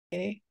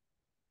Okay.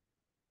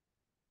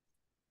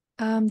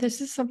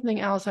 This is something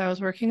else I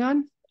was working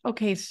on.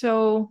 Okay,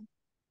 so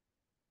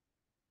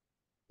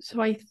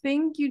I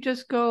think you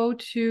just go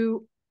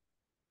to,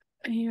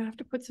 you have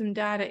to put some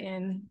data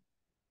in.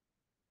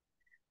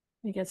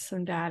 Let me get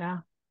some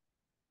data.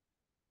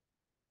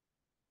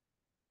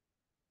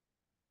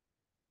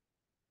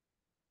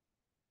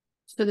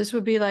 So this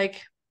would be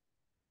like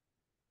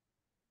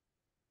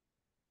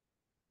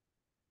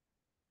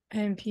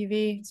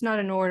NPV. It's not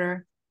an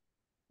order.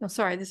 No,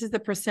 sorry, this is the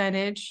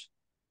percentage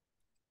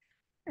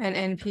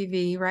and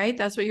NPV, right?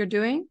 That's what you're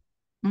doing.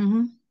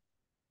 Mm-hmm.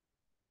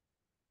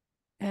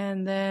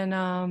 And then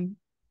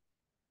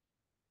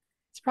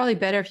it's probably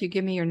better if you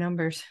give me your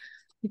numbers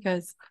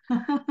because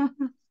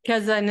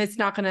then it's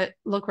not going to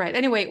look right.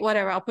 Anyway,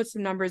 whatever. I'll put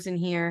some numbers in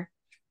here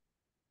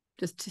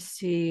just to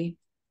see.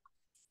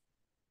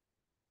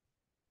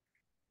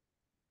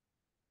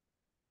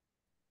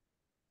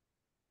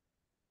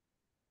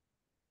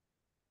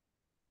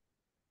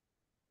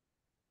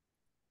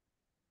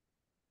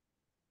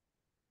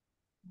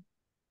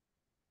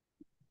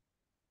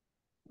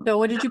 So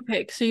what did you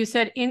pick? So you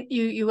said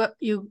you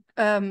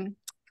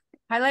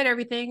highlight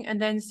everything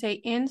and then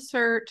say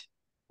insert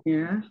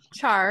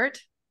chart,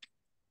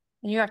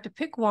 and you have to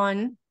pick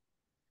one.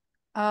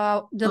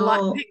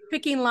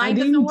 Picking I line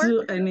doesn't didn't work.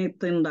 do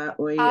anything that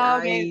way. Oh,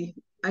 okay.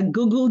 I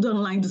Googled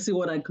online to see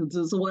what I could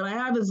do. So what I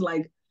have is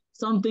like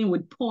something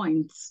with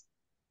points,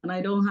 and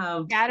I don't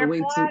have a Scatter way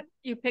to. plot.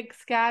 You pick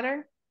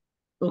scatter.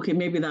 Okay,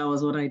 maybe that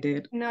was what I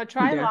did. No,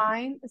 try Yeah.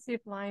 line. Let's see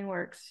if line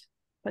works.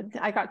 But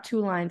I got two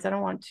lines. I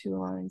don't want two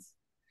lines.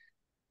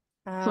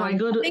 So I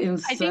go to I think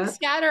insert.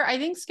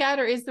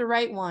 scatter is the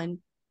right one,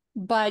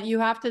 but you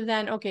have to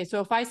then, okay,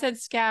 so if I said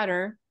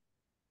scatter,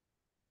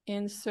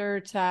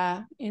 insert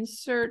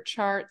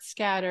chart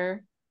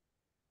scatter,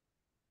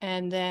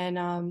 and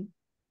then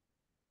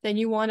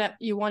you want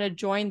to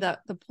join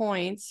the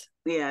points.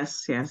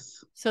 Yes,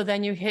 yes. So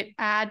then you hit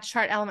add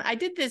chart element. I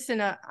did this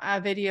in a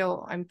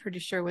video, I'm pretty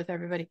sure, with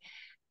everybody.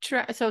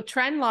 So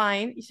trend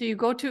line. So you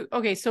go to,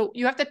 okay, so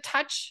you have to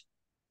touch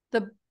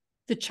the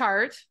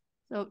chart.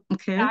 So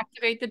Okay.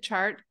 activate the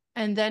chart,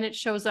 and then it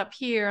shows up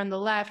here on the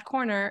left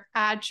corner,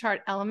 add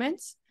chart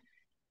elements.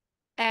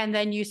 And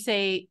then you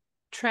say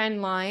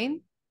trend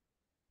line.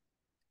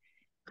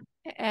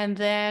 And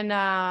then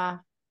I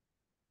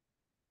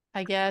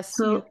guess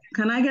So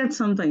can I get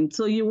something?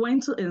 So you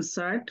went to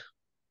insert,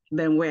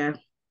 then where?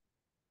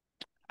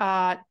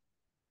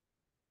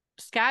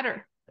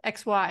 Scatter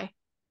XY.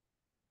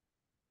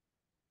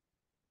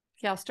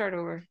 Okay, I'll start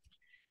over.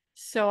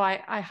 So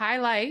I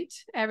highlight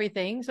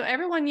everything. So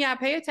everyone, yeah,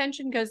 pay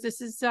attention because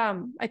this is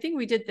I think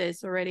we did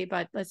this already,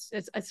 but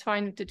it's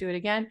fine to do it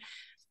again.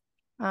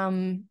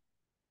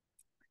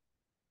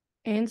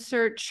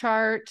 Insert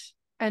chart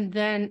and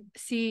then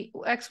see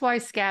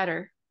XY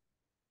scatter.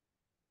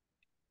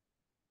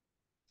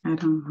 I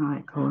don't know how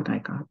I called I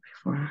got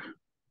before.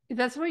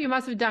 That's what you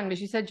must have done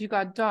because you said you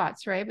got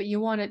dots, right? But you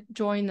want to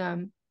join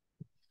them.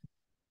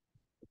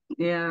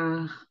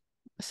 Yeah.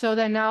 So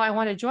then now I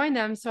want to join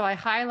them. So I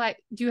highlight.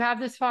 Do you have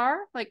this far?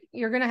 Like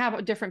you're going to have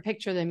a different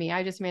picture than me.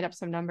 I just made up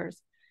some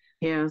numbers.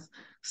 Yes.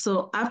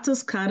 So after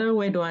scatter,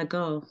 where do I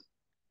go?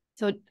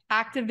 So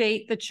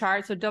activate the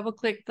chart. So double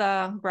click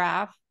the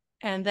graph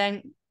and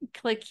then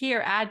click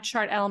here, add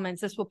chart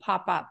elements. This will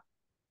pop up.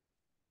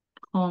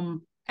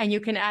 And you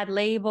can add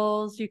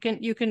labels. You can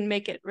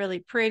make it really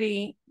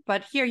pretty,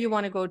 but here you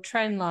want to go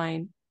trend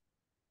line.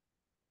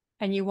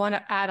 And you want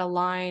to add a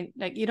line,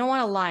 like you don't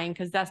want a line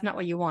because that's not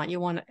what you want.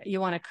 You want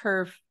a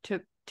curve to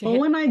But hit.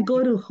 when I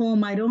go to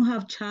home, I don't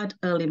have chart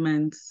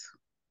elements.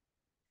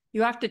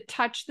 You have to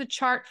touch the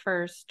chart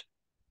first.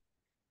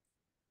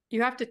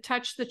 You have to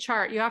touch the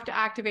chart. You have to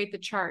activate the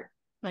chart,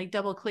 like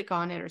double click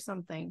on it or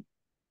something.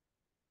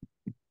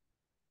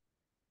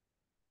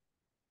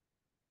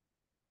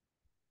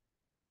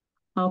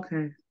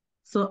 Okay.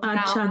 So add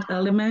Now, chart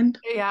element.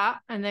 yeah,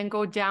 and then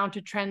go down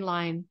to trend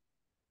line.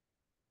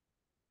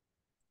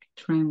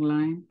 Trend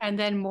line. And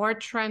then more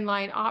trend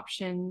line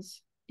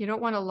options. You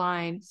don't want a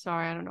line.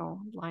 Sorry, I don't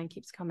know. Line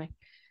keeps coming.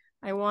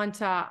 I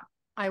want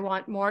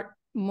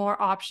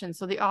more options.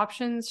 So the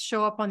options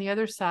show up on the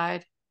other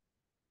side.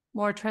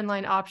 More trend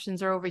line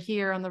options are over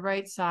here on the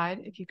right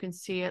side. If you can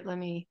see it, let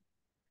me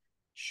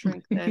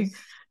shrink this.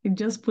 You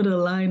just put a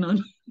line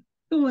on.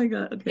 Oh my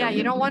God. Okay. Yeah,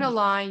 you don't want a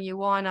line. You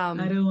want I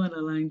don't want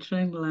a line.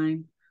 Trend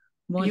line.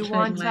 More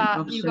trend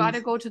line you got to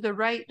options. go to the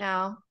right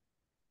now.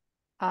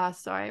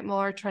 Sorry,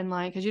 more trend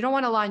line because you don't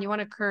want a line, you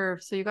want a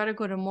curve. So you got to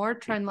go to more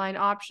trend line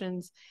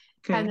options,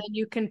 Okay. and then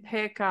you can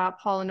pick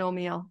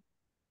polynomial.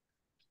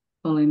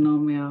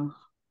 Polynomial.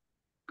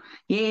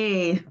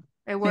 Yay.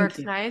 It works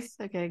nice.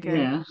 Okay, good.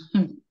 Yeah.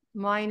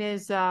 Mine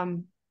is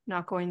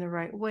not going the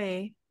right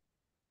way.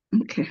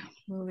 Okay.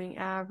 Moving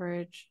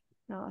average.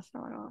 No, that's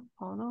not what I want.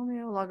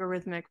 Polynomial,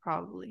 logarithmic,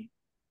 probably.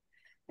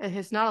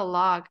 It's not a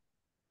log.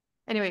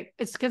 Anyway,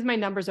 it's because my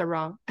numbers are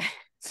wrong.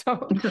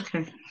 So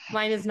Okay.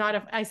 mine is not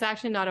it's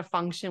actually not a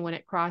function when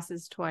it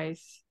crosses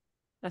twice.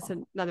 that's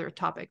another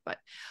topic, but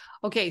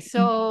okay.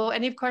 So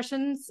any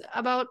questions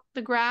about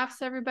the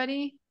graphs,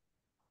 everybody?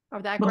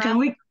 Or that But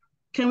graph?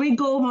 can we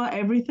go over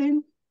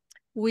everything?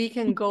 We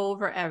can go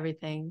over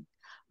everything.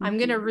 I'm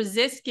going to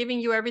resist giving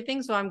you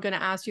everything. So I'm going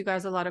to ask you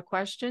guys a lot of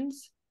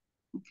questions.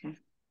 Okay.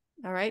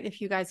 All right. If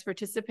you guys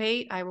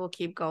participate, I will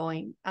keep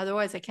going.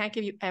 Otherwise, I can't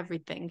give you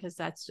everything because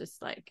that's just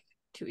like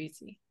too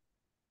easy.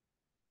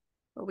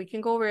 But we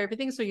can go over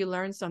everything so you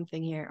learn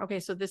something here. Okay.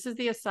 So this is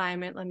the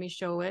assignment. Let me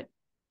show it.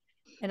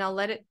 And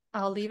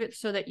I'll leave it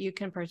so that you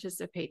can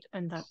participate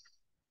in the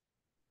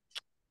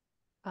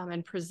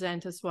and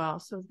present as well.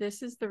 So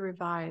this is the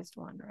revised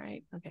one,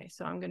 right? Okay.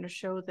 So I'm going to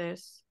show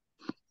this.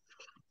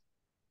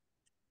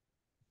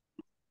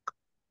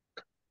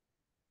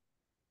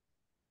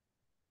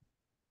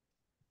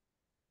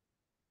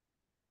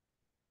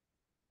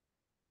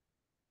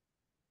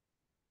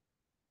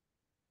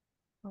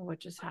 Oh, what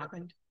just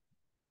happened?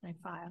 My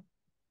file.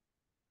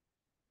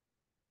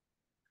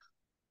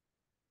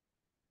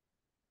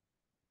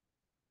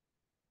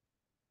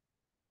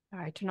 All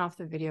right, turn off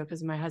the video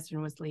because my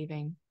husband was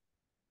leaving.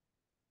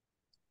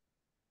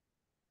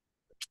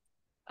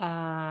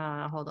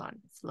 Hold on,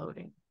 it's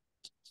loading.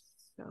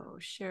 So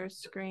share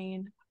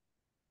screen.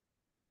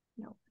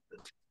 No.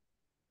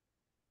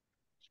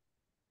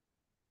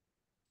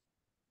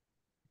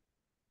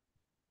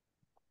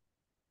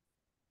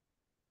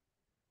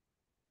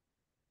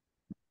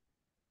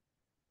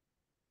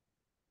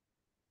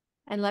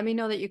 And let me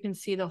know that you can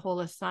see the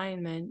whole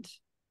assignment.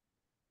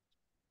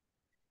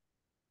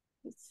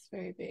 It's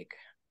very big.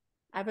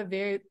 I have a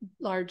very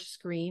large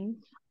screen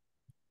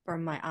for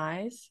my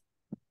eyes.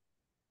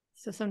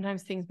 So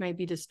sometimes things may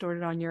be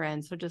distorted on your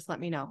end. So just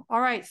let me know.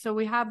 All right. So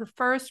we have the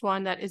first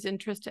one that is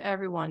interest to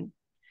everyone.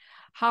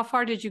 How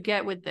far did you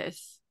get with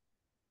this?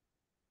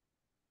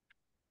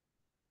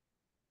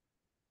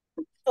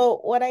 So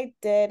what I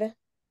did,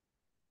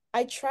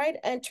 I tried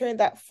entering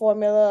that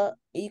formula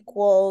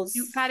equals.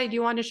 Patty, do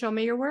you want to show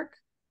me your work?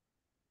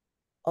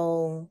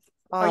 Oh,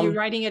 Or are you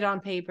writing it on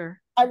paper?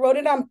 I wrote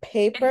it on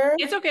paper.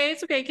 It's okay.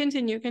 It's okay.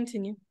 Continue.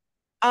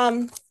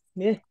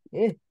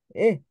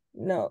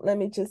 No, let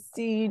me just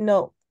see.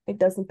 No, it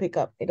doesn't pick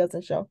up. It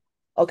doesn't show.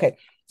 Okay.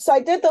 So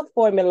I did the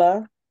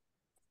formula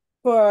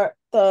for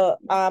the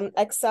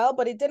Excel,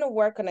 but it didn't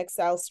work on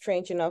Excel,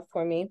 strange enough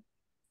for me.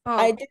 Oh.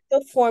 I did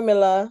the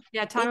formula.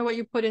 Yeah, tell me what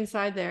you put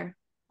inside there.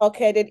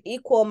 Okay, I did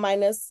equal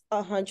minus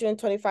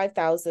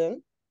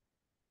 125,000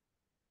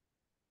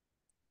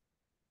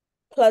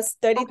 plus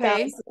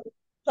 30,000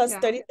 plus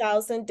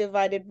 30,000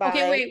 divided by.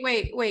 Okay,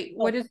 wait.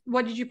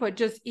 What did you put?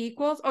 Just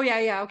equals? Oh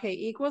yeah. Okay,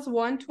 equals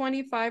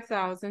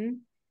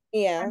 125,000.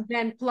 Yeah. And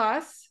then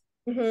plus.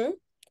 Mm-hmm.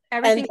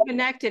 Everything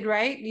connected,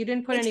 right? You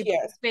didn't put any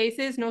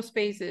spaces, no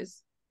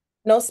spaces.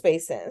 No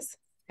spaces.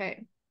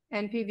 Okay.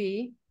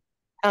 NPV.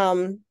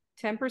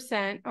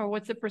 10%, or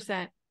what's the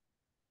percent?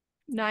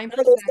 9%.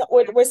 No,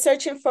 we're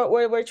searching for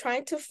we're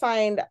trying to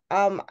find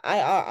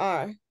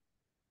IRR.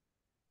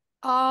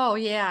 Oh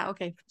yeah.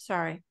 Okay.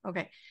 Sorry.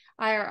 Okay.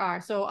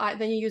 IRR. So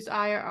then you use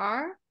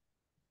IRR.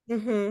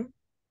 Mm-hmm.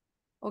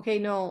 Okay.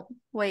 No.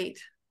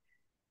 Wait.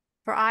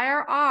 For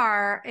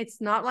IRR,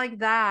 it's not like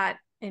that.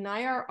 In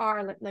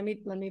IRR, let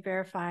me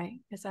verify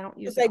because I don't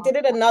use it. I did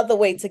it another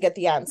way to get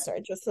the answer,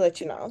 just to let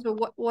you know. So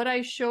what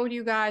I showed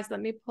you guys, let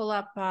me pull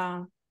up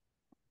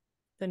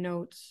the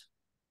notes.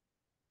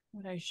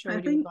 What I showed you.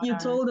 I think you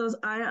told us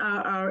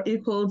IRR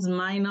equals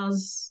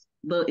minus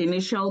the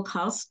initial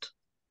cost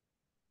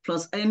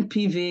plus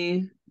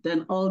NPV,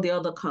 then all the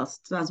other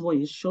costs. That's what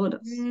you showed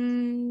us. I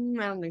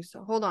don't think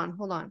so. Hold on.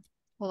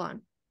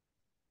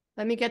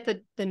 Let me get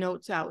the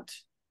notes out.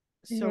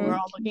 So we're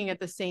all looking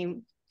at the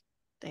same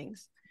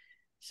things.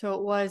 So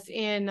it was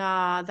in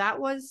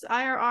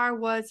IRR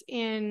was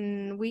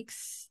in week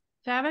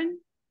 7.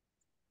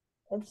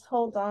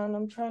 Hold on,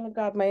 I'm trying to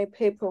grab my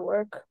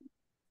paperwork.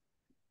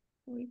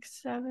 Week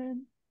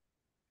 7.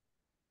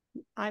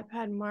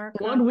 iPad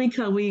markup. What week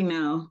are we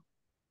now?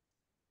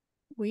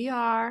 We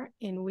are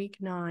in week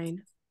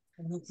 9.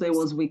 So it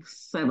was week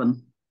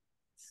 7.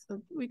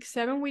 So week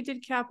 7 we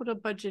did capital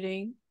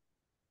budgeting.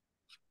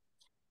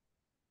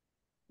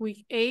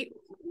 Week 8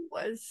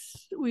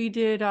 was we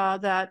did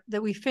that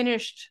we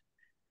finished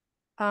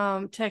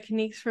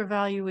techniques for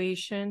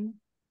evaluation.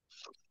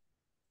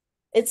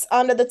 It's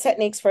under the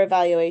techniques for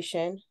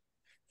evaluation.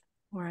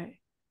 All right.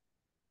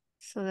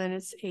 So then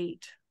it's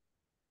 8.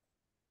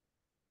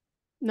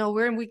 No,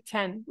 we're in week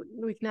 10.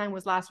 Week 9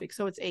 was last week,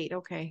 so it's 8.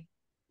 Okay.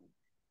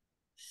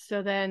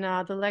 So then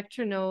the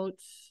lecture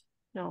notes,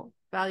 no,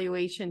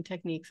 valuation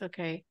techniques.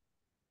 Okay.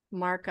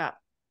 Markup.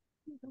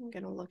 I'm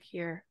going to look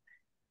here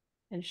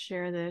and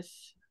share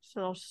this.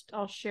 So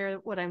I'll share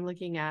what I'm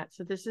looking at.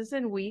 So this is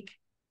in week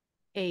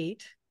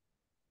 8.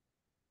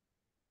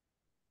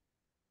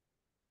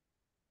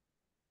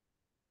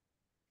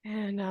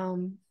 And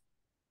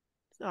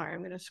sorry, I'm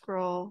going to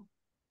scroll.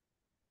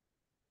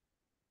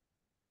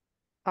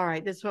 All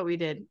right, this is what we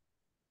did.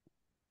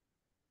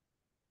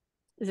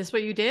 Is this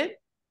what you did?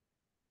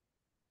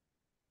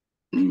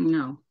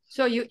 No.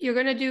 So you're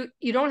going to do,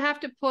 you don't have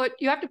to put,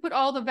 you have to put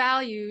all the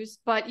values,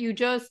 but you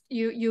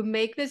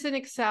make this in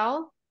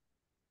Excel.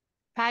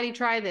 Patty,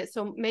 try this.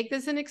 So make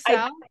this in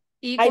Excel. I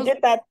Equals, did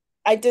that.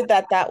 I did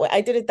that way.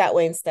 I did it that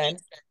way instead.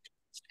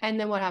 and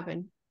then what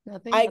happened?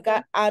 Nothing.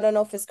 I don't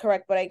know if it's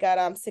correct, but I got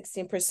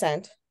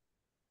 16%.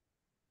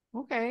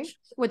 Okay.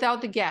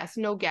 Without the guess,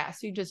 no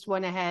guess. You just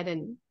went ahead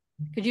and,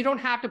 because you don't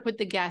have to put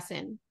the guess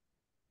in.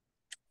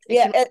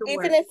 Yeah,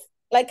 even if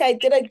like I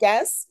did a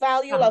guess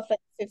value of like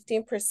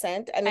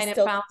 15% and it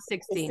still found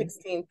 16.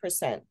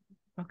 16%.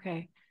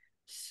 Okay.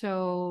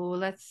 So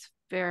let's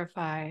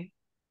verify.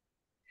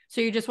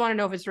 So you just want to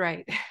know if it's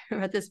right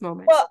at this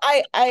moment. Well,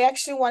 I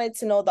actually wanted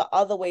to know the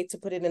other way to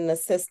put it in the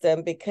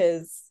system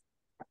because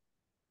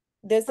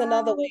there's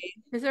another way.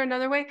 Is there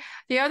another way?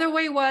 The other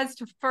way was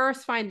to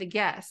first find the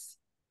guess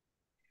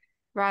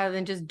rather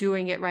than just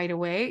doing it right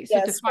away.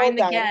 So to find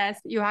the guess,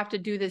 you have to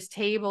do this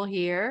table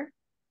here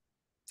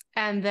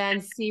and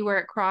then see where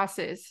it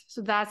crosses.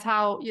 So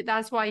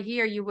that's why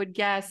here you would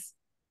guess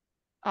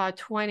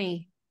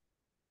 20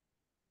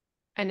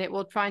 and it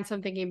will find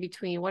something in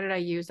between. What did I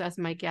use as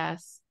my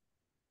guess?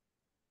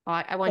 Oh,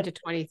 I went to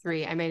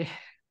 23. I made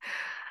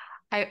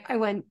it. I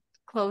went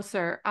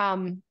closer.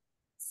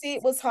 See,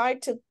 it was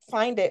hard to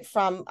find it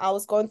I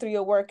was going through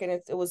your work and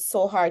it was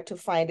so hard to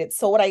find it.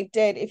 So what I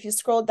did, if you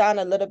scroll down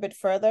a little bit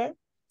further,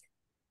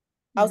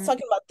 I was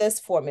talking about this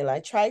formula. I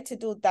tried to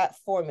do that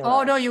formula.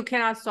 Oh, no, you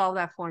cannot solve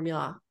that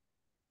formula.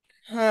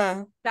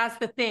 Huh. That's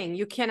the thing.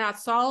 You cannot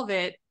solve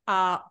it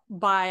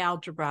by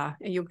algebra.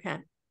 You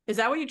can. Is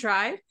that what you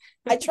tried?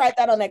 I tried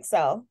that on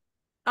Excel.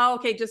 Oh,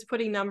 okay. Just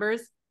putting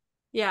numbers.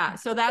 Yeah.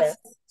 So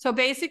so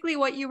basically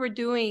what you were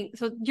doing.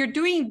 So you're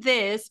doing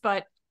this,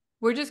 but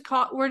we're just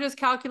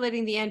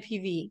calculating the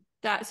NPV.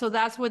 So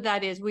that's what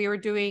that is. We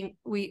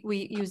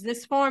use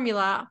this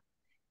formula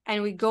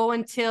and we go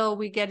until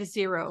we get a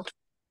 0.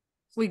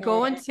 We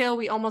go until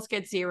we almost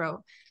get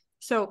 0.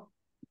 So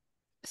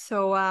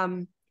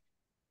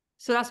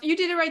that's, you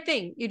did the right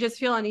thing. You just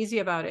feel uneasy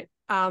about it.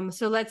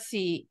 So let's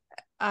see.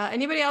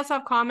 Anybody else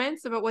have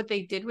comments about what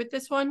they did with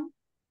this one?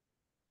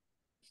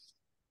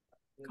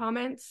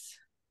 Comments?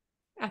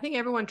 I think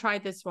everyone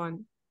tried this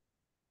one.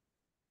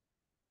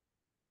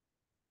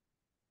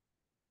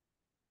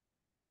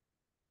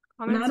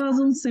 Comments? That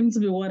doesn't seem to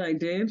be what I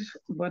did,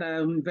 but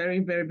I'm very,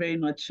 very, very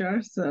not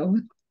sure. So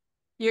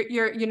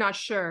you're not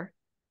sure.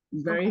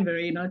 Very,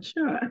 very not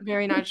sure.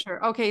 Very not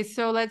sure. Okay,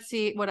 so let's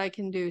see what I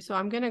can do. So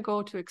I'm gonna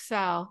go to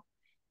Excel,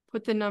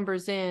 put the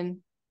numbers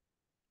in.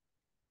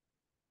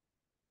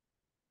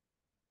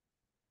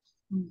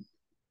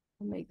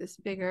 I'll make this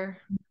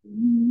bigger.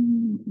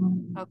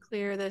 I'll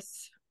clear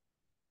this.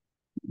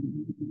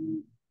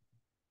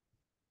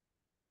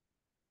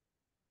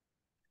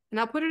 And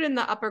I'll put it in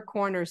the upper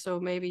corner so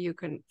maybe you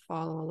can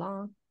follow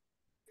along.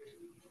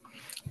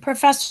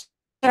 Professor,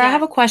 I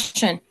have a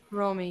question.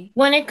 Romy.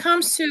 When it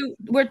comes to,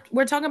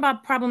 we're talking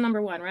about problem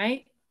number 1,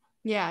 right?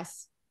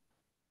 Yes.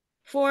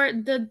 For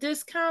the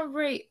discount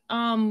rate,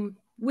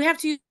 we have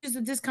to use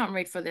the discount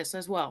rate for this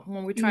as well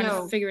when we're trying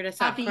to figure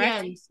this out, correct?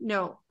 At the end,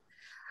 no.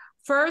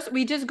 First,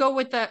 we just go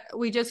with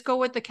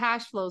the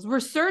cash flows. We're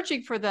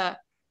searching for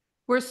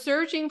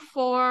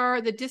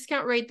the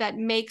discount rate that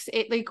makes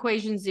the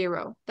equation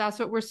 0. That's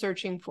what we're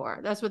searching for.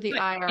 That's what the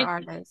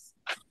IRR does.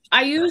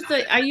 I use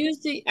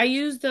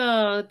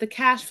the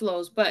cash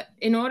flows, but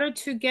in order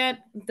to get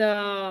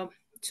to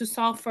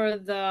solve for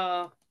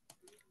the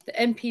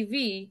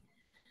NPV,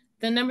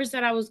 the numbers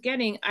that I was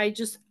getting, I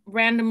just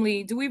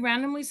randomly, do we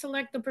randomly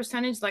select the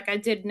percentage? Like I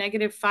did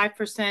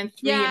 -5%,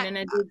 3, and then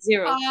I did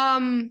 0.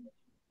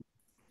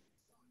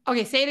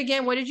 Okay, say it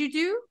again. What did you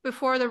do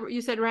before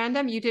you said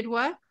random? You did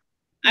what?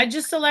 I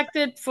just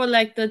selected for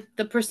like the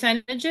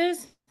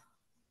percentages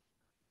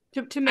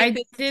to make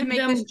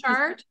this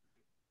chart.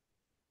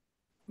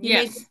 You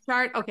made this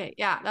chart. Okay,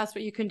 yeah, that's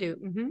what you can do.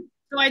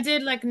 So I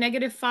did like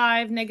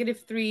 -5,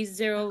 -3,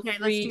 0, okay, 3.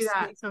 Let's do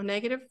that. So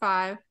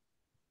 -5.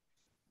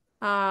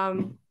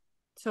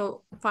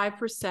 So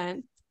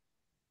 5%.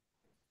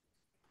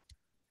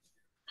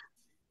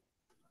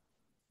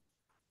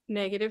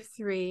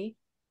 -3.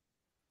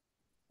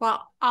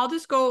 Well, I'll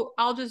just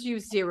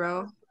use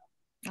 0.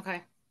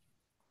 Okay.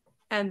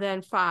 And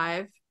then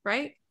 5,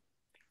 right?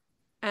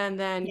 And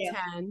then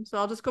 10. So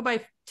I'll just go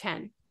by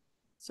 10.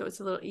 So it's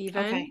a little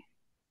even. Okay.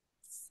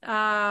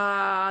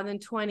 Then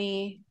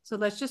 20. So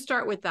let's just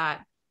start with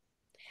that.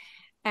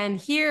 And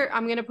here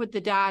I'm going to put the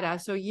data.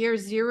 So year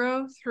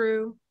 0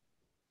 through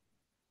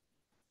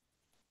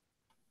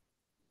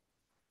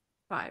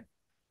 5.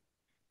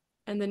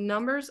 And the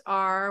numbers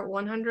are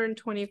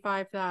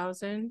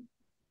 125,000.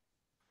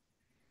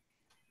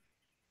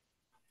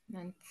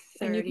 And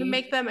you can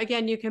make them,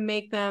 again, you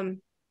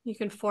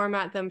can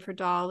format them for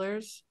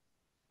dollars.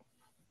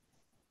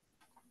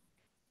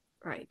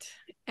 Right.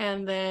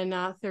 And then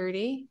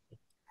 30.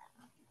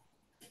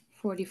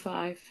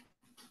 45.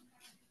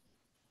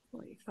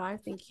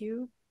 45, thank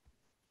you.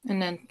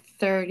 And then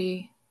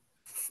 30,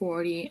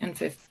 40, and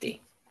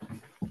 50.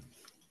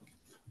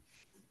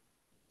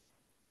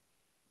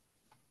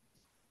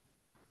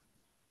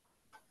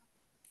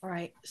 All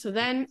right. So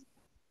then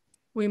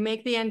we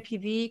make the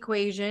NPV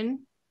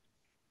equation.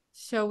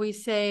 So we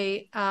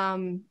say,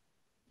 well,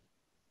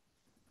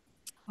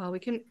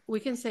 we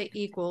can say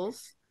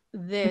equals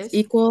this It's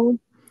equal.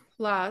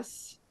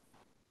 plus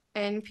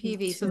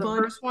NPV. So the But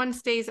first one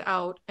stays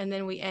out, and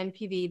then we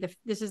NPV.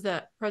 This is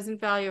the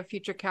present value of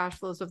future cash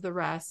flows of the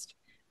rest.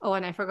 Oh,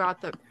 and I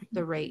forgot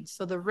the rate.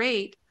 So the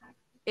rate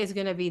is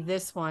going to be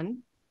this one.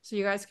 So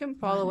you guys can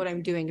follow what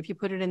I'm doing if you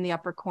put it in the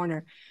upper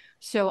corner.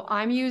 So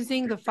I'm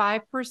using the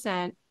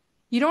 5%.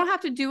 You don't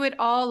have to do it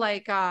all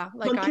like but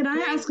can I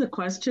doing. ask a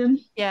question?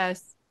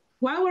 Yes.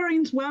 Why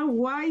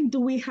do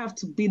we have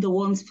to be the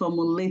ones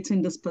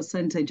formulating these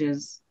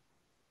percentages?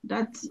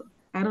 That's,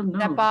 I don't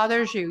That know.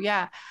 bothers you.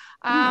 Yeah.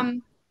 Yeah.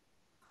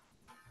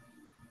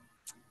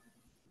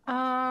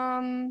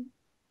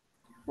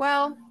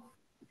 Well,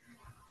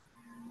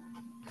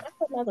 That's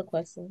another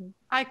question.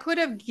 I could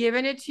have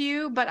given it to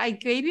you, but I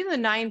gave you the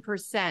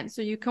 9%.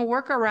 So you can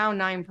work around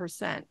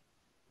 9%.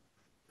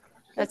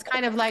 That's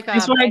kind of like a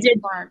That's what I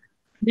did. benchmark.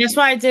 That's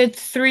why I did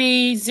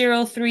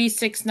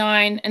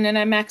 30369, and then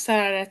I maxed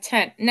out at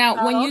 10.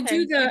 Now, when you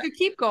do the, you could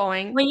keep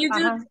going. when you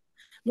do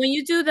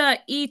the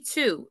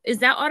E2, is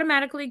that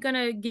automatically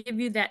gonna give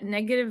you that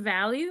negative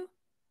value?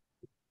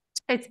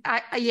 It's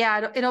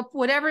yeah, it'll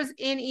whatever's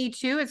in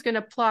E2 is going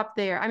to plop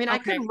there. I mean, I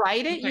could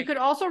write it. You could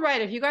also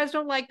write it if you guys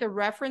don't like the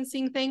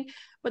referencing thing,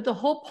 but the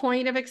whole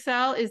point of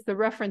Excel is the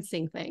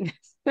referencing thing.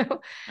 So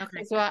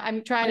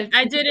I'm trying to.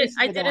 I did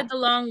it the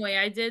long way.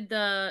 I did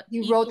the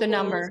You wrote the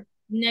number.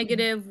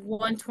 negative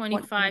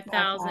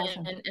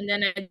 125,000, and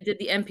then I did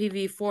the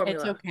NPV formula.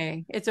 It's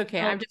okay. It's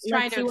okay. I'm just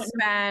trying to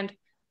expand,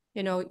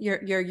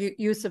 your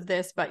use of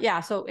this. But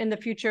yeah, so in the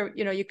future,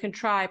 you can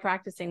try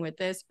practicing with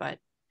this, but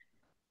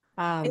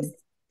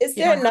is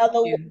there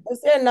another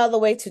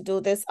way to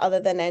do this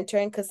other than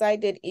entering? Because I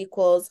did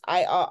equals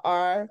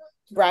IRR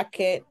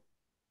bracket.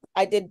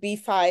 I did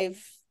B5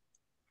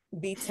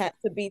 B10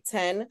 to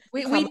B10.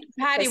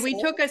 Patty,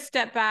 we took a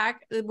step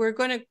back. We're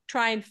going to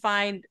try and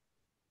find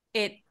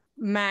it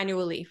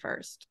manually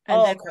first,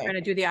 and then we're going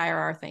to do the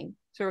IRR thing.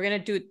 So we're going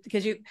to do it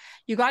because you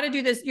got to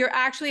do this. You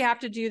actually have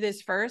to do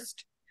this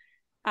first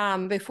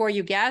before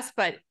you guess.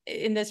 But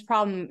in this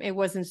problem, it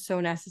wasn't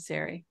so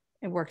necessary.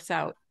 It works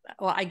out.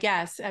 Well, I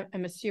guess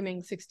I'm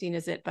assuming 16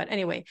 is it. But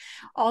anyway,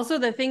 also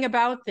the thing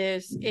about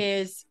this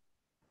is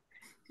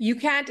you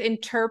can't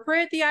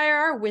interpret the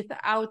IRR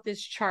without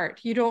this chart.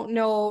 You don't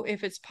know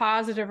if it's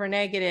positive or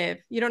negative.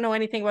 You don't know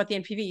anything about the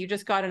NPV. You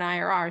just got an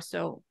IRR.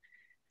 So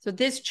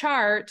this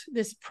chart,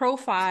 this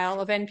profile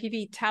of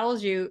NPV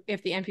tells you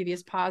if the NPV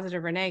is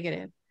positive or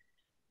negative.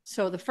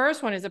 So the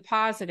first one is a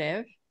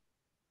positive.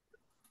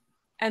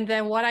 And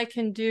then what I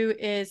can do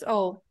is,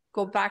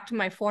 go back to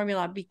my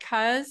formula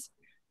because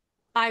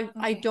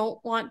I don't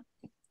want,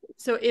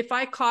 so if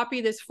I copy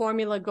this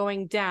formula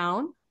going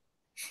down,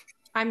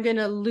 I'm going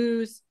to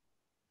lose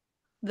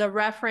the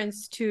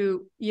reference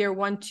to year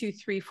 1, 2,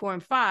 3, 4,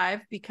 and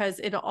 5 because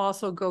it'll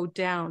also go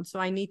down. So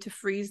I need to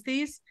freeze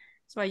these.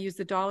 So I use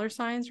the dollar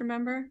signs,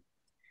 remember?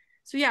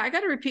 So yeah, I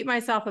got to repeat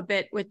myself a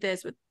bit with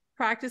this, but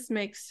practice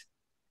makes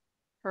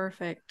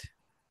perfect.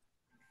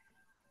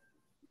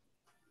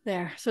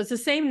 There. So it's the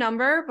same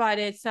number, but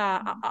it's,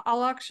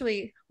 I'll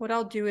actually, what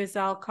I'll do is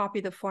I'll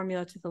copy the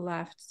formula to the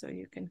left so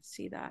you can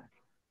see that.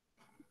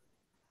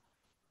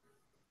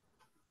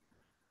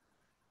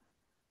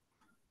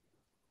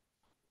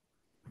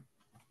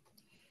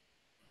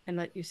 And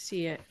let you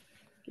see it.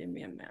 Give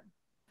me a minute.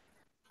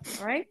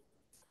 All right.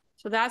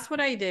 So that's what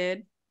I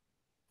did.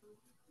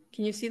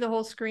 Can you see the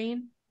whole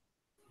screen?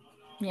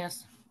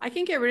 Yes. I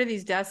can get rid of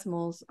these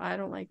decimals. I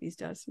don't like these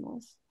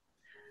decimals.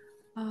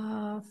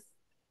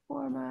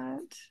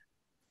 Format.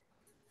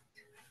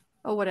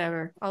 Oh,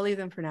 whatever. I'll leave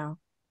them for now.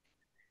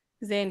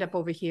 Because they end up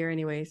over here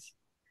anyways.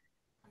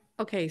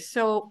 Okay,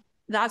 so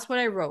that's what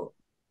I wrote.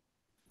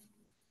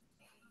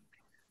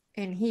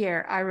 In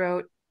here, I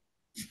wrote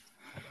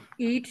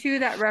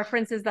E2 that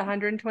references the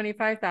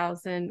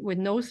 125,000 with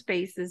no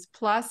spaces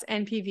plus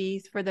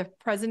NPVs for the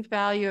present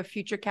value of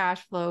future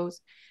cash flows.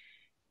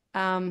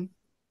 And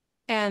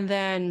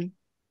then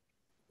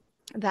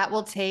that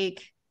will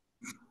take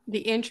the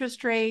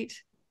interest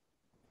rate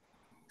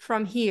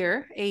from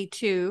here,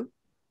 A2,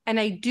 and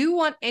I do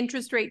want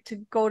interest rate to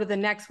go to the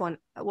next one.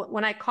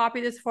 When I copy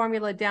this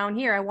formula down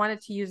here, I want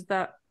it to use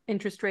the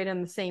interest rate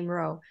on the same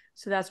row.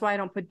 So that's why I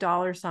don't put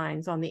dollar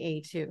signs on the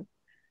A2.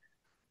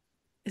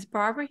 Is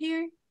Barbara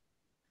here?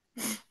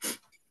 Yes,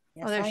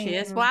 oh, there she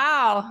is.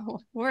 Wow,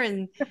 we're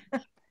in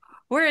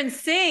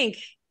sync.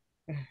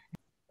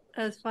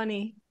 That's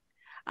funny.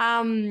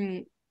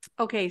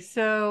 Okay,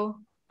 so,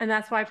 and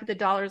that's why I put the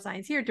dollar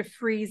signs here to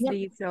freeze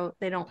these so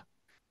they don't,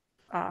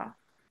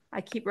 I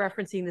keep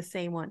referencing the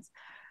same ones.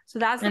 So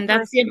that's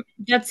that's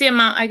the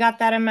amount. I got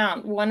that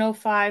amount,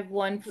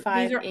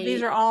 105,158.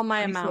 These are all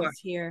my amounts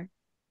here.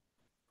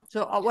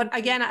 So what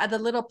again, the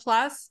little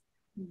plus,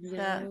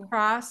 the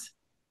cross,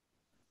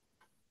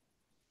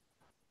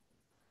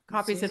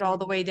 copies it all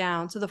the way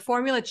down. So the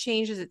formula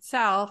changes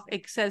itself.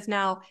 It says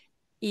now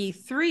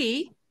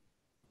E3,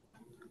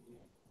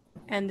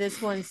 And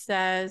this one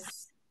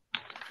says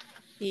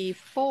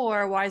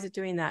E4. Why is it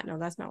doing that? No,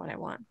 that's not what I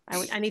want.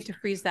 I need to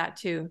freeze that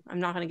too. I'm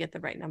not going to get the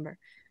right number.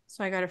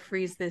 So I got to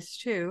freeze this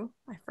too.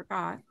 I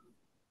forgot.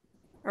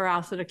 Or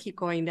else it'll keep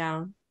going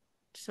down.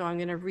 So I'm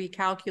going to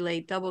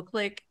recalculate, double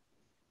click.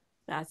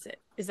 That's it.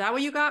 Is that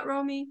what you got,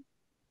 Romy?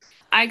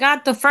 I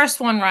got the first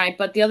one right,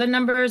 but the other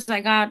numbers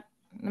I got,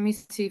 let me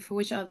see for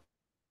which other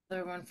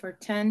one, for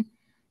 10,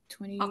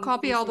 20. I'll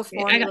copy all the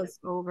formulas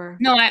over.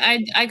 No,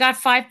 I got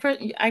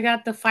 5%. I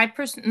got the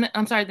 5%.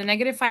 I'm sorry, the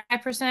negative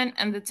 5%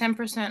 and the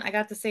 10%. I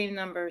got the same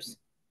numbers.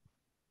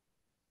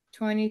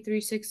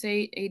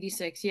 2368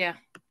 86. Yeah.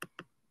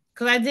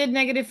 Because I did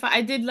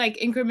I did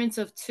like increments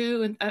of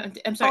 2 and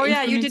I'm sorry. Oh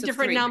yeah, you did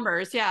different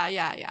numbers.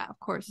 Yeah, of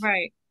course.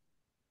 Right.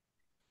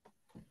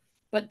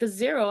 But the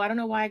 0, I don't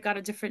know why I got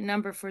a different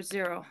number for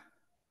 0.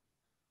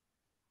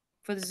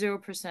 For the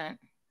 0%.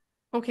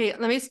 Okay,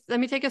 let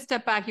me take a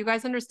step back. You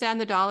guys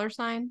understand the dollar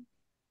sign?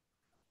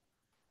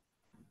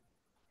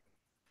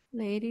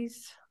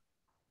 Ladies.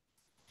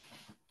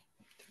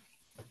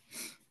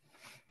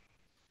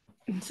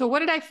 So what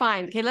did I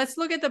find? Okay, let's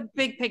look at the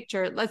big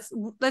picture. Let's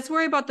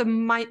worry about the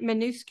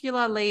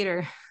minuscula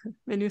later.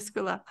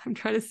 Minuscula. I'm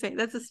trying to say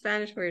that's a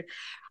Spanish word.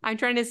 I'm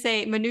trying to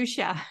say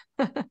minutia.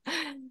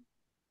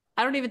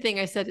 I don't even think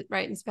I said it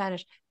right in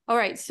Spanish. All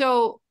right,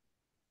 so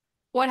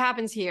what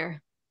happens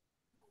here?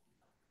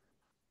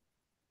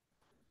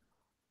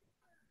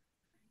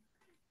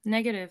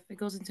 Negative. It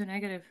goes into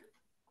negative.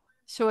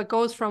 So it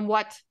goes from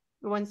what?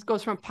 It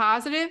goes from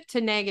positive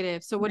to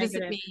negative. So what does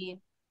it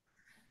mean?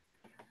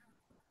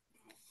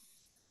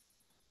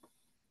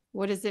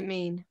 What does it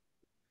mean?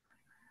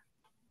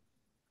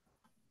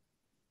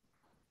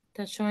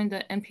 That's showing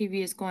the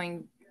NPV is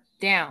going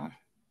down.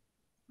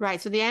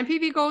 Right. So the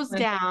NPV goes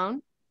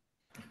down.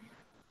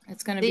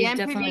 It's going to be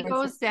definitely. The NPV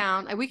goes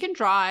down. And we can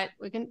draw it.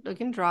 We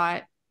can draw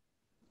it.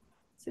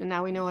 So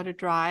now we know how to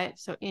draw it.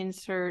 So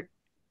insert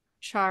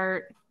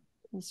chart.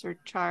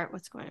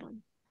 What's going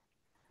on?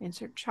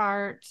 Insert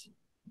chart.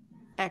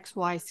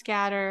 XY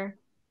scatter.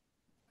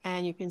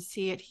 And you can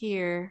see it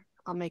here.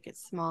 I'll make it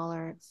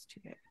smaller. It's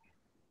too big.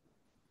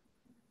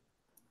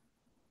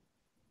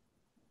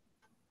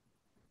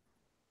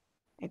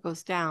 It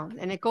goes down,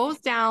 and it goes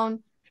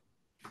down.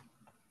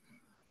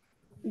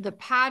 The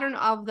pattern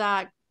of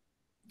that,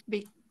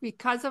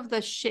 because of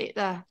the shape,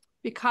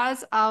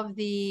 because of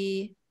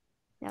the,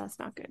 yeah, that's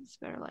not good. It's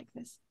better like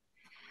this.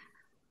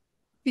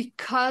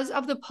 Because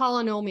of the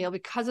polynomial,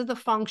 because of the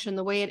function,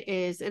 the way it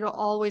is, it'll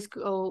always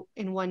go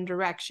in one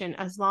direction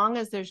as long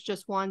as there's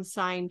just one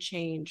sign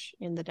change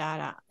in the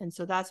data. And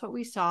so that's what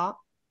we saw.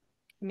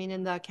 I mean,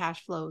 in the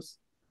cash flows.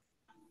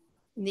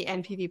 In the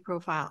NPV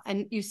profile,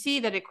 and you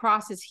see that it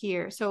crosses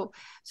here. So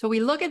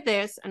we look at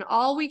this, and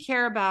all we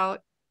care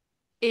about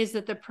is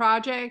that the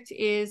project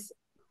is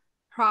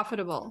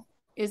profitable.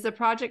 Is the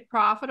project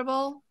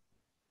profitable?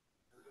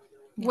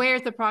 Yeah.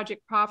 Where's the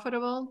project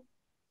profitable?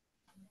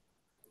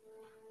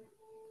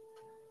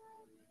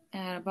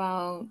 At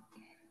about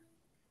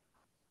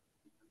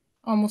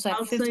almost at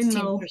 15%.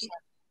 No.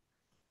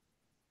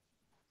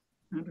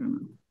 I don't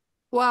know.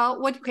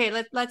 Well, okay,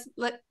 let's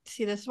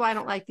see. This is why I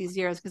don't like these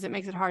zeros, because it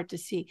makes it hard to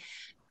see.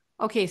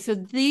 Okay, so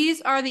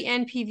these are the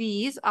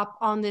NPVs up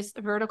on this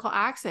vertical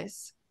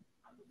axis.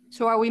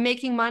 So are we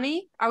making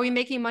money? Are we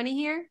making money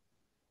here?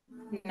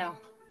 No.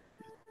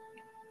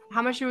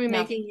 How much are we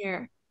making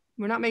here?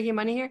 We're not making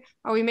money here.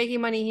 Are we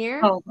making money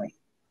here? Oh,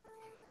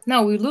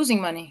 no, we're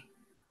losing money.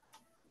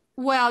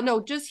 Well,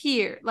 no, just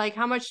here. Like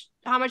how much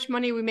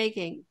money are we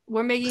making?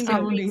 We're making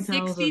between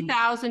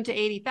 60,000 to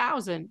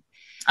 80,000.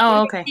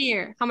 Oh, okay.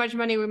 Here, how much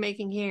money we're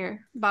making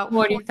here? About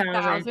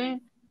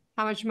 40,000.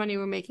 How much money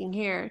we're making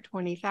here?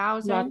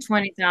 20,000. About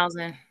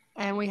 20,000.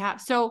 And we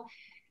have, so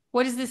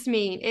what does this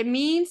mean? It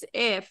means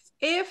if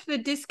the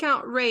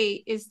discount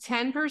rate is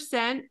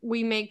 10%,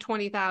 we make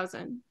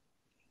 20,000.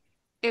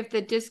 If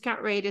the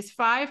discount rate is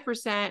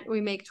 5%,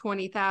 we make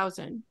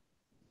 20,000.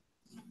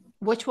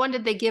 Which one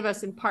did they give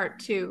us in part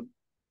 2?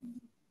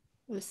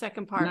 The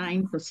second part.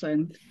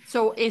 9%.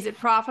 So is it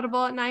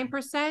profitable at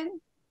 9%?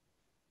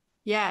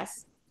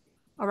 Yes.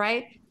 All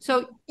right.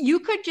 So you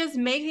could just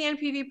make the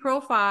NPV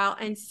profile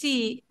and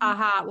see,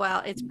 aha,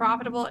 well, it's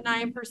profitable at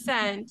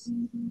 9%.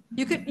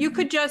 You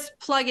could just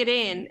plug it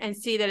in and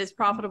see that it's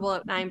profitable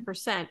at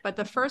 9%. But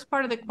the first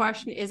part of the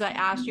question is I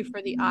asked you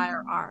for the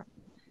IRR.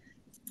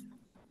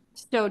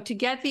 So to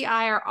get the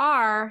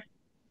IRR,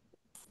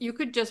 you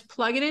could just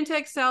plug it into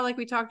Excel like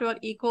we talked about,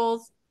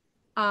 equals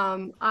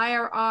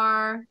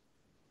IRR,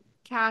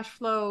 cash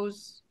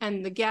flows,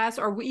 and the guess,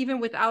 or even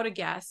without a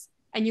guess,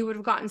 and you would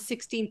have gotten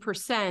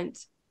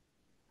 16%.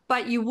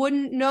 But you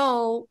wouldn't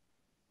know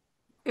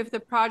if the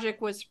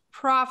project was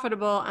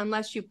profitable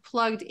unless you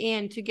plugged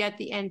in to get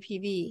the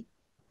NPV,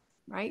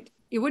 right?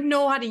 You wouldn't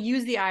know how to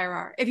use the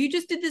IRR. If you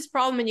just did this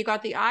problem and you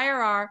got the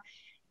IRR,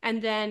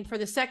 and then for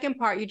the second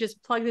part, you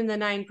just plugged in the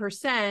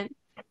 9%,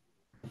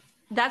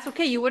 that's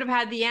okay. You would have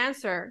had the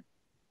answer.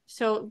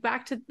 So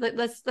back to,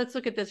 let's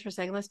look at this for a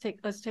second. Let's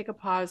take a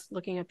pause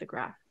looking at the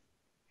graph.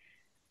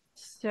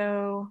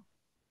 So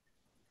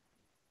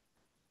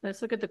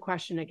let's look at the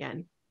question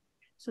again.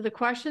 So the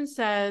question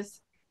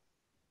says,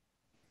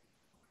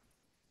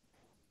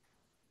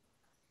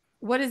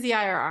 what is the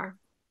IRR?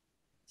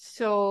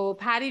 So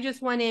Patty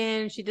just went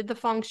in, she did the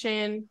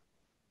function,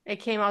 it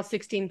came out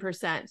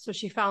 16%. So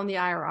she found the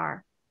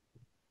IRR.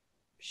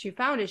 She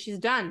found it, she's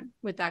done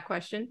with that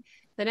question.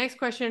 The next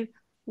question,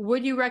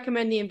 would you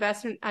recommend the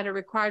investment at a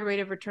required rate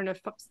of return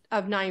of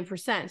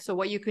 9%? So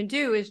what you can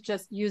do is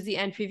just use the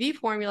NPV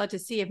formula to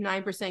see if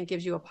 9%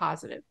 gives you a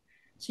positive.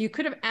 So you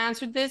could have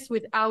answered this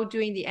without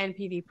doing the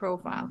NPV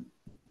profile.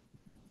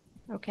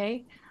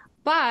 Okay,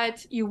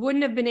 but you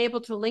wouldn't have been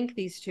able to link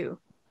these two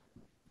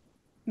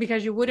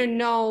because you wouldn't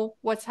know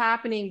what's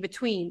happening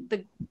between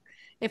the,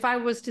 if I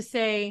was to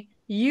say,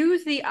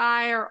 use the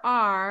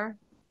IRR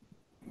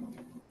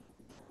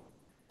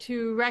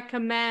to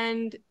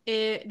recommend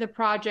the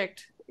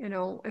project, you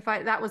know, if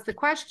that was the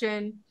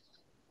question,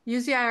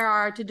 use the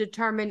IRR to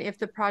determine if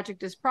the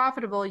project is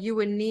profitable, you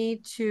would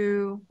need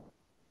to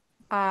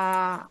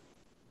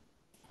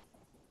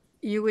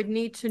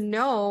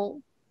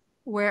know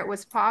where it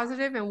was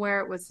positive and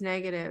where it was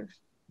negative.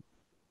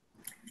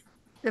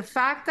 The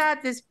fact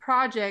that this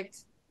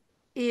project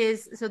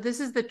is, so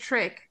this is the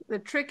trick. The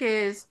trick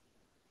is,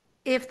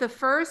 if the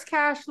first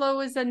cash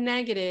flow is a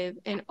negative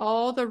and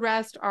all the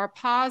rest are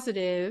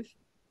positive,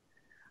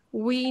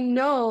 we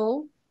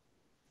know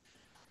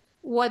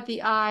what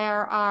the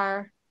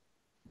IRR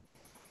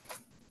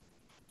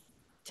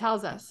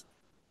tells us.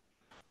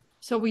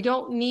 So we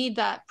don't need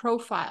that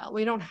profile.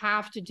 We don't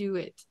have to do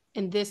it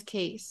in this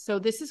case. So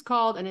this is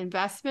called an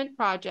investment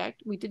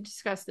project. We did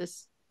discuss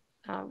this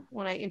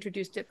when I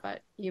introduced it,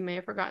 but you may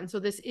have forgotten. So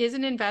this is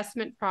an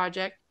investment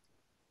project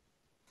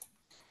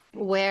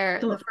where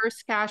the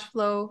first cash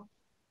flow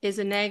is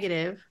a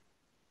negative.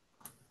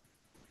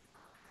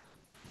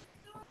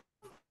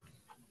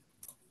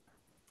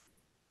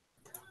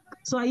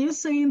 So are you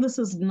saying this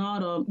is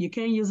not you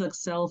can't use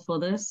Excel for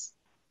this?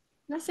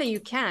 I'm not saying you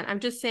can't. I'm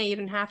just saying you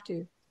don't have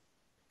to.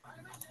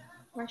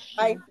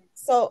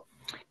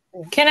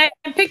 Can I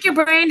pick your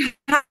brain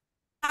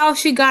how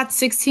she got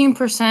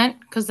 16%?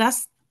 Because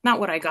that's not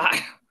what I got.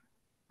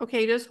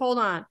 Okay, just hold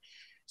on.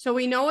 So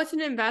we know it's an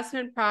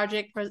investment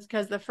project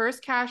because the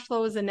first cash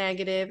flow is a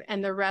negative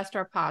and the rest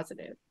are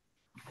positive.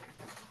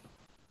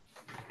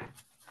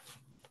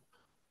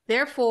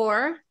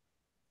 Therefore,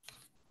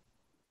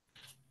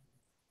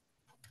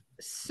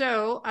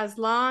 so as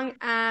long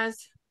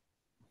as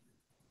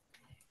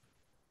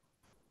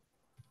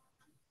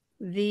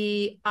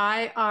the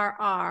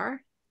IRR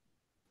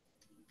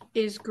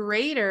is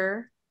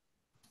greater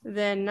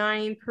than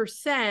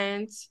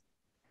 9%,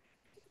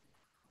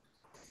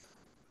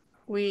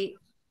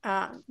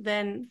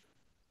 then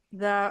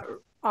the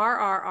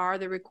RRR,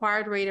 the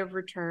required rate of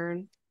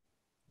return,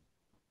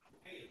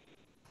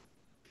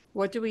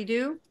 what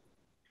do?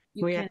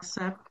 We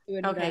accept.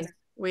 Okay,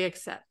 we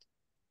accept.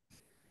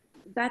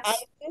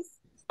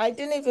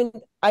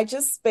 I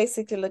just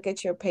basically look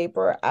at your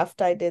paper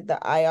after I did the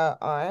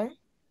IRR,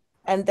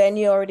 and then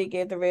you already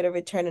gave the rate of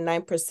return of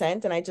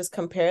 9%, and I just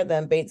compare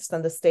them based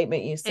on the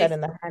statement you said in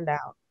the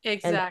handout.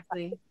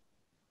 Exactly.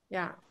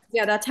 Yeah.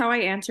 Yeah, that's how I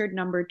answered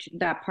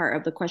that part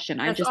of the question.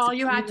 That's all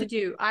you had to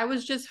do. I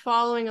was just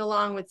following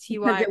along with TY.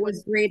 Because it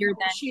was greater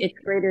than, it's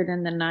greater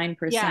than the 9%.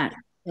 Yeah.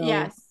 So.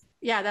 Yes.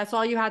 Yeah, that's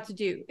all you had to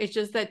do. It's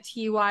just that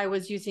TY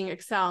was using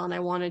Excel and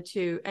I wanted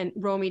to, and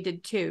Romy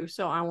did too.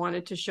 So I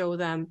wanted to show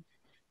them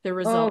the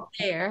result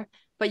there,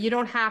 but you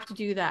don't have to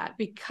do that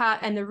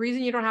and the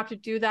reason you don't have to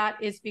do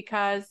that is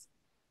because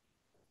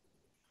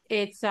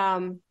it's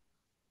an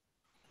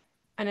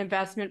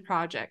investment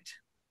project.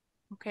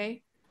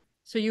 Okay.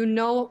 So you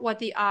know what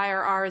the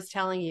IRR is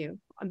telling you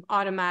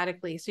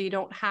automatically. So you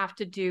don't have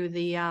to do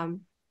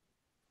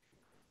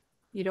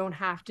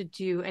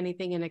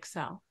anything in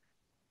Excel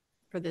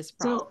for this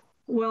process. So,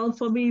 well,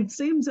 for me, it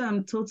seems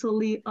I'm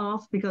totally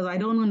off because I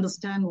don't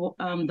understand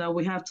that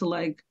we have to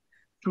like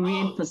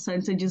create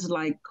percentages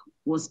like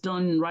was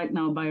done right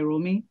now by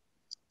Romy.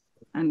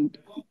 And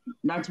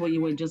that's what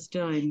you were just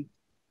doing.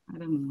 I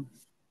don't know.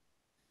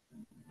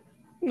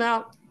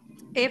 Now,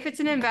 if it's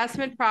an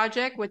investment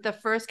project with the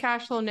first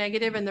cash flow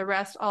negative and the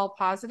rest all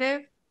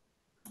positive,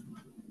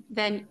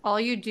 then all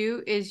you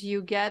do is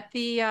you get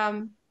the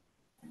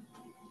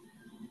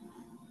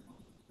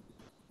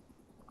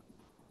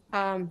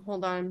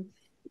hold on.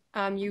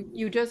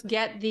 You just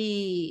get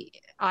the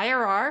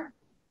IRR,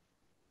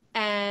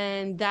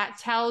 and that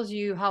tells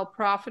you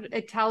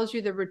it tells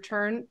you the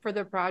return for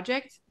the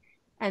project,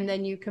 and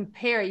then you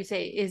compare. You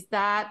say,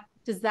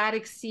 does that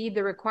exceed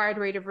the required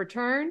rate of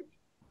return?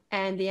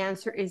 And the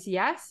answer is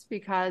yes,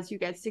 because you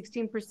get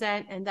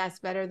 16% and that's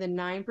better than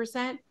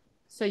 9%.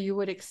 So you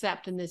would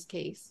accept in this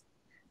case.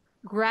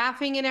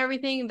 Graphing and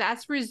everything,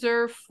 that's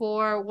reserved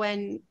for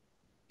when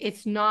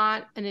it's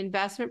not an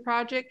investment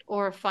project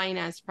or a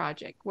finance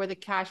project where the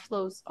cash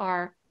flows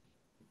are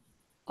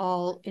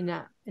all in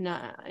a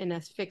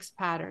fixed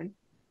pattern.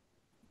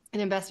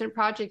 An investment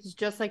project is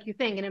just like you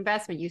think, an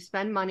investment. You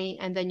spend money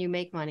and then you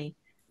make money.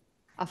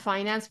 A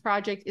finance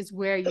project is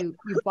where you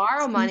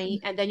borrow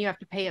money and then you have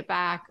to pay it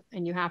back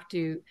and you have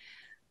to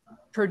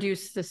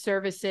produce the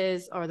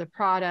services or the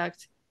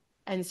product.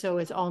 And so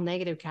it's all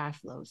negative cash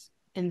flows.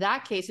 In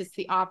that case, it's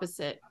the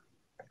opposite.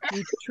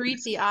 You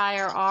treat the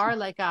IRR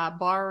like a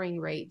borrowing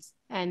rate,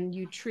 and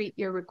you treat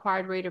your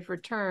required rate of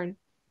return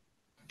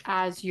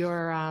as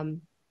your,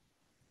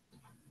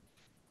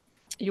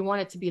 you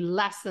want it to be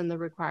less than the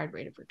required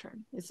rate of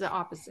return. It's the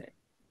opposite.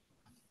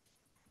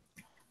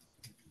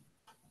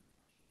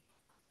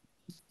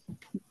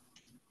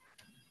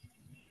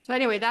 So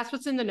anyway, that's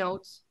what's in the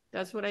notes.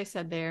 That's what I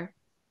said there.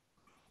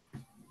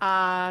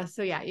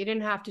 So yeah, you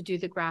didn't have to do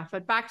the graph,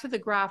 but back to the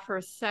graph for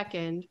a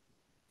second.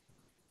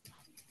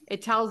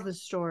 It tells the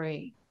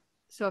story.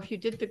 So if you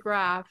did the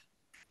graph,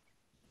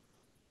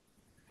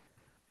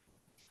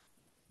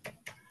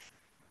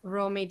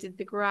 Romy did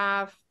the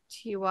graph,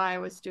 TY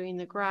was doing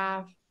the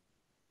graph.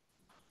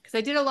 Because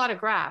I did a lot of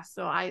graphs,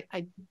 so I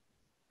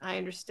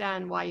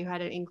understand why you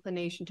had an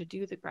inclination to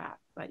do the graph,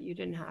 but you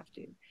didn't have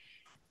to.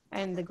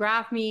 And the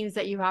graph means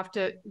that you have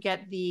to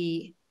get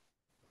the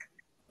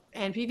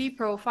NPV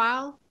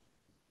profile,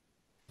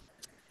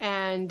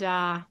 and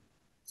I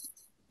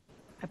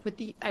put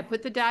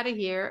the data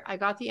here. I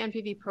got the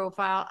NPV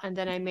profile, and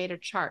then I made a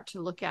chart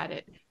to look at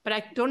it. But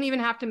I don't even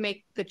have to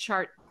make the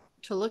chart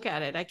to look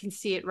at it. I can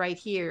see it right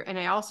here, and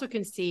I also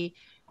can see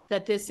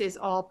that this is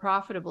all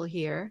profitable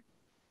here.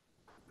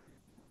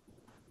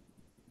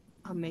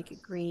 I'll make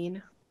it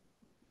green.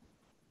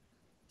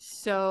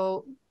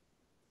 So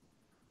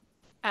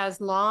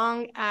as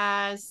long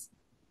as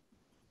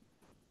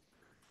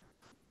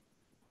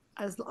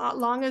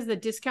the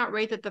discount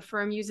rate that the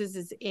firm uses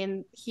is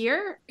in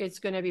here, it's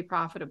going to be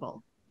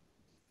profitable.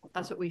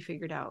 That's what we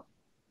figured out.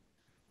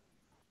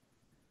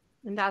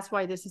 And that's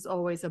why this is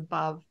always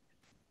above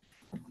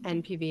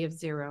NPV of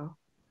 0,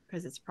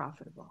 because it's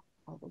profitable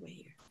all the way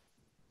here.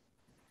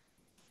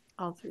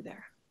 All through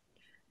there.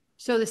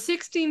 So the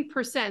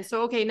 16%.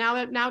 So okay,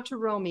 now to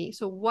Romy.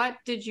 So what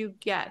did you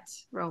get,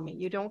 Romy?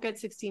 You don't get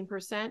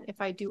 16% if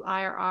I do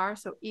IRR.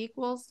 So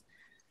equals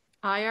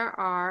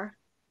IRR.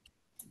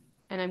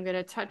 And I'm going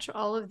to touch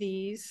all of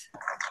these.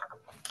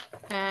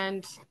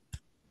 And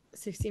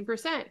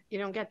 16%. You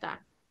don't get that.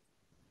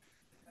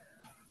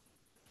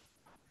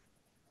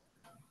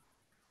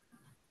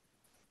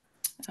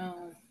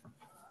 Oh,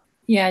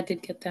 yeah, I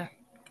did get that.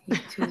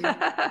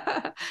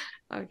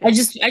 Okay. I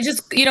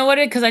just, you know what?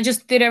 Because I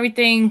just did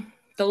everything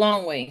the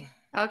long way.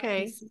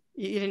 Okay.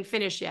 You didn't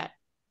finish yet.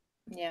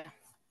 Yeah.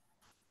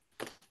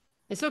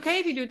 It's okay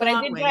if you do it the But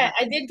long way.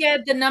 I did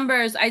get the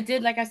numbers. I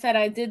did, like I said,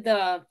 I did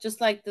just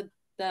like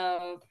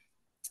the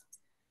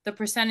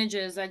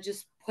percentages. I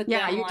just put them.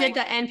 Yeah, you did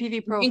the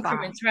NPV profile.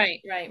 Increments,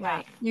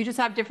 right. You just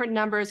have different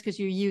numbers because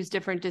you use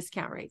different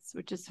discount rates,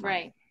 which is fine.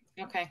 Right.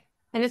 Okay.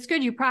 And it's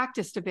good you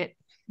practiced a bit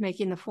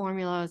making the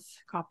formulas,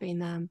 copying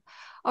them.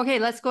 Okay,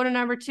 let's go to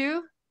number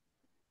 2.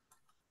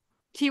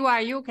 TY,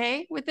 are you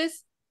okay with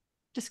this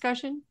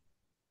discussion?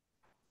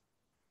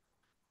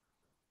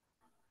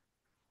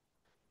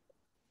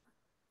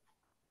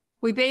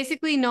 We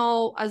basically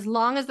know as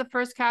long as the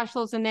first cash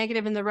flows are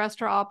negative and the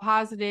rest are all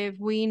positive,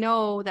 we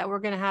know that we're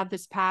going to have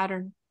this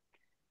pattern.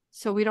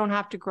 So we don't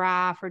have to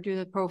graph or do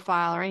the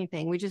profile or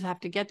anything. We just have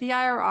to get the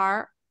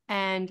IRR,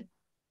 and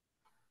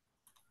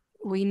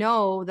we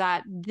know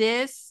that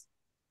this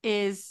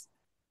is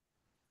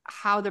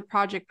how the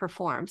project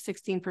performs,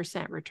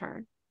 16%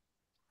 return.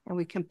 And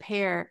we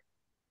compare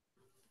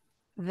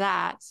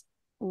that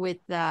with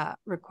the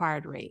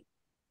required rate.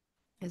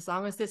 As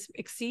long as this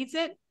exceeds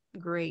it,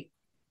 great.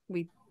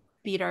 We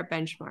beat our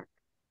benchmark.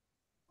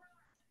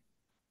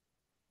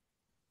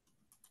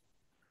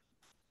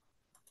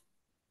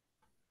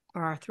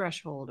 Or our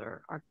threshold,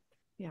 or our,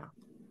 yeah.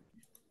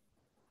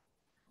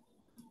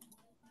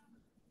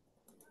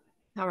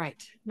 All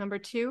right, number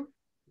 2.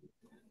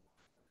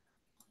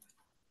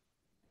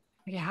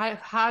 Okay,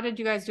 how did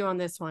you guys do on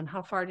this one?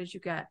 How far did you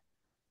get?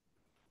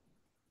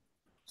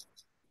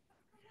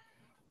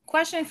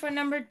 Question for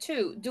number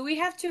 2. Do we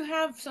have to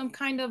have some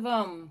kind of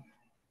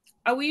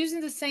are we using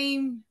the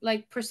same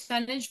like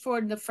percentage for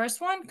the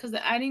first one? Because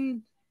I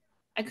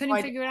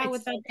couldn't figure it out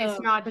without the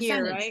it's not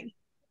percentage. here, right?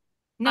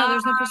 No,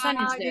 there's no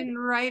percentage I there. didn't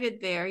write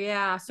it there.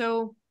 Yeah,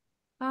 so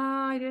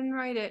I didn't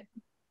write it.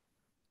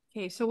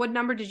 Okay, so what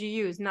number did you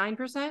use?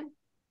 9%?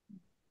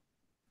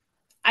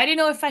 I didn't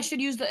know if I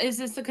should use is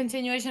this the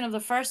continuation of the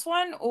first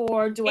one,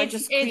 or do I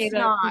just create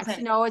a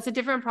percentage? No, it's a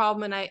different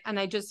problem, and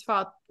I just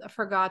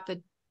forgot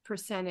the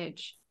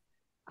percentage.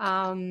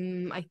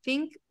 I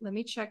think, let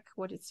me check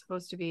what it's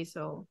supposed to be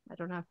so I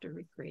don't have to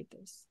recreate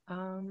this.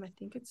 I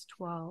think it's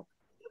 12.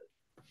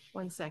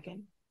 1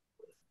 second.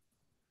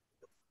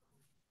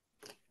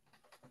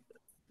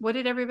 What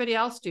did everybody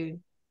else do?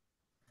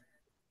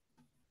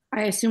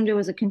 I assumed it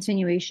was a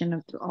continuation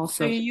of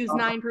also. So you use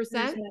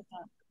 9%?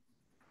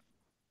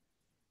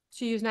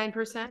 So you use 9%?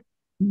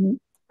 Mm-hmm.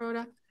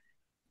 Rhoda?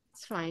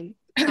 It's fine.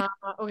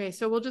 Okay,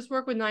 so we'll just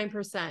work with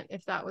 9%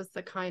 if that was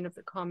the kind of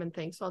the common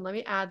thing. So let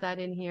me add that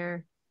in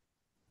here.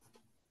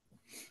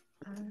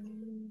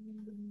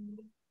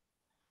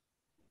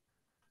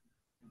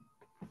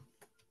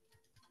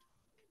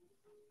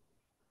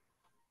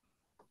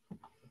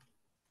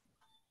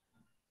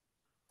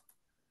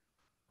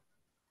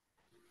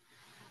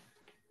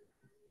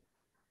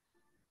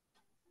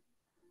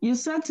 You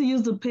said to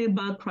use the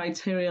payback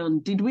criterion.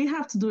 Did we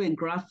have to do a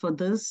graph for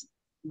this?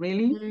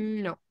 Really?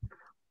 No.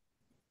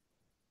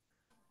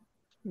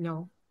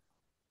 No.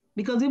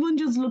 Because even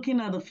just looking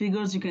at the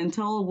figures, you can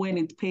tell when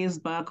it pays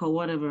back or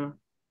whatever.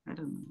 I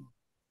don't know.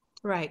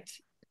 Right.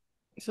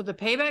 So the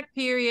payback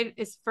period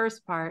is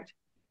first part.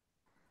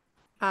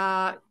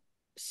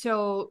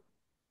 So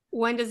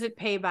when does it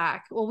pay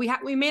back? Well,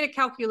 we made a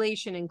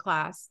calculation in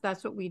class.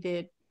 That's what we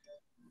did.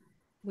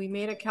 We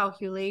made a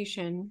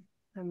calculation.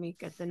 Let me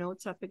get the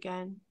notes up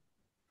again.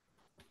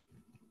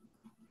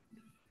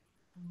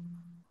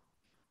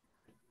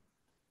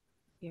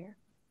 Here.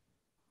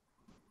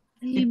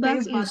 It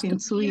pays Payback back is in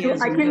 2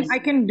 years. I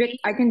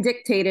can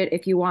dictate it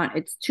if you want.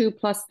 It's 2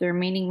 plus the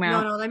remaining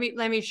amount. No, let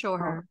me show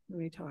her. Let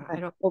me show her. Okay. I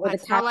don't. Over the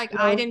It's not cash like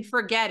I flow. didn't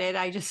forget it.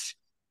 I just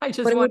But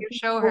it want would to be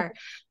show over- her.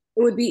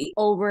 It would be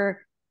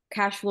over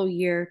cash flow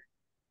year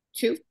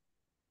 2.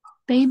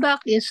 Payback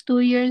is 2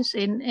 years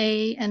in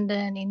A, and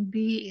then in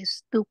B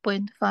is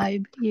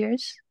 2.5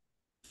 years.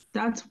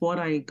 That's what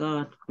I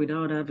got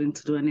without having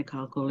to do any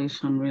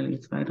calculation, really.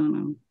 So I don't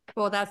know.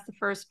 Well, that's the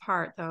first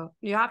part, though.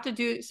 You have to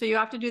do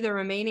the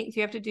remaining. So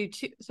you have to do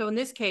two. So in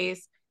this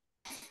case,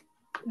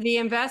 the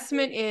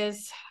investment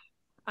is,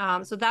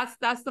 so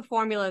that's the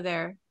formula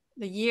there.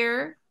 The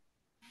year,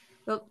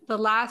 the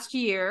last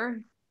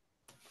year,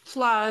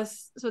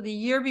 plus, so the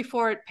year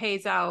before it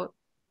pays out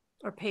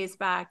or pays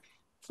back,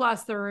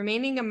 plus the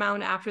remaining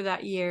amount after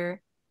that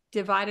year,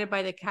 divided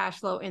by the cash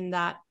flow in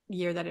that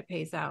year that it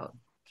pays out.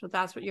 So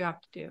that's what you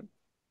have to do.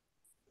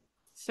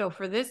 So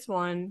for this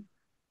one,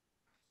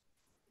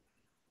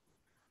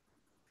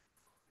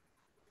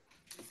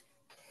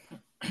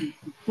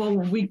 Well,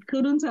 we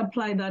couldn't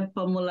apply that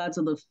formula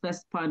to the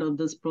first part of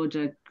this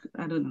project.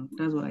 I don't know.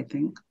 That's what I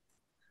think.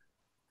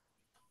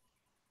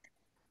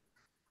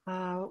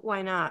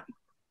 why not?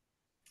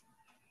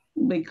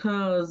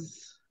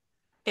 Because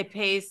it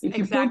pays if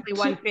you exactly put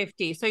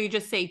 150. So you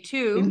just say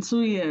 2 in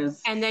 2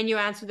 years, and then you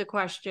answer the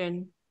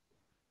question.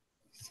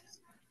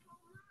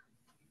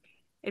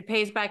 It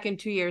pays back in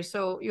 2 years.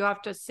 So you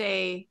have to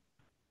say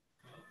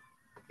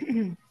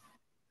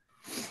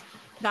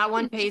that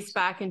one pays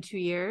back in 2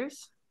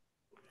 years.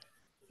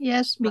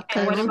 Yes, And what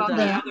because about the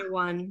that. other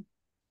one?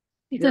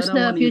 because other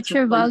the one is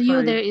future value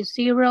 2.5. there is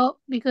 0,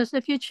 because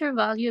the future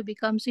value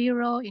becomes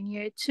 0 in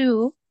year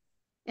 2,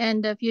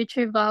 and the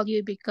future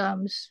value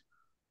becomes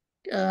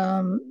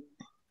 0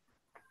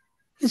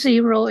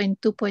 in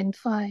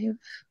 2.5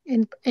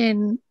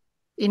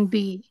 in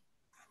B.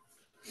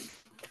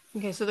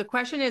 Okay, so the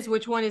question is,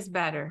 which one is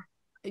better?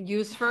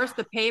 Use first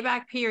the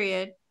payback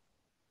period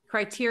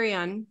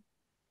criterion.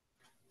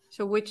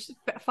 So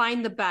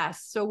find the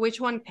best. So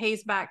which one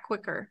pays back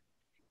quicker?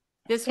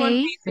 This one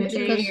A, pays in 2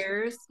 because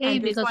years, A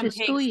and this because one it's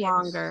 2 takes years.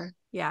 longer.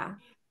 Yeah.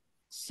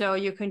 So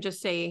you can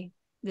just say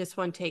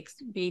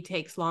B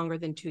takes longer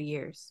than 2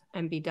 years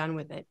and be done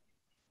with it.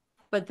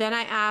 But then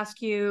I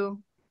ask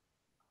you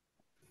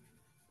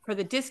for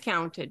the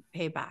discounted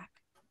payback.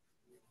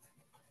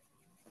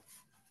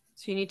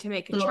 So you need to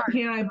make a chart.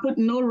 Here I put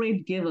no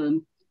rate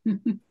given.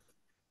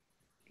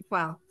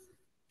 Well,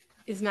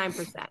 is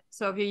 9%.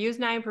 So if you use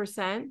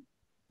 9%,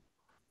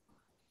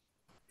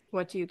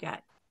 what do you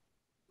get?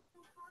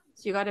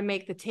 So you got to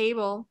make the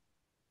table.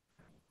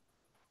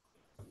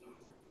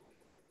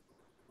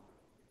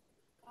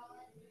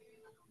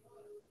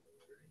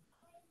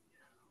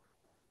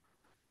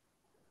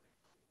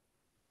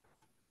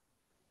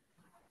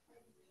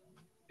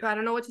 I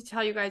don't know what to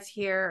tell you guys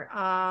here.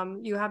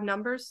 You have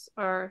numbers,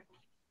 or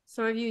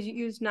some of you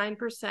use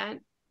 9%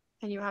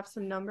 and you have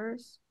some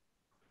numbers.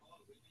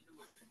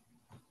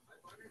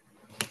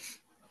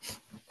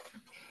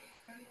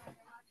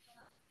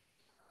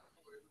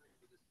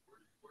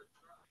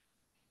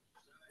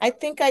 I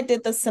think I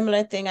did the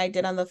similar thing I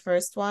did on the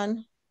first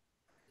one.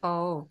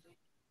 Oh.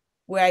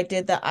 Where I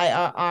did the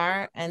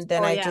IRR and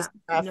then I just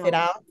graph it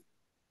out.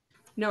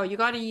 No, you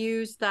got to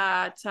use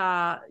that.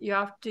 You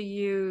have to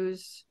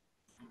use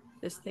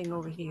this thing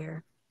over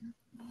here.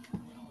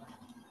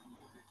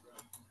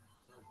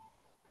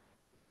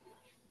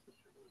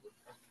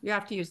 You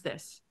have to use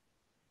this.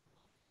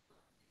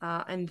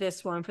 And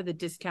this one for the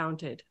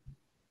discounted.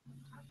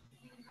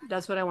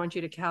 That's what I want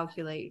you to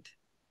calculate.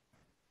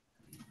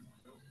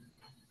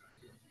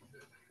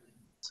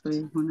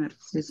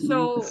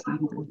 So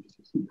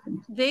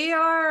they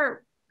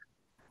are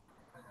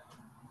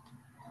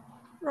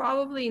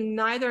probably,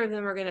 neither of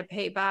them are going to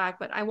pay back,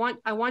 but I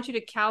want you to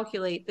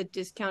calculate the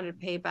discounted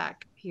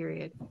payback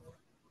period.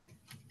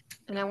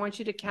 And I want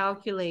you to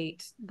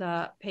calculate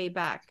the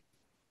payback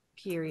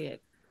period.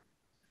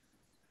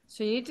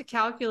 So you need to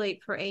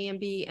calculate for A and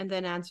B and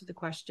then answer the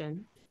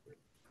question.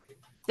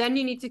 Then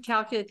you need to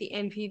calculate the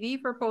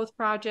NPV for both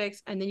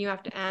projects, and then you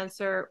have to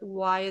answer,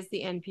 why is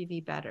the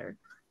NPV better?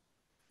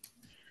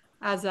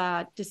 As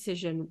a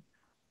decision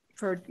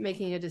for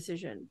making a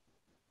decision.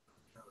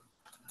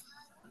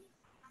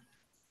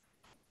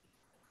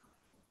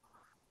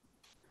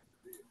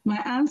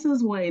 My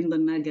answers were in the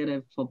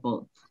negative for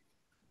both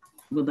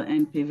with the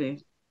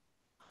NPV.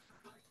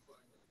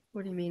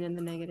 What do you mean in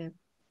the negative?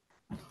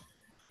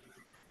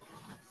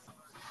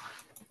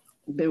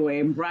 They were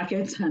in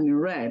brackets and in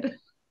red.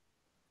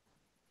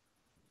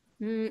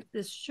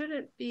 This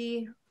shouldn't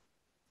be.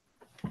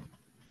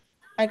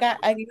 I got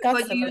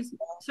But some.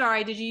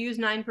 Sorry, did you use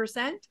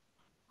 9%?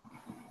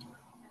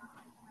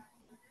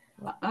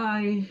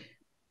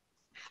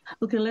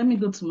 Okay, let me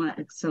go to my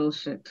Excel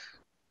sheet. Do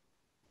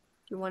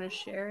you want to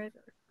share it?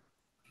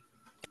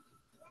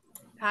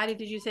 Patty,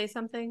 did you say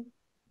something?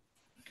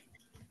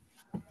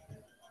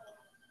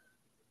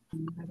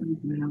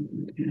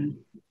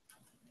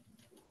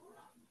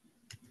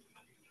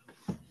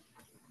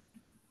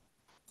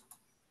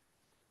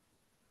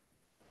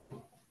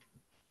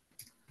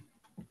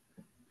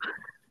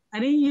 I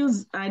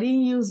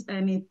didn't use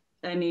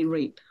any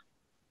rate.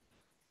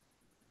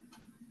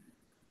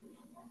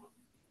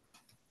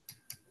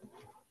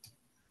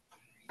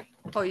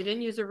 Oh, you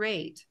didn't use a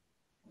rate.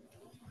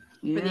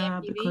 Yeah,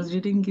 because you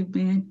didn't give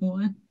me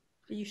one.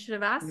 You should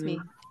have asked me.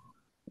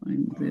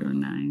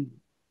 0.09.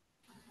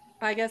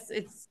 I guess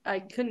I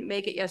couldn't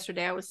make it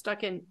yesterday. I was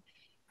stuck in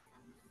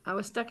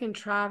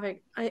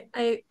traffic.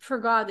 I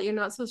forgot that you're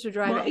not supposed to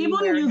drive Well,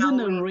 anywhere. even using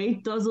a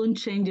rate doesn't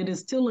change it. It's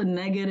still a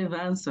negative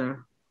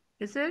answer.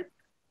 Is it?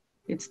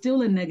 It's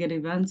still a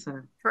negative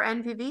answer. For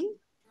NPV?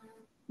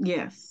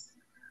 Yes.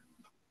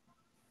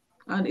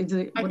 And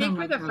I think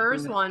for the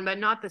first one, but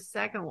not the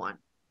second one.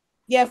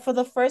 Yeah, for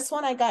the first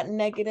one, I got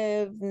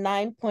negative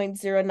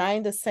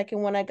 9.09. The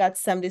second one, I got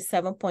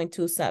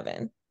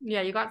 77.27.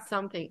 Yeah, you got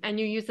something. And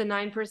you used the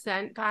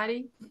 9%,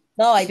 Patty?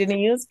 No, I didn't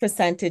use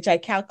percentage. I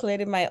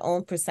calculated my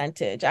own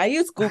percentage. I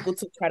used Google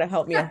to try to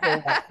help me a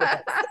whole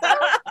lot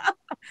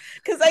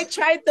because I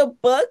tried the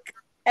book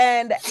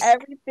and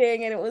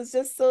everything, and it was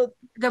just so.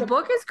 The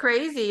book is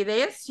crazy.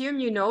 They assume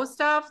you know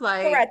stuff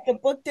like. Correct. The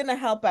book didn't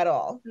help at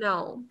all.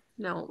 No.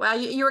 Well,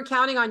 you were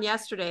counting on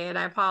yesterday, and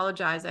I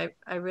apologize.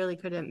 I really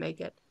couldn't make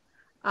it.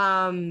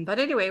 But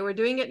anyway, we're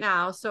doing it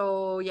now.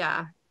 So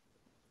yeah.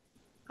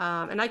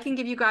 And I can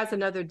give you guys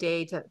another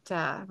day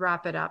to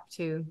wrap it up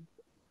too.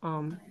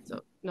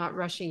 So not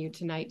rushing you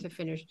tonight to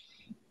finish.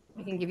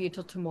 I can give you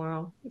till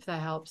tomorrow if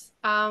that helps.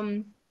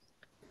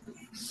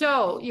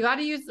 So you got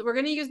to we're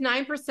going to use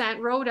 9%.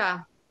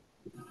 Rhoda,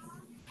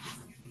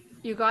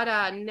 you got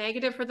a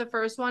negative for the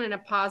first one and a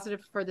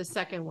positive for the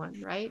second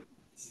one, right?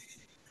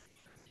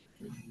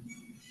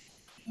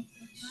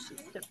 She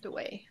stepped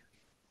away.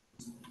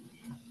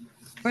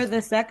 For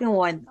the second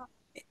one.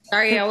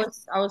 Sorry, I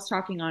was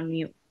talking on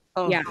mute.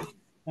 Oh. Yeah.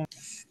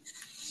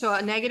 So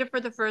a negative for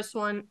the first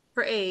one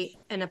for A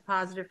and a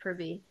positive for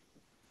B.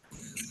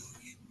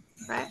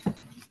 Right?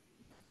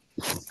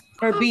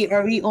 For B,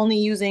 are we only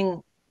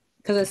using,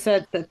 because it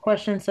said the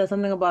question said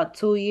something about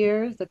 2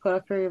 years, the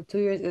cutoff period of 2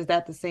 years. Is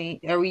that the same?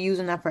 Are we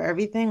using that for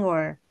everything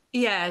or?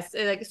 Yes.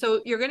 Like,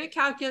 so you're going to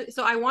calculate.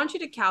 So I want you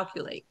to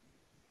calculate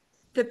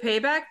the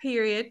payback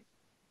period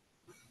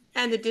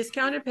and the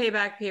discounted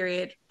payback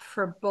period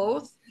for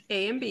both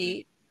A and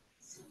B,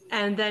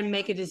 and then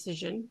make a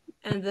decision.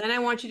 And then I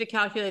want you to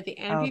calculate the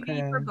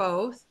NPV for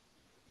both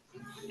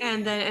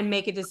and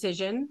make a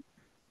decision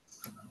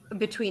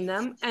between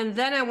them. And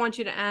then I want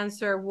you to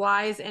answer,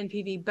 why is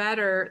NPV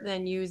better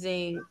than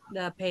using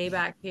the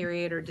payback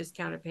period or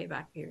discounted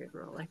payback period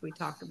rule like we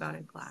talked about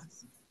in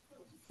class?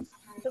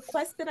 The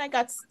question I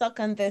got stuck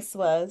on this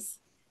was,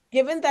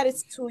 given that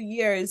it's 2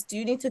 years, do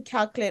you need to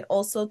calculate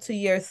also to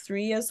year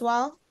 3 as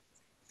well?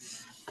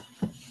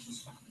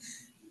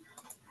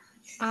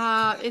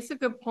 It's a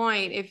good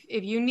point.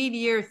 If you need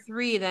year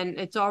 3, then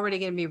it's already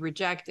going to be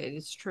rejected.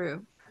 It's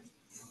true,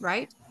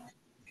 right?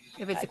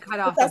 If it's a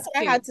cutoff. That's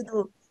what I had to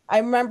do. I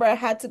remember I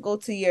had to go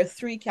to year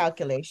 3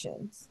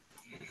 calculations.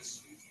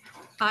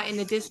 In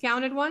the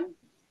discounted one?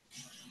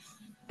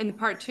 In the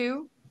part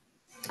 2?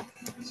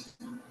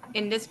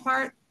 In this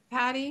part,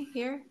 Patty,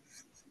 here?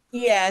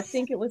 Yeah, I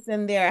think it was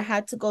in there. I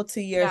had to go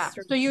to year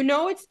 3. So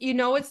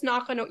it's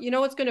not gonna,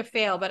 it's gonna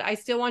fail, but I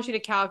still want you to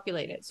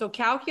calculate it. So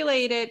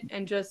calculate it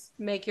and just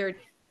make your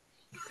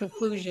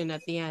conclusion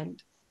at the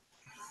end.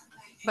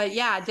 But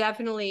yeah,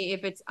 definitely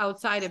if it's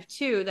outside of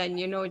 2, then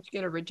it's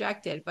gonna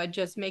reject it, but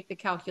just make the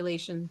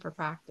calculation for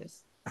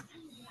practice.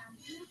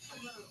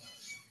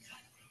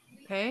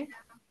 Okay.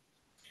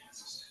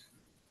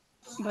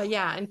 But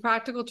yeah, in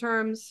practical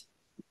terms,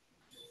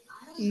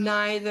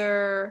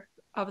 neither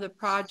of the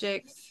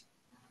projects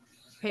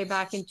pay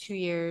back in 2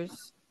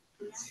 years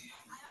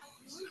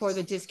for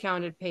the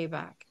discounted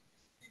payback.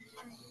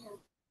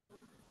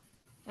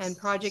 And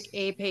project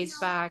A pays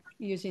back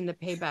using the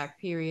payback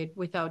period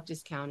without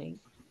discounting.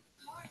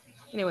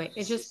 Anyway,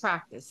 it's just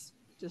practice.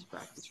 Just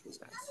practice for you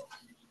guys.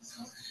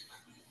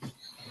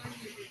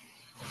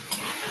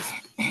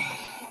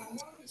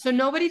 So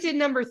nobody did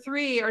number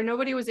 3, or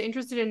nobody was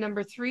interested in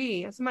number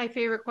 3. That's my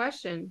favorite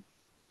question.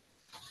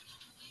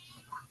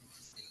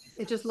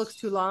 It just looks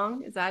too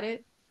long. Is that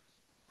it?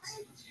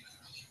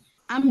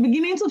 I'm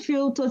beginning to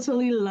feel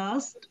totally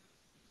lost.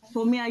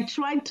 For me, I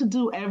tried to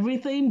do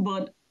everything,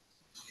 but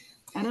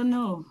I don't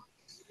know.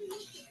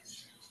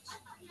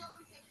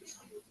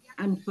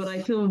 But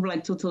I feel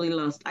like totally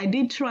lost. I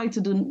did try to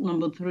do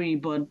number 3,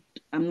 but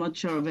I'm not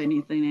sure of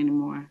anything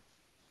anymore.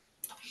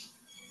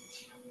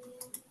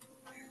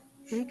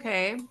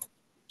 Okay.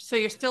 So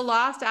you're still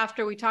lost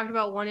after we talked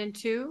about 1 and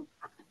 2?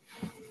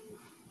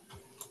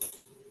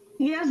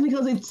 Yes,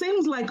 because it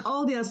seems like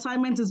all the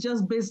assignments is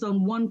just based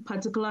on one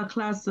particular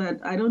class that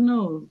I don't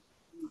know.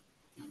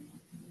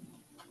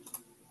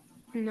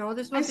 No,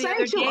 this I was the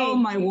other sent you all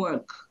day. my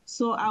work,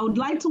 so I would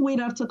like to wait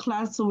after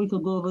class so we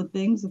could go over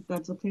things, if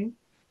that's okay.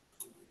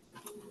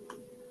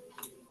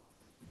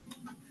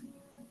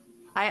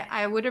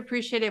 I would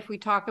appreciate if we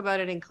talk about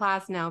it in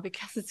class now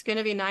because it's going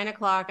to be 9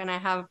 o'clock and I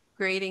have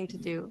grading to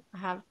do. I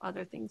have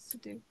other things to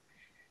do.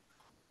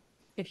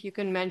 If you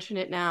can mention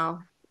it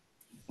now,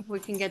 if we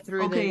can get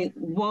through this. Okay,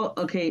 well,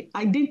 okay,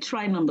 I did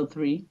try number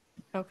 3.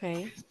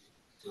 Okay.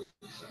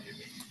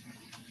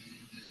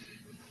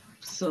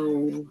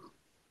 So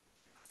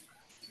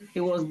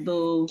it was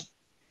the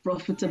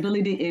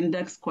profitability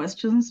index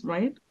questions,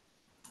 right?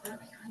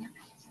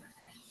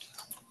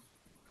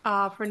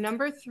 For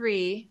number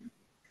 3,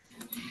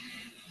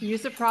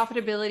 use the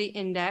profitability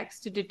index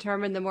to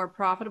determine the more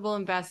profitable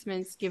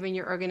investments given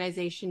your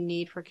organization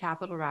need for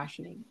capital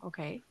rationing.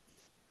 Okay.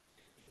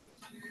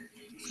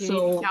 So you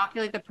need to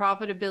calculate the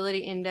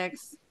profitability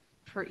index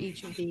for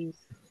each of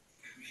these.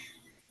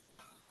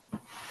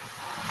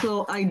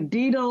 So I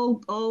did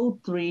all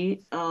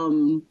 3.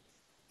 And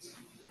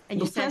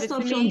the first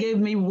option gave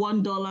me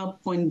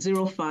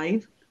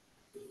 $1.05.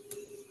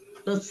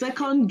 The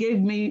second gave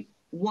me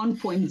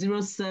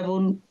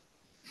 1.07.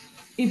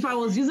 If I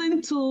was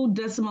using 2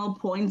 decimal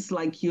points,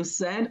 like you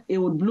said, it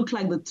would look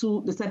like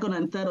the second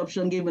and third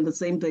option gave me the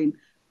same thing,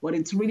 but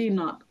it's really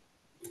not.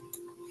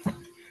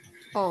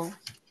 Oh,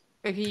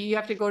 if you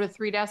have to go to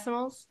 3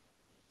 decimals?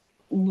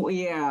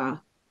 Yeah.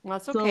 Well,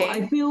 that's So okay.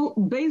 I feel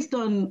based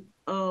on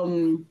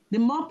the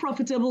more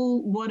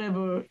profitable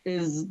whatever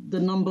is the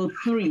number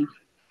 3.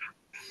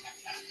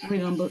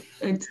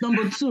 It's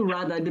number 2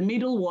 rather, the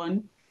middle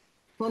one,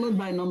 followed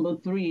by number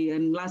 3,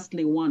 and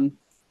lastly 1.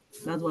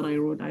 That's what I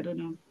wrote. I don't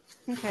know.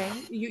 Okay.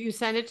 You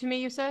sent it to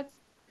me, you said?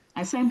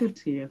 I sent it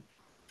to you.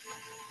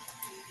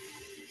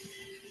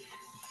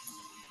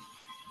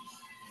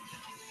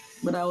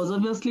 But I was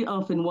obviously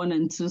off in 1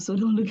 and 2, so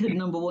don't look at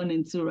number 1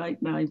 and 2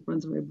 right now in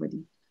front of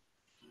everybody.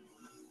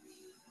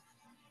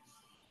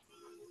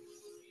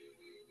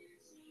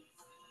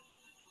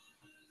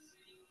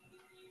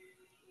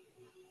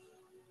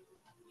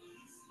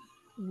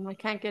 I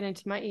can't get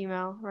into my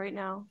email right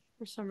now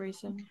for some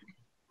reason.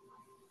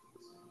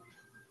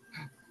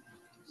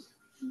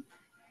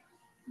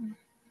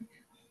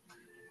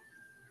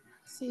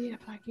 See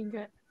if I can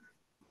get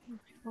my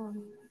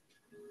phone.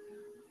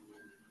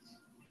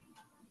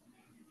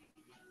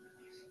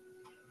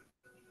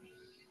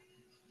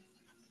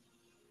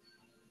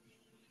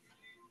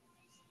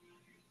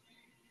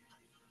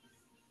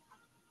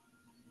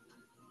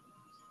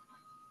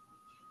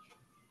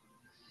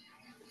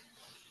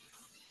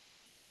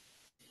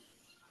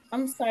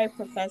 I'm sorry,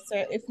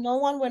 Professor. If no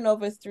one went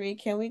over 3,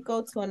 can we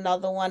go to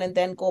another one and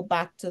then go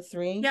back to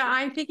 3? Yeah,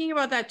 I'm thinking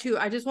about that too.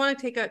 I just want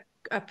to take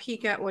a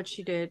peek at what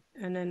she did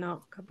and then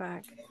I'll come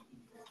back.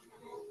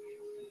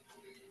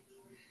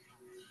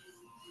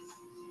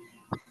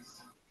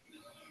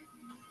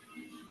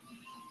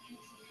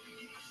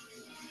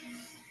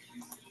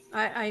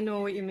 I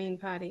know what you mean,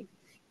 Patty.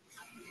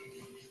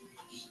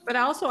 But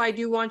also I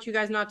do want you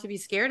guys not to be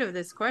scared of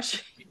this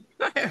question.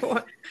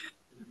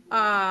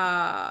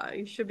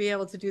 You should be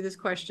able to do this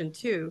question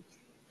too.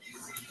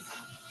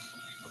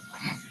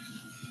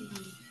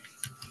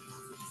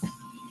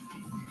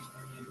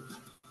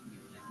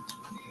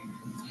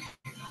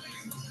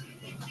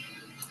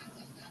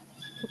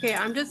 Okay,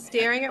 I'm just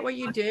staring at what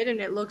you did and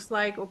it looks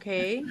like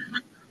okay.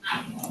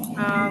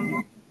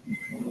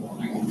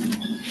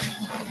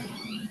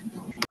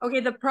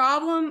 Okay,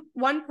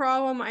 one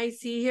problem I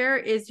see here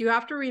is you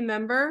have to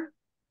remember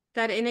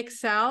that in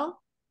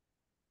Excel,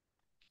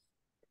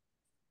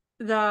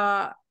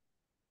 the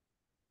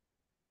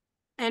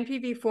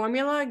NPV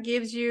formula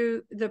gives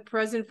you the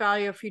present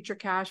value of future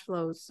cash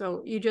flows.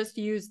 So you just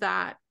use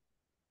that.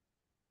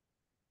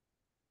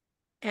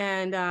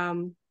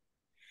 And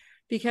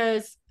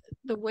because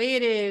the way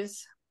it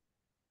is,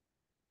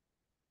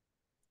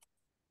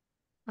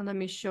 and let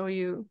me show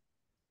you.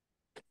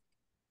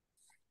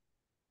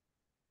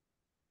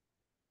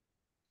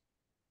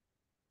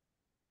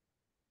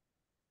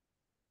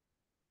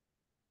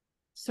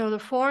 So the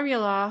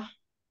formula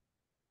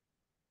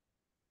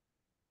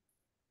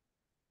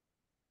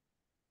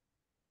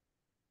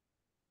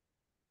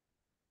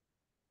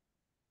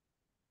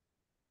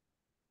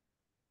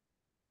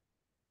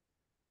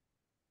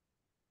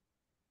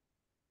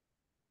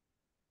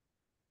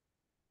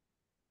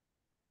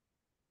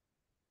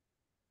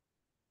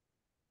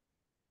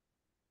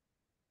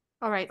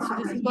all right, so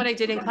this is what I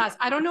did in class.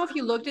 I don't know if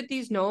you looked at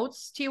these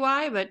notes,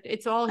 TY, but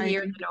it's all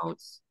here in the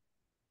notes.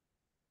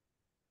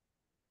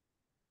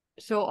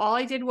 So all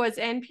I did was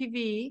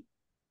NPV,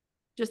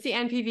 just the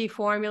NPV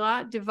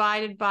formula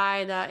divided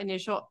by the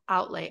initial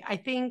outlay. I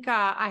think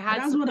I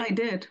had That's what I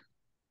did.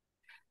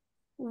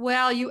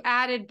 Well, you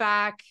added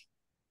back,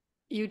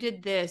 you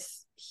did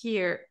this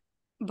here,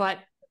 but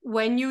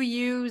when you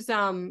use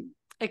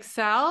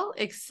Excel.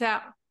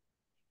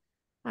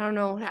 I don't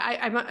know.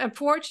 I'm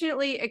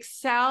unfortunately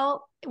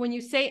Excel. When you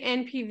say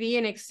NPV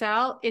in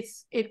Excel,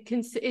 it's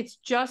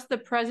just the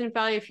present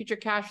value of future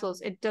cash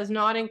flows. It does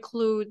not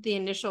include the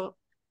initial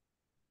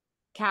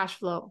cash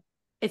flow.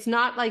 It's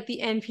not like the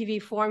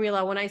NPV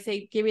formula. When I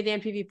say give me the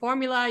NPV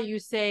formula, you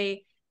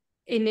say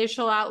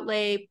initial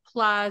outlay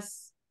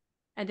plus,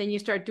 and then you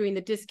start doing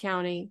the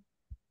discounting.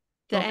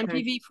 The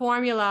NPV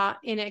formula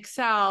in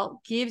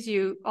Excel gives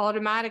you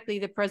automatically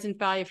the present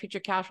value of future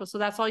cash flow. So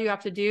that's all you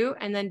have to do,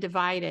 and then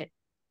divide it.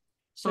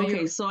 So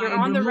you're I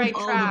on the right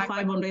all track. the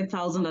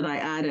 500,000 that I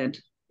added.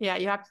 Yeah,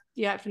 you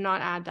have to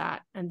not add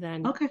that, and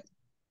then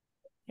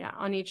yeah,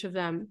 on each of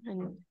them,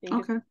 and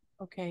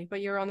okay,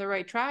 but you're on the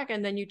right track,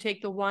 and then you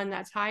take the one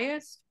that's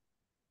highest.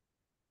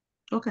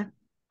 Okay.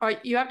 All right,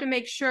 you have to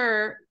make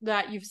sure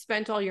that you've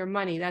spent all your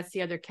money. That's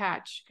the other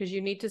catch, because you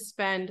need to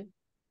spend.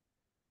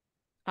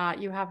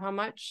 You have how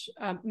much?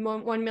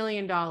 $1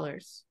 million.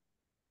 So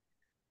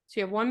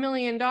you have $1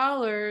 million.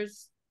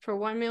 For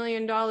 $1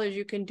 million,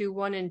 you can do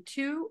 1 and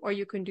 2, or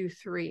you can do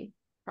 3,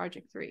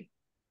 project 3.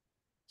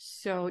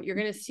 So you're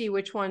going to see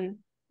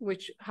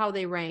how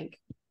they rank.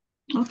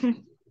 Okay.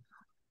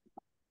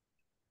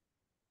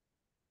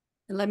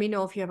 And let me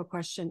know if you have a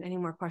question, any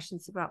more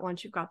questions about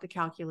once you've got the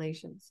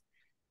calculations.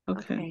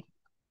 Okay.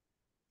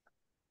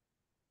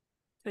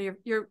 So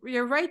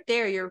you're right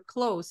there. You're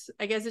close.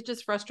 I guess it's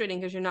just frustrating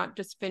because you're not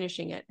just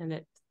finishing it,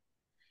 and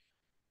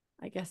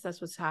I guess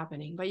that's what's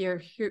happening. But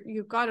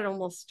you've got it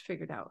almost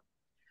figured out.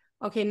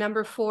 Okay,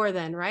 number 4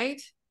 then,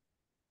 right?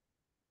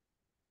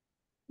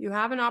 You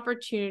have an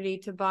opportunity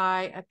to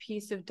buy a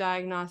piece of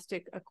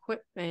diagnostic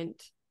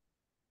equipment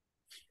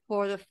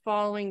for the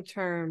following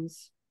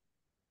terms.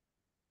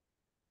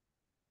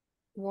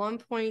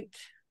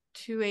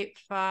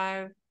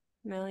 1.285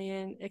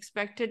 million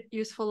expected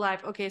useful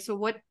life. Okay, so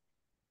what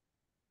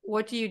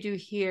do you do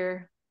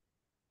here?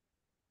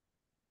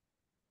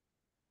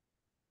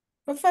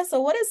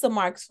 Professor, what is the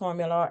Marx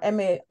formula or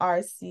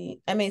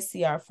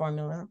MACR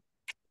formula?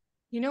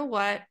 You know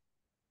what?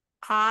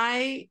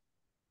 I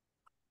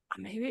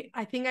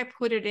think I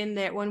put it in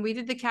there when we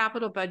did the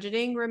capital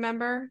budgeting,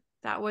 remember?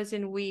 That was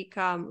in week,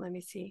 let me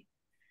see.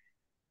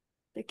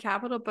 The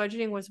capital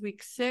budgeting was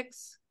week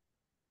 6.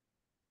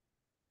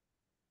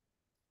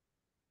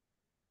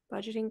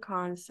 Budgeting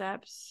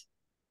concepts,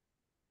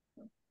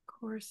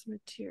 course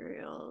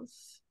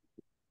materials.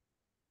 I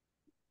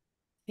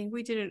think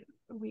we did it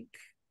week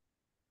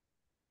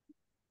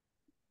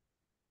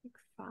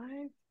 5.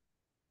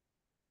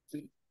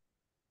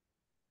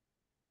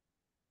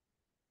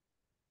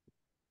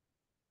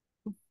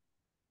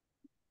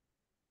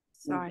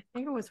 So I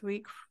think it was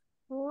week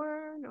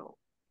 4. No,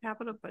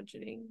 capital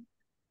budgeting.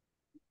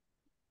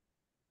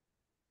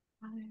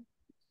 5.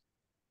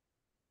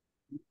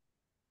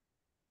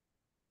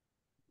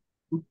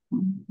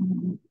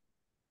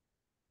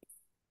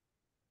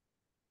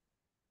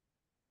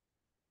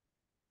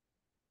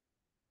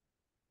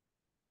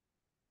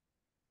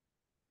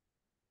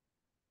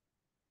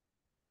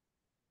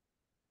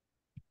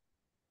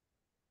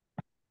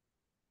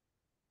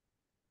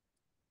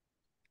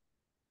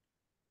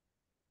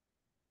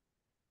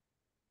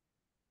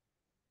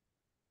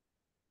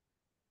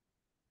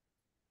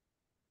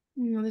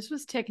 No, this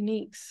was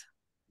techniques.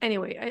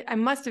 Anyway, I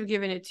must have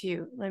given it to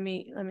you. Let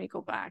me go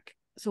back.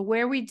 So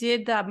where we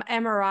did the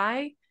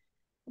MRI,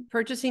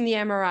 purchasing the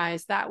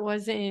MRIs, that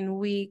was in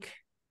week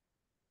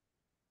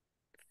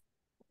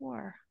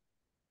 4.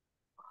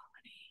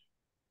 Quality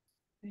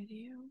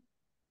video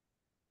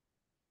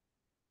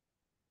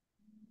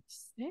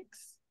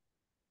 6.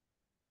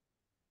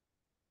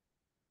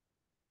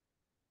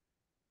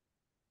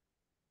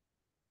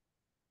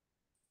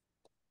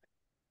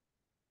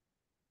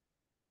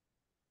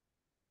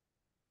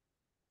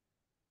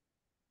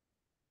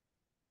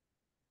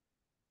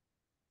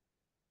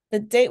 The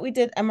date we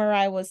did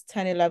MRI was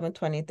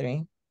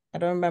 10/11/23. I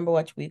don't remember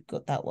which week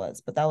that was,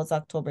 but that was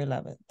October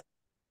 11th.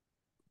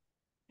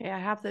 Yeah, I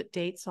have the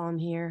dates on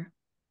here.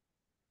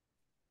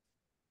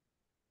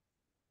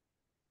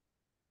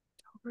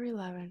 October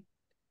 11th.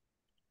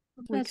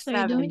 Week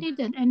Professor, do we 7. need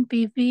an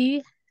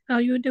NPV?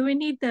 Do we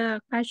need the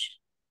cash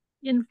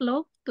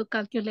inflow to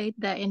calculate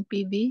the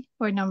NPV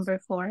for number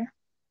 4?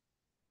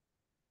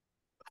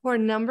 For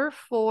number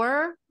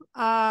 4,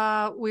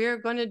 we're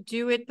going to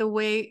do it the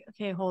way,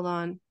 okay, hold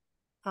on.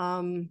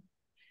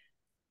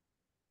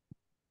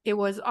 It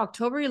was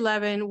October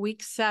 11,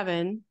 week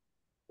 7.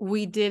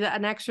 We did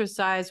an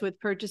exercise with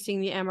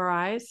purchasing the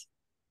MRIs,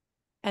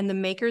 and the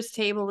maker's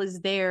table is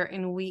there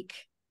in week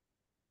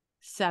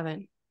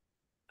 7.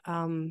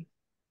 I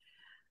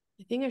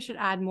think I should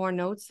add more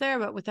notes there,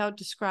 but without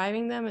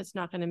describing them, it's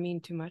not going to mean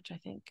too much, I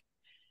think.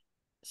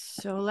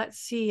 So let's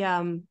see.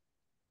 I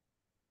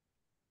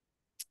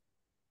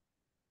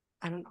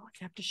don't know. I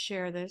have to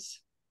share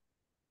this.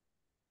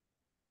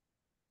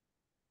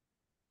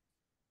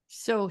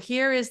 So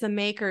here is the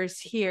makers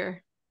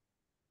here,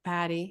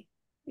 Patty.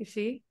 You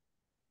see?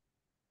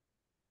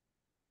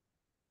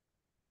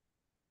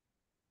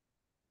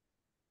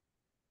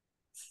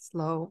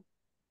 Slow.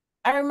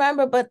 I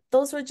remember, but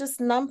those were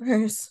just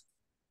numbers.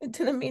 It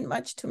didn't mean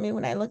much to me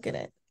when I look at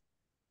it.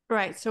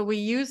 Right. So we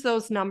use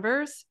those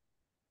numbers.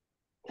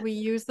 We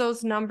use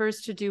those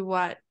numbers to do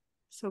what?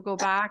 So go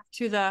back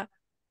to the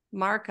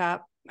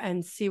markup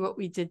and see what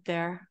we did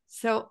there.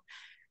 So,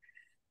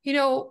 you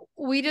know,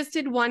 we just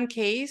did one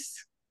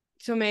case.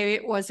 So maybe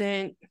it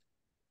wasn't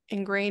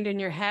ingrained in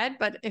your head,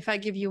 but if I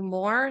give you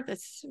more,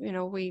 that's, you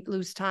know, we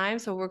lose time.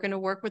 So we're going to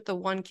work with the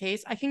one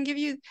case. I can give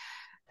you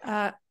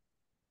the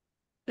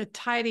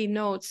tidy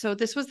notes. So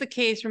this was the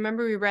case.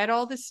 Remember, we read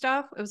all this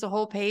stuff. It was a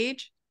whole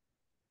page.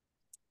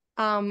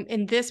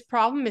 In this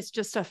problem, it's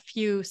just a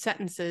few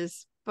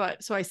sentences,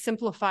 but so I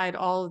simplified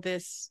all of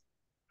this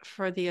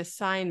for the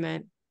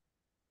assignment.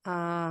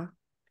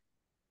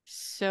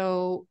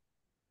 So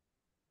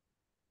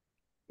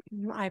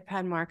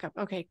iPad markup.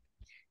 Okay.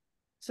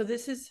 So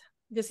this is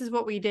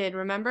what we did.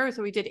 Remember?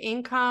 So we did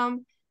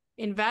income,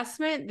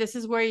 investment. This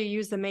is where you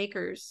use the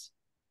makers.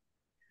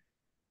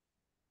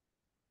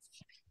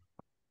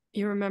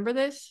 You remember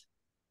this?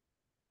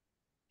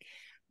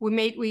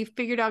 We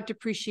figured out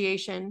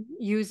depreciation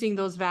using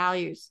those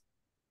values.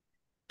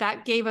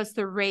 That gave us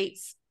the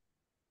rates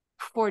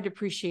for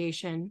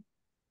depreciation.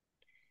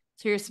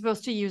 So you're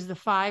supposed to use the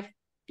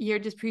 5-year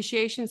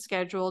depreciation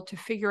schedule to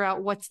figure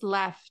out what's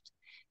left.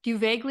 Do you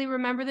vaguely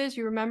remember this?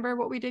 You remember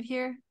what we did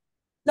here?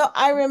 No,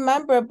 I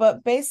remember,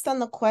 but based on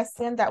the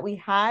question that we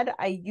had,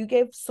 you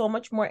gave so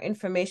much more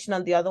information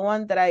on the other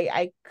one that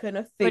I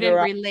couldn't figure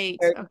out. Relate.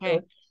 Okay.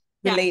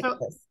 Relate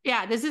this.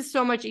 Yeah, this is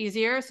so much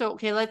easier. So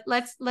okay,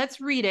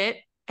 let's read it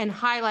and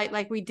highlight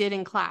like we did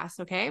in class,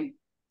 okay?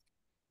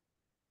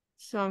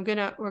 So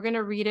we're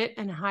gonna read it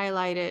and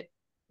highlight it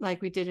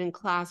like we did in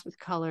class with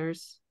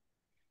colors.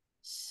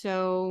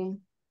 So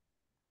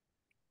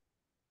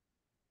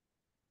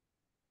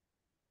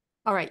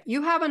all right,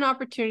 you have an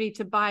opportunity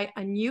to buy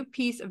a new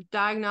piece of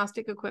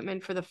diagnostic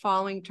equipment for the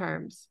following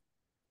terms.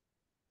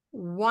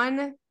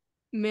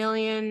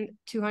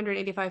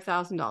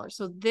 $1,285,000.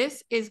 So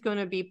this is going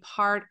to be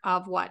part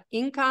of what?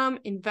 Income,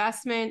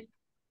 investment,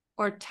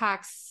 or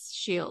tax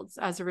shields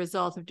as a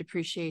result of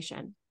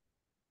depreciation.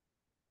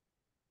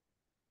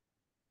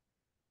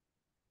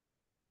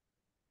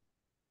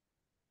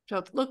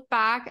 So look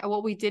back at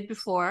what we did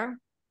before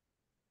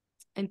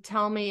and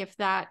tell me if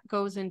that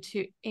goes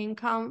into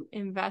income,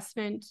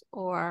 investment,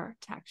 or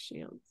tax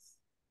shields.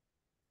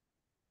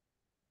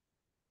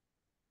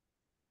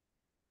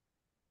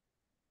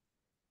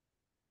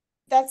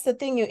 That's the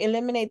thing, you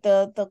eliminate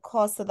the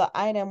cost of the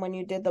item when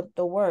you did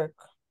the work.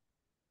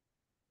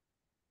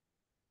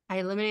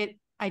 I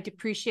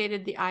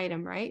depreciated the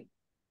item, right?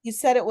 You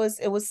said it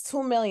was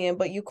 2 million,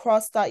 but you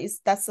crossed out,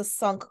 that's a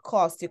sunk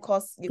cost. You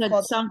called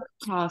sunk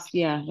cost.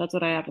 Yeah, that's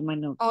what I have in my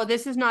notes. Oh,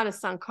 this is not a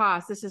sunk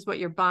cost. This is what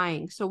you're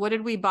buying. So what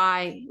did we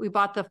buy? We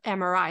bought the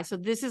MRI. So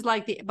this is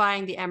like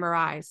buying the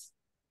MRIs.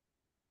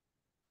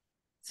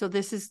 So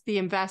this is the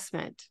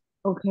investment.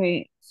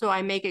 Okay. So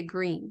I make it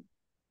green.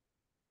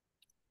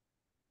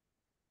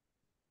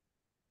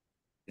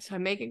 So I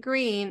make it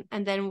green,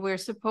 and then we're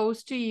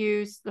supposed to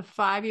use the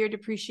 5-year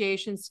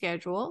depreciation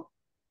schedule.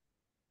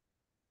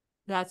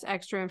 That's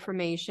extra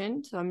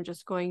information. So I'm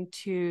just going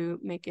to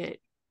make it,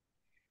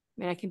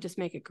 I mean, I can just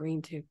make it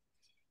green too.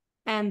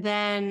 And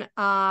then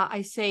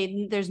I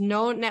say there's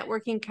no net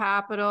working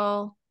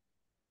capital.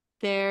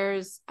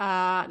 There's,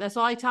 that's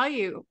all I tell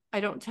you.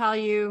 I don't tell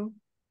you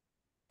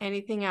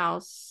anything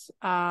else.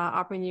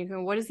 Operating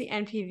income, what is the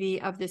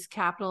NPV of this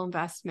capital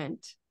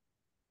investment?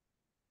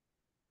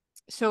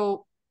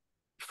 So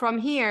from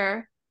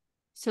here,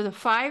 so the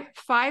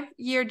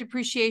 5-year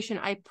depreciation,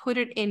 I put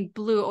it in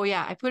blue. Oh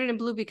yeah, I put it in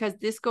blue because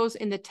this goes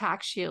in the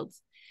tax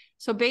shields.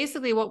 So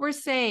basically what we're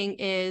saying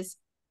is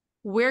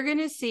we're going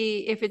to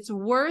see if it's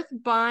worth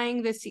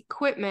buying this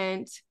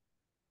equipment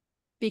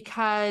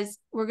because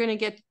we're going to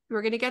get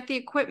the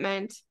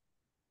equipment,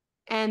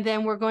 and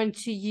then we're going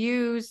to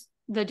use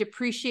the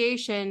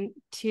depreciation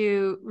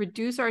to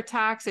reduce our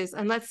taxes.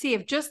 And let's see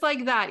if just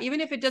like that,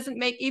 even if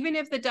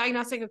the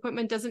diagnostic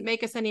equipment doesn't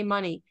make us any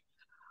money,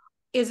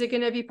 is it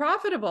going to be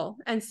profitable?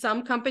 And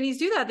some companies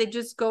do that. They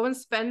just go and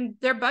spend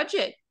their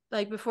budget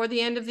like before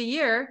the end of the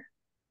year.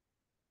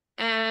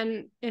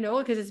 And, you know,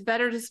 because it's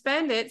better to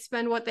spend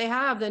what they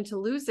have than to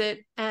lose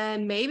it.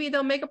 And maybe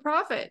they'll make a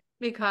profit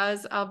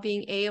because of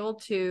being able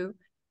to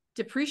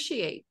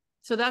depreciate.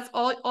 So that's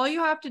all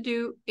you have to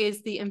do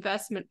is the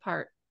investment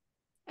part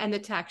and the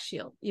tax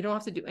shield. You don't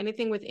have to do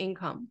anything with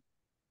income.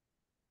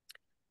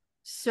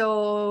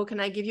 So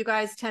can I give you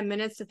guys 10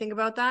 minutes to think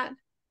about that?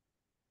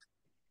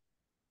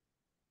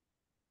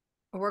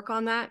 Work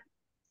on that.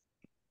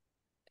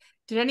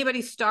 Did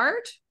anybody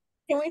start?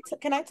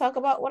 Can I talk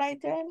about what I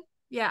did?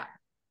 Yeah.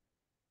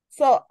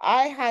 So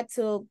I had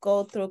to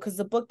go through, because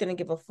the book didn't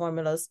give a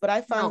formulas, but I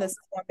found this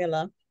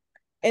formula.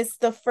 It's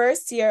the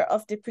first year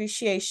of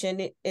depreciation.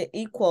 It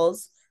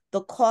equals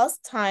the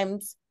cost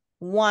times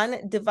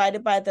 1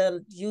 divided by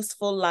the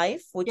useful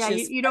life, which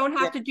is you don't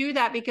have to do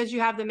that because you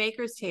have the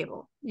makers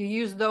table. You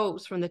use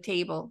those from the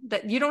table.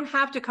 That you don't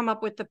have to come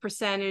up with the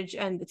percentage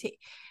and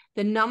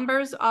the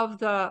numbers of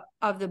the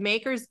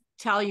makers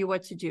tell you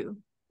what to do.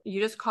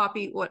 You just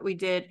copy what we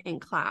did in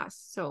class.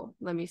 So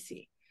let me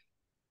see.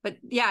 But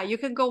yeah, you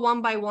could go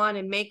one by one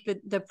and make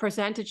the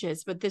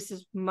percentages, but this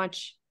is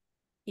much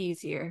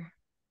easier.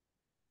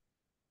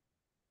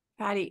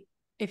 Patty,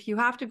 if you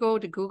have to go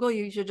to Google,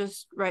 you should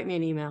just write me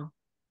an email.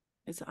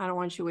 I don't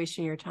want you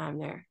wasting your time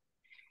there.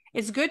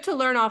 It's good to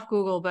learn off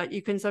Google, but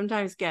you can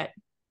sometimes get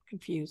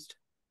confused.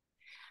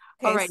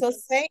 Okay, all right. So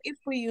say if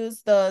we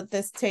use the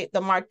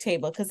mark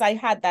table, because I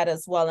had that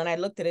as well, and I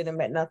looked at it and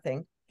meant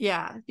nothing.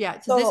 Yeah.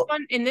 So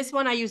this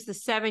one, I use the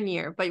 7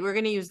 year, but we're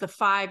going to use the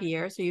 5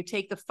 year. So you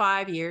take the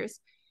 5 years.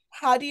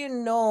 How do you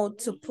know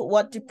to put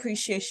what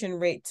depreciation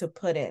rate to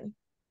put in?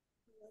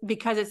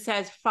 Because it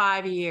says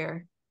 5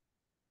 year.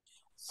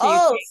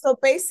 So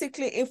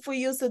basically, if we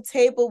use the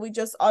table, we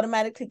just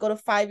automatically go to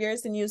 5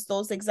 years and use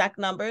those exact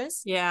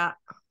numbers? Yeah.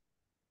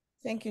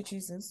 Thank you,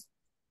 Jesus.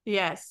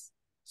 Yes.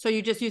 So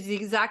you just use the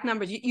exact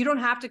numbers. You don't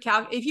have to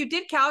calculate. If you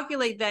did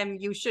calculate them,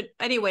 you should.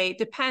 Anyway, it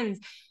depends,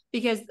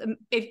 because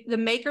if the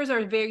makers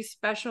are very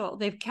special,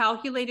 they've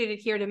calculated it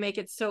here to make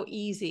it so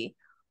easy.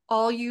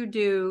 All you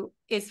do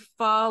is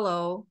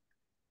follow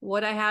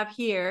what I have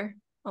here.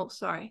 Oh,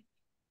 sorry.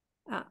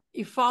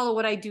 You follow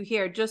what I do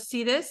here. Just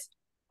see this?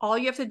 All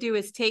you have to do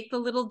is take the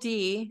little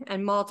d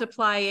and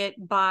multiply it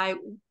by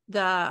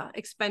the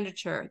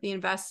expenditure, the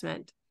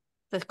investment,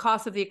 the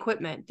cost of the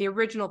equipment, the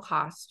original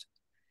cost.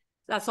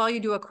 That's all you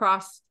do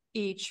across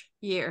each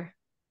year.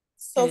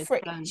 So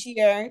for each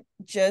year,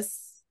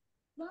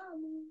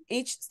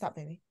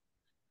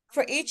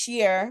 For each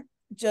year,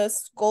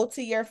 just go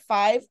to year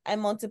 5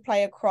 and multiply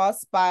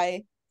across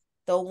by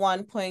the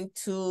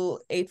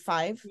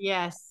 1.285.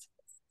 Yes.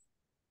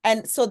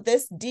 And so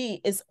this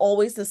D is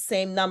always the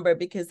same number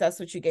because that's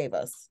what you gave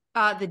us.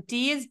 The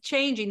D is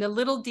changing. The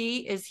little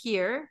d is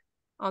here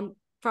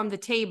from the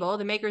table,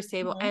 the maker's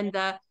table, and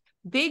the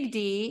big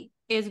D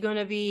is going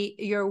to be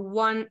you're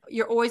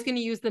always going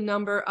to use the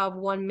number of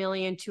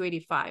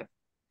 1,285,000.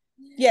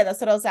 Yeah,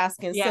 that's what I was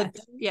asking. Yeah,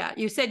 so yeah,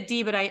 you said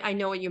D, but I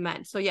know what you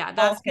meant. So yeah,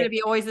 that's going to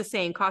be always the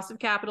same. Cost of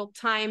capital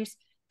times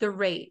the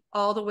rate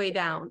all the way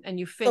down, and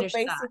you finish that.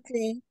 So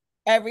basically,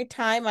 every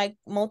time I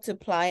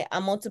multiply,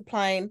 I'm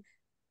multiplying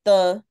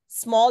the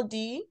small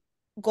d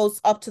goes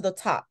up to the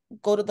top.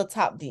 Go to the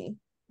top D,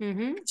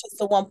 which is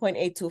the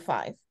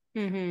 1.825.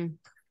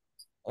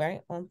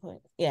 Right?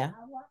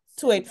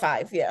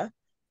 285. Yeah.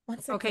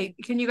 Okay,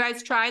 can you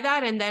guys try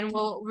that, and then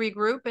we'll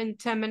regroup in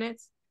 10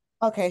 minutes?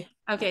 Okay,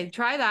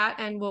 try that,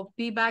 and we'll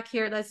be back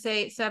here. Let's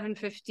say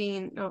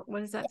 7:15. Oh,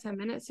 what is that? 10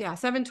 minutes? Yeah,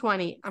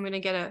 7:20. I'm gonna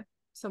get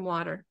some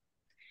water.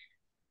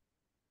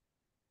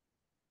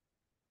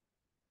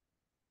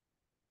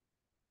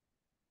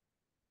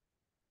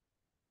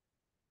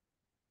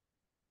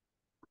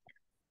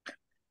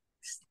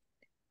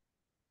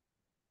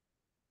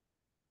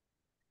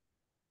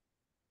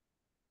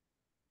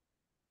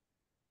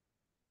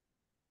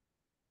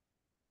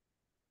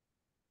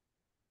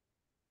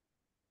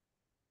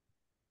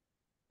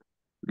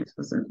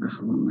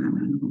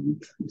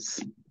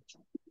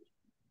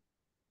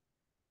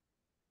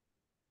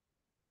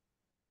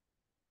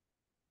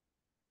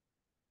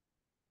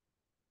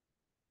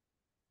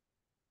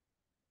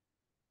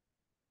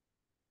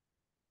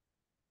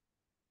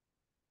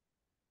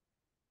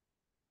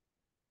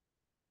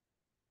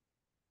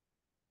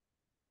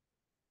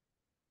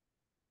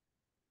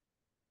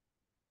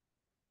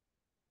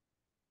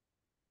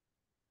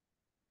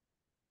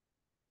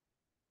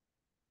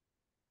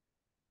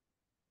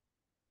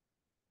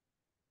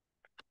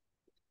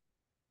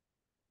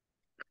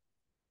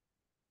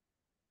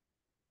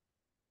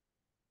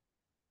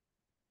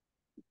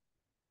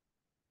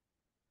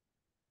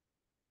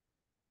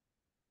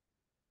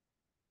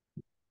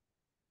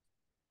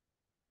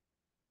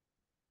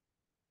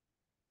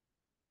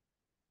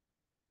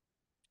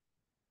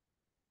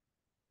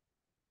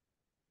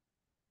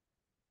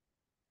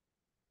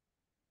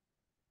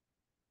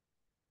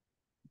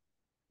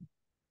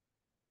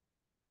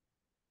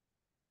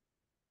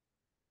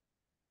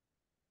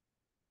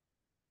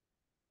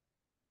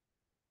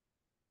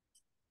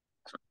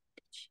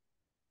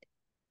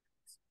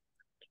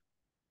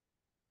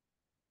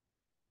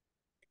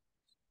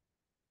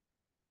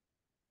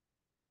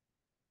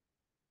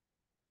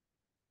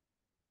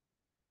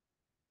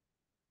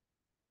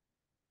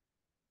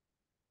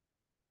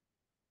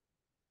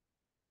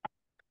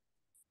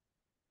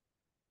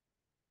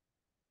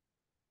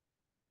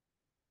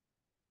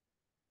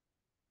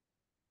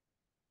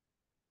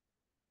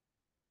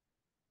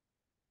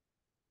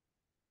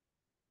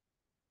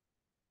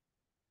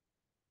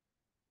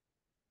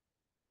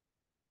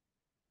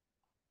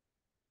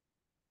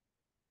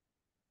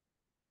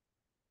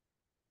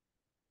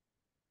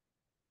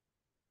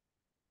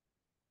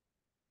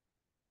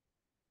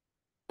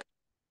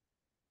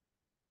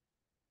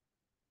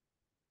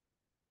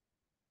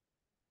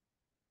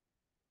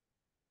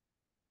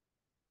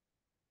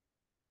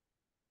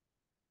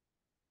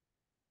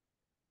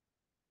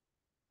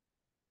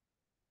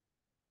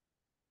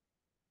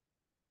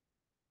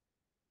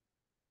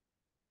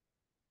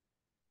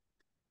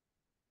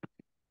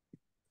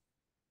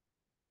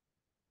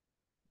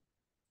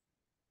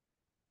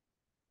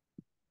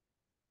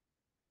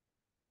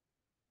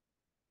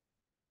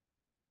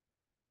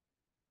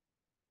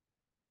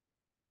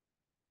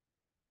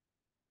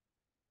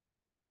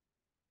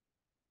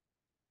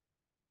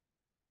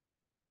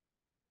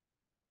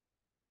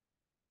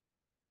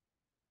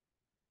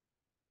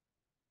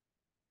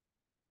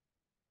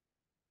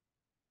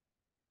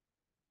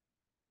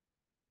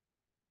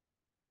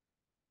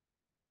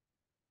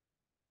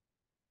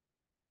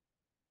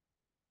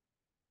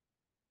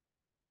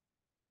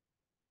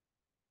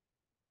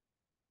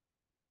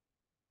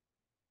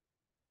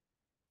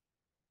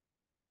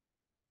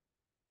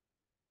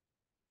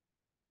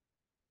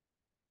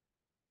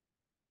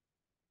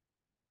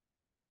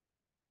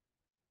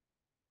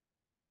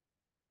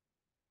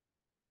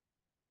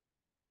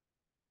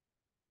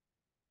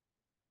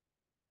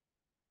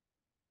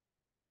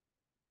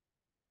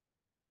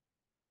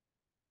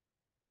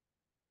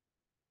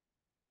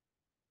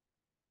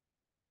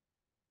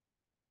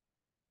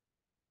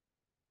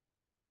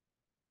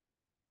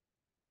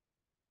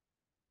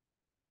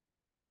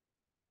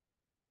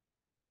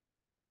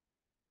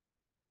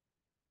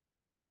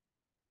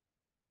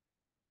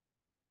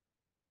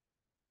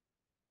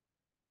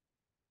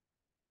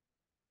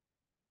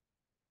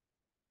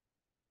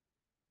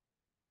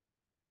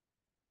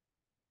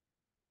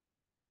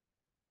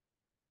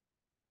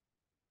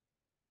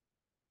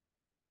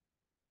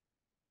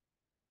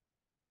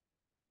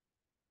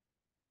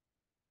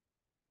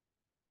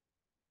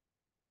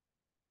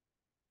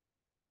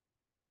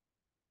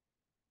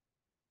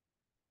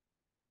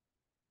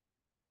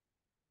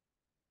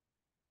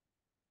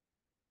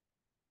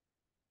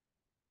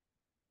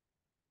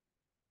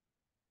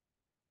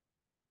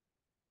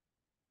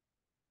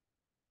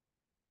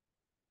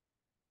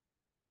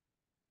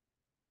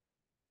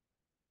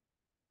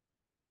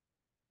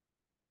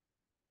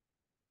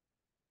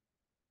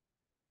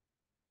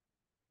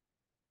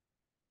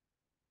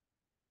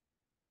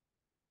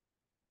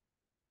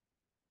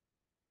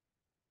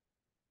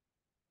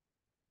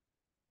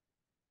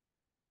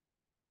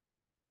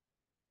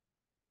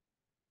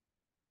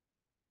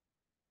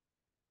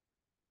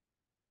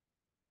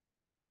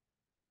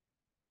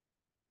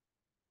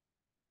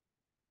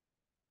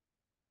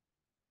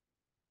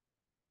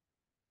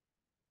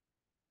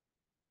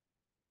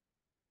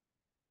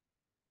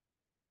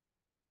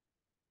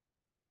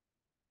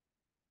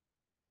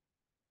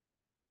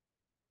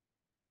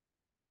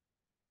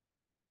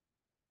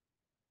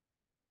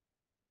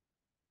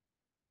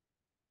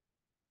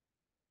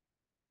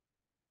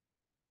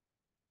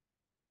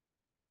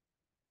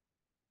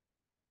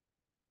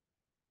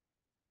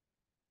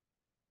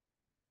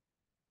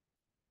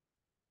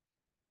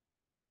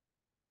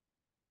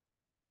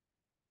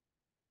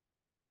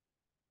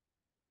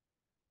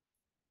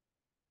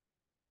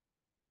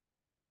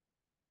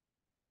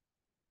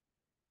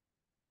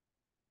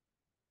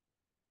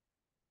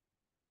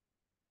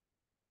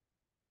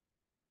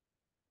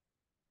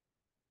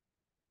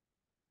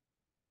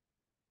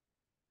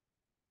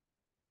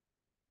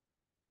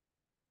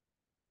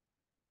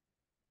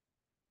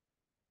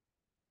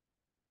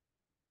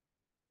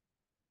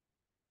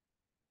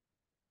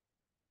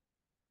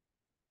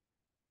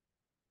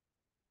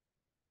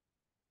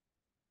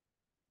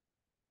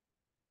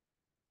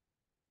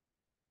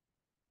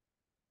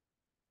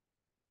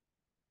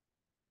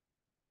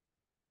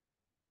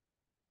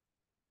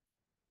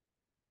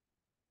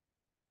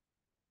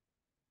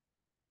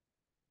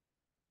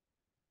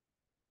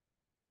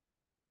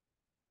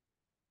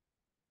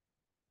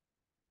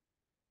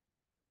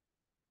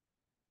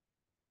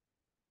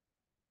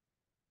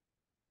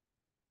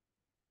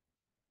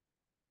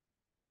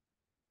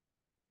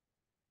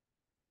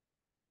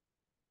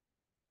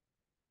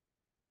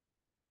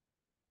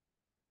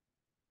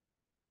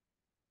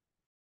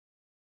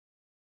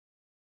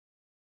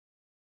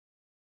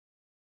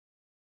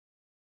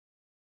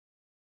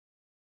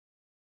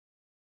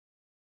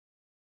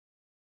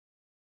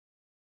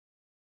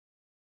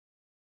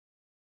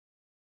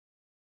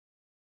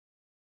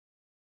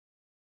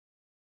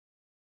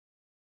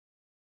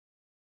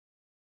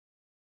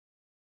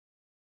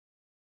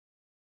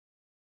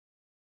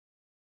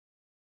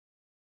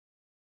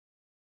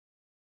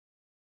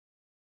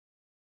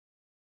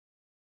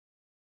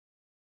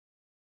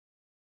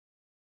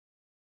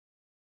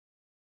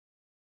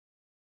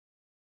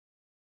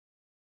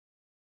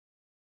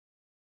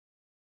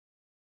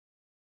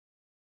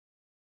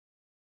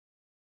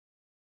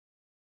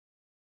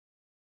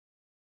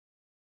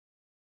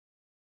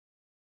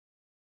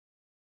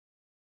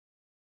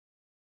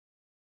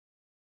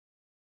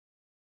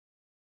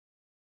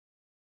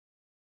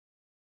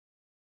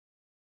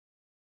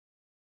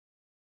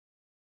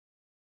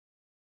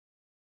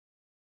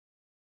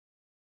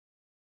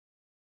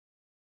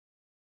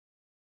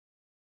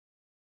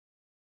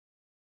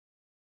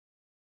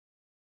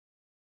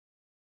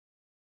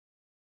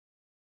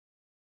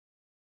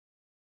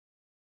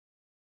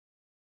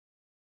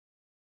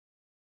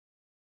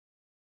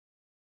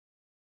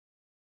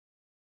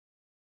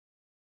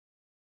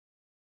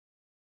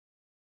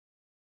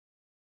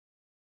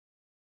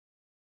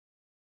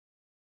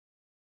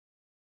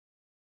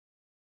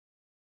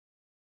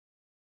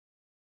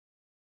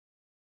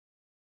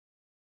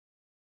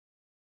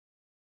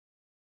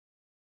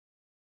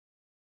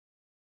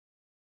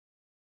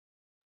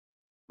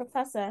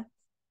 Professor.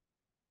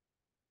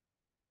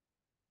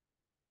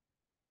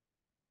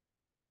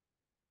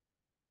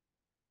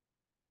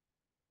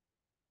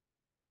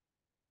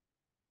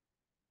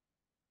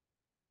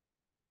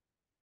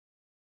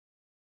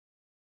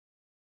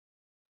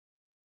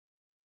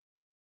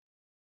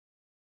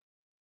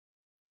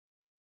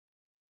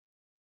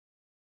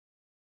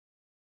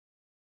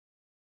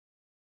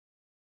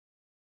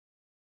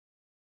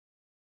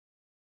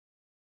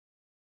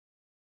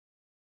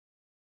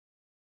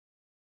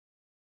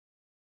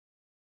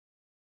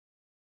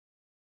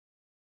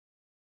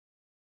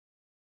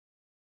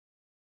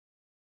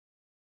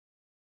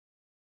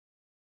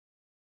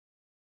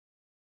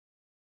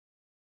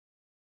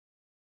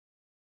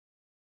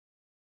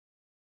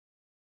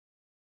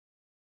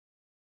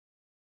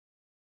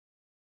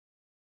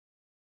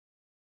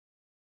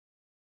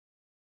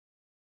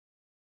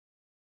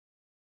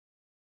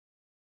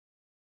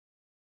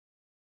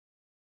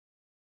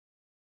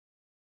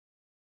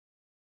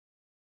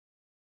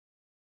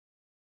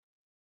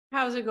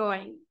 How's it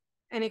going?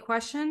 Any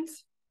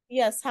questions?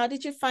 Yes, how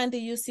did you find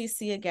the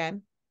UCC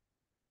again?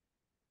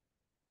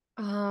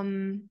 Let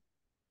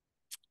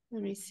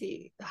me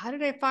see. How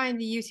did I find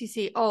the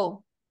UCC?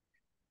 Oh,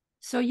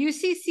 so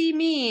UCC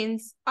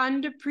means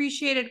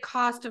undepreciated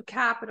cost of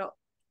capital.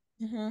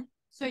 Mm-hmm.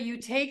 So you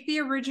take the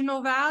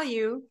original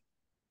value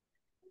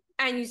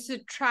and you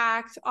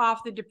subtract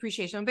off the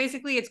depreciation.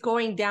 Basically, it's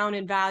going down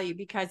in value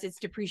because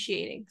it's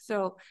depreciating.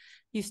 So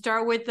you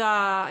start with,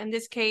 in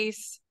this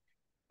case,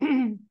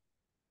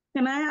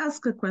 Can I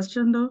ask a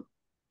question though?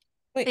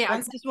 Wait, yeah,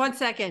 just 1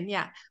 second.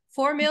 Yeah.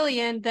 4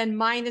 million, then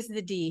minus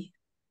the D.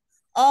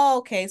 Oh,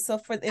 okay. So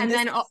for in And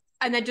this,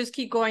 then just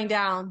keep going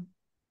down.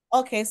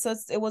 okay, so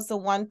it was the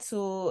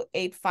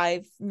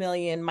 1,285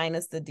 million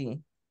minus the D.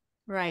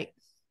 Right.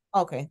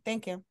 Okay,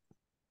 thank you.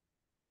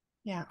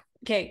 Yeah.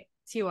 Okay.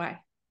 See why.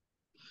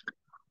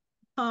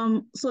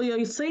 So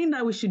you're saying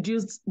that we should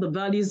use the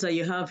values that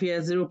you have here,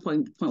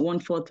 0.143,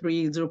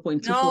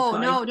 0.245?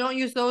 No, don't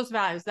use those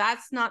values.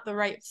 That's not the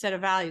right set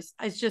of values.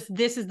 It's just,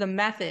 this is the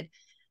method.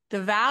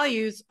 The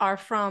values are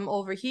from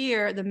over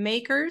here, the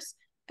makers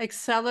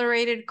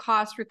accelerated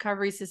cost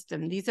recovery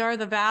system. These are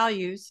the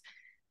values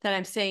that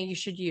I'm saying you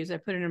should use. I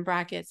put it in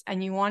brackets,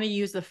 and you want to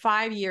use the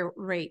 5-year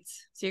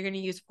rates. So you're going to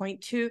use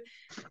 0.2.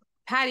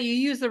 Patty, you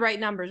use the right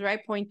numbers, right?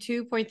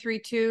 0.2,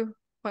 0.32,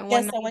 0.19.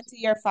 Yes, I went to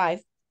year 5.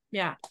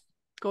 Yeah.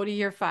 Go to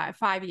year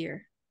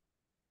 5-year.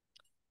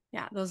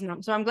 Yeah, those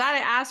numbers. So I'm glad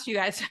I asked you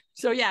guys.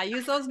 So yeah,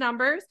 use those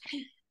numbers,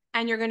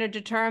 and you're going to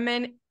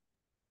determine,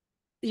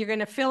 you're going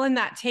to fill in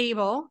that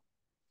table.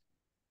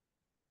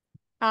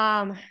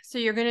 So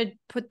you're going to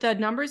put the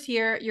numbers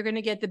here. You're going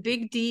to get the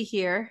big D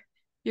here.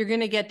 You're going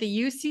to get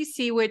the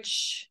UCC,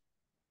 which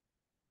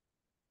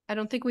I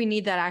don't think we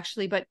need that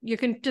actually, but you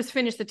can just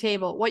finish the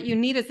table. What you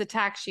need is the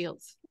tax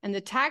shields, and the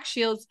tax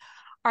shields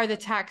are the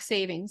tax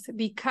savings,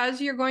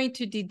 because you're going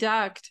to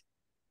deduct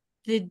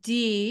the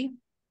D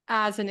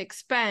as an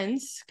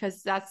expense,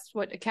 because that's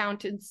what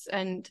accountants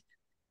and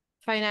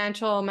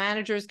financial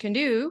managers can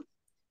do.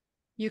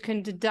 You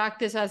can deduct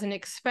this as an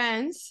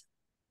expense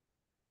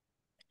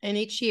in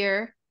each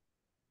year,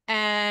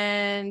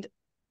 and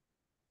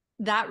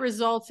that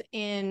results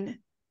in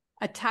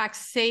a tax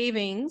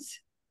savings.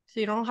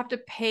 So you don't have to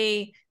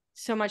pay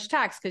so much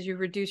tax because you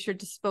reduce your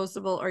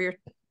disposable or your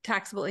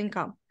taxable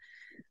income.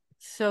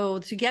 So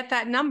to get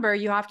that number,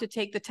 you have to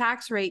take the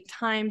tax rate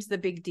times the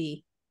big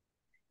D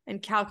and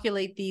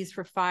calculate these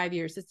for 5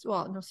 years. It's,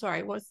 well, no,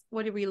 sorry.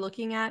 What are we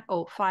looking at?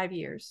 Oh, 5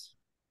 years.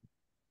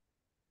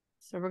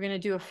 So we're going to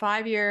do a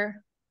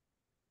 5-year.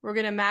 We're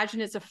going to imagine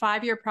it's a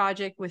 5-year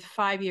project with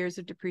 5 years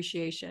of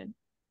depreciation.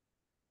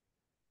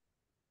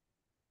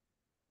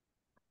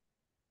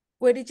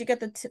 Where did you get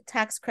the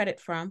tax credit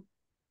from?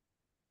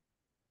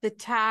 The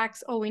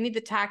tax, oh, we need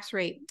the tax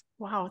rate.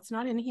 Wow, it's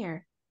not in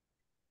here.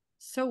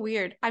 So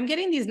weird. I'm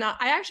getting these, I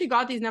actually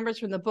got these numbers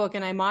from the book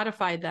and I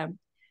modified them.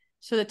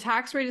 So the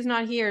tax rate is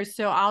not here.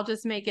 So I'll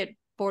just make it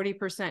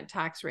 40%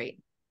 tax rate.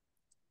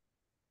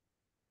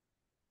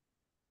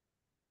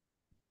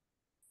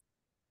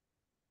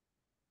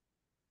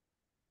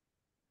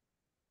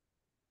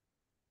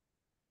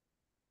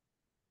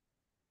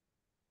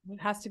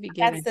 It has to be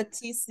given. That's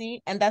the TC,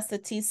 and that's the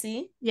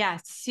TC? Yeah,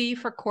 C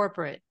for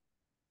corporate.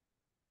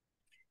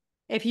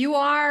 If you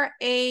are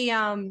a,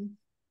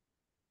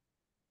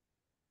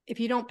 if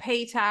you don't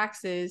pay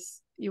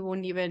taxes, you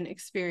won't even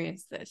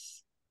experience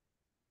this.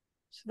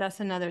 So that's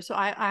another. So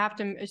I have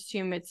to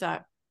assume it's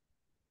a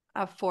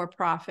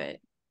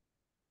for-profit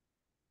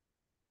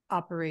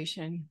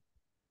operation.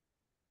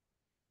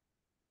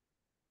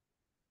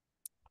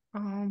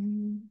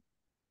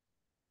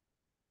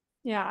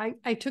 Yeah,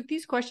 I took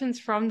these questions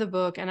from the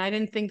book, and I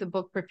didn't think the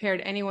book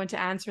prepared anyone to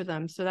answer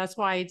them. So that's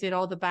why I did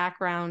all the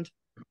background.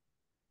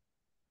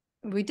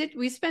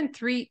 We spent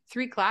three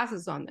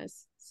classes on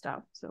this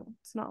stuff. So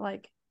it's not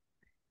like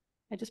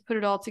I just put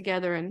it all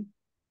together in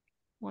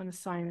one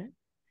assignment.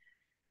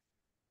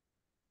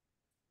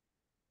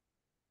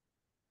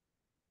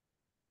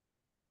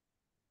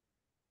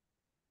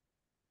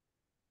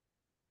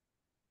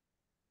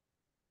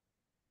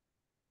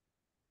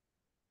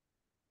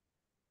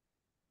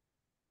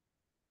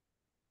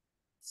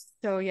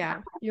 So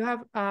yeah, you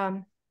have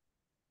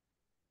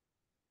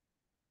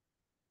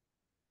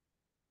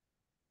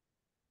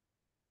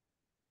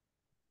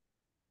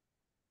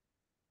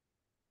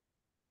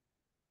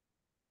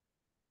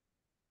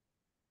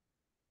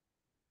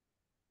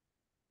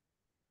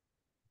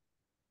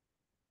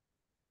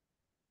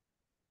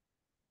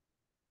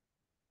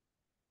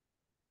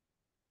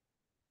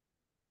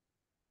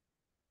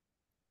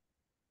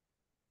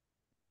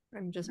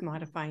I'm just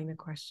modifying the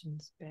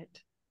questions a bit.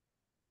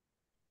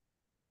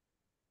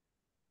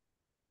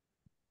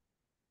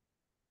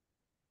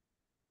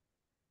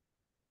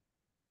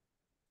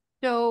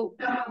 So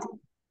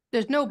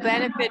there's no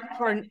benefit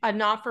for a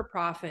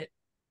not-for-profit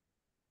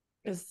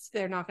because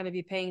they're not going to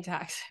be paying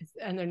taxes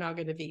and they're not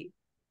going to be,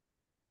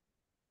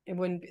 it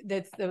wouldn't,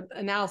 that's the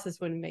analysis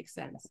wouldn't make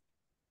sense.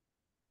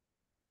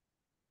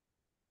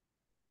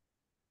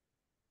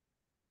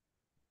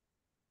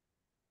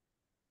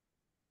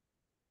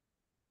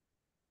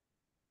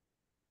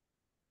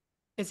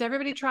 Is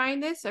everybody trying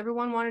this?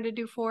 Everyone wanted to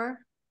do 4?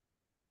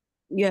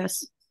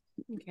 Yes.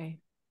 Okay.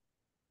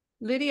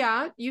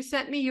 Lydia, you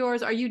sent me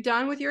yours. Are you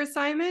done with your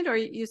assignment or are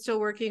you still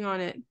working on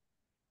it?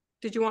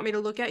 Did you want me to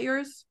look at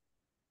yours?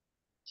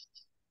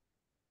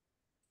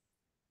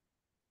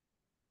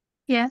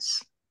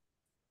 Yes.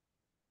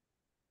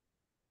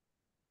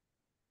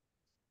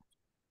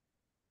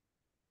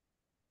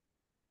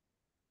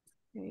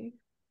 Okay.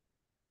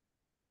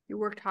 You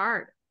worked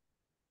hard.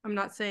 I'm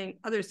not saying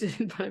others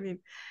didn't, but I mean,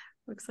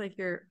 looks like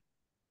you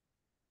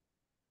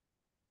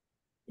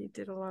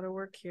did a lot of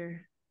work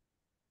here.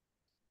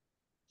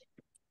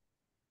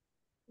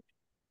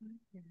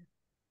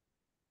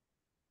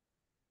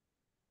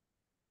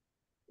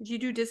 Did you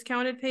do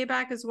discounted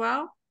payback as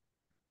well?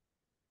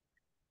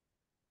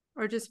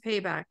 Or just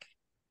payback?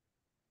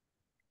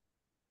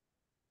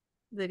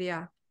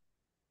 Lydia.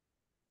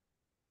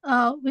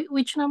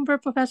 Which number,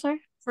 Professor?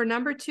 For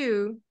number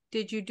 2,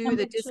 did you do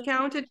Number the 2.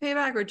 discounted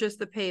payback or just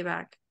the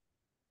payback?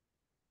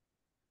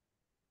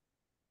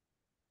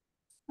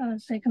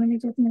 Second, let me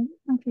get my,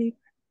 okay.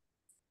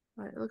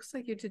 It looks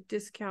like you did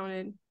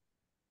discounted.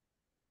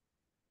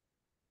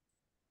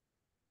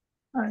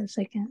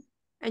 Second.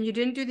 And you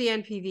didn't do the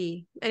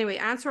NPV. Anyway,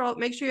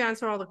 make sure you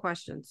answer all the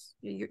questions.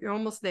 You're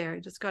almost there.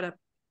 You just got to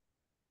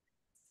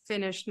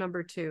finish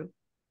number 2.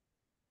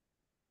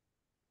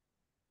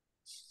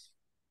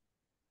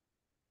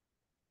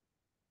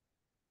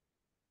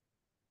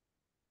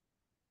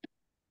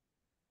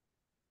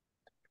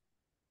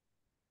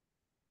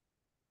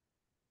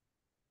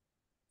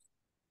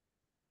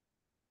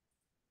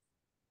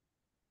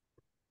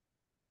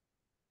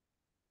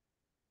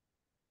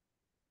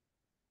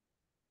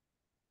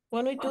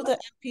 When we do the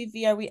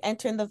NPV, are we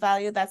entering the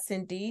value that's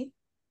in D?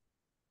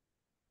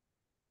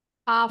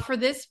 For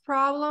this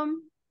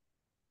problem,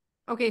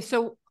 okay,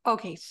 so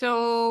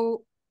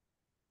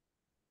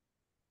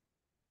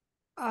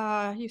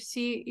you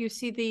see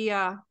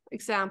the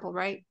example,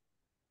 right?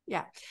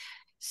 Yeah.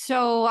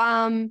 So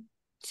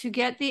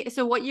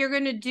what you're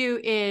going to do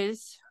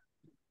is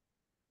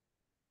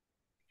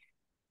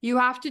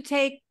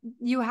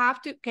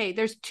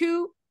there's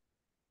 2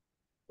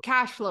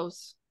 cash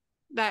flows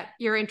that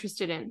you're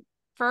interested in.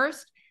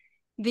 First,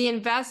 the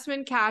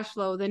investment cash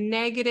flow, the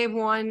negative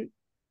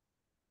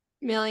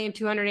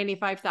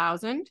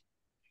 1,285,000,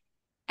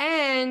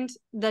 and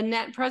the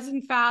net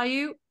present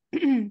value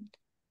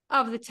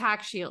of the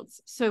tax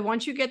shields. So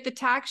once you get the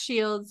tax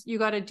shields, you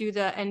got to do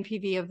the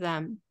NPV of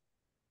them.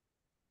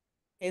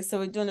 Okay, so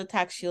we're doing the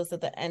tax shields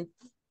at the end,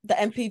 the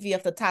NPV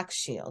of the tax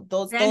shield.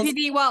 Those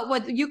NPV, well,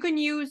 what you can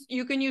use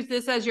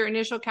this as your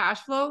initial cash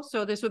flow.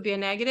 So this would be a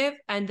negative,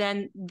 and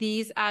then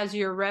these as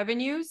your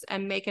revenues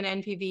and make an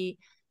NPV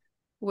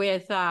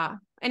with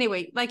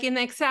anyway, like in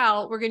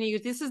Excel, we're going to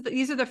use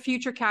these are the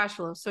future cash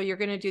flows. So you're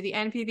going to do the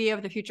NPV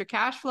of the future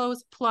cash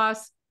flows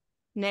plus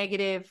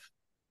negative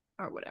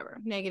or whatever,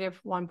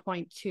 negative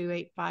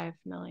 1.285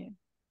 million.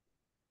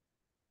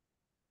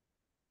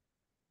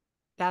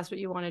 That's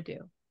what you want to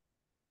do.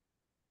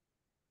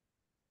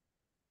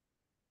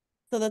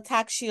 So the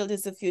tax shield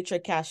is the future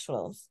cash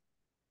flows.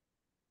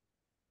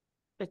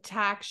 The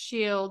tax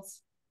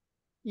shields,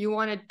 you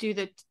want to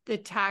do the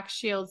tax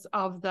shields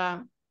of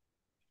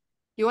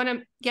you want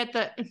to get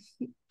the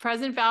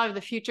present value of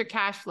the future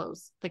cash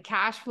flows. The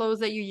cash flows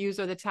that you use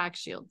are the tax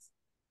shields.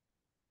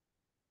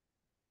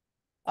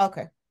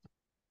 Okay.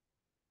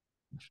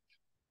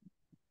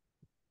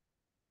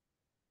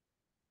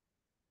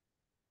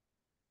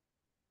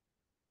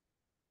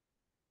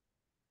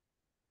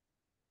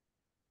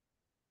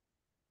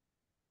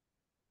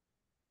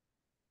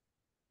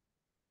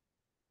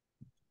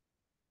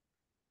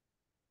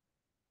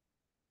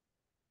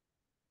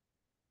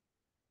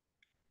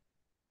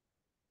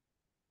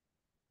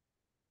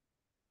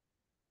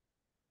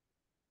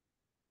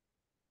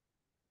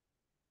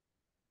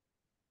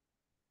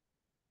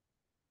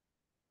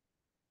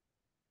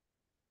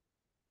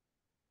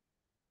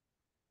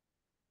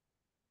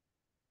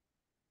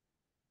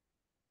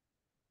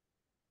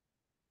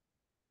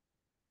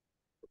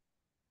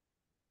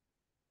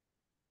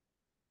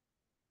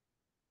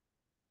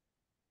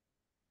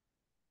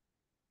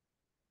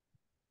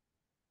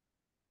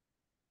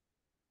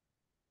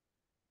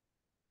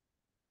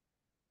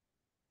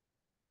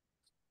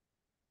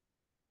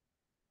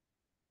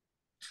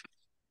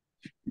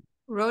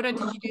 Rhoda,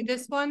 did you do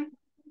this one?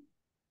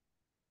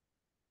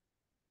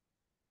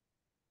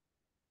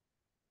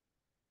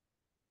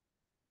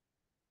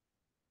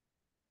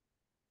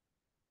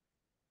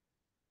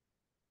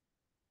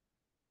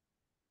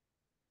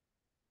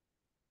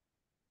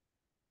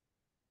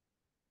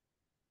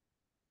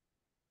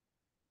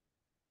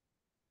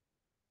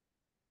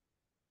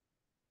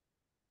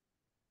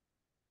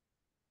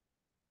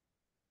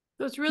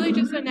 So it's really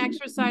just an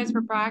exercise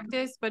for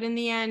practice, but in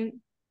the end,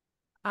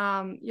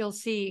 you'll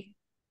see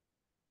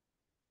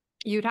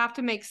you'd have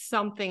to make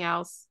something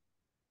else.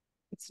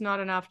 It's not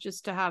enough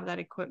just to have that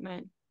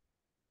equipment.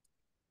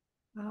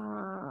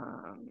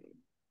 12%.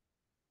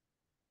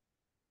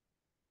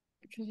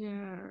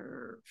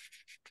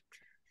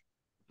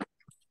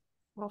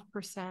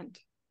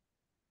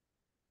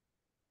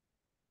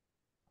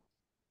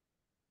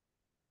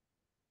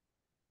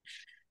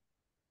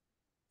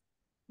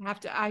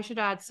 I should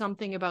add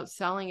something about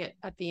selling it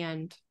at the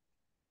end.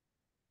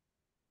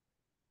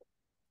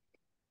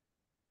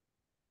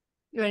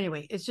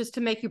 Anyway, it's just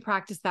to make you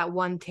practice that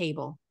one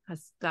table.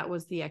 That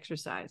was the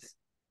exercise.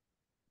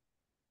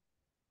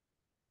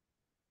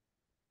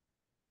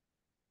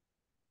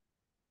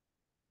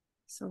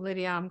 So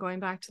Lydia, I'm going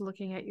back to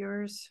looking at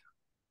yours.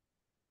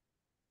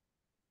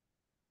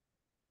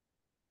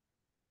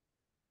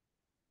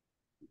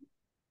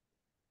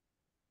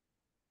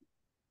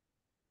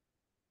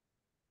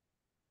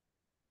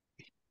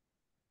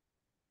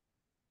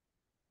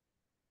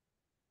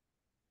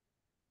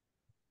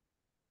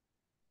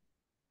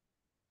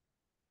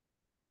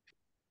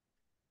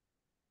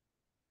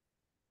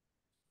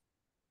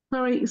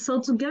 Sorry, so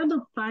to get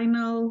the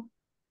final,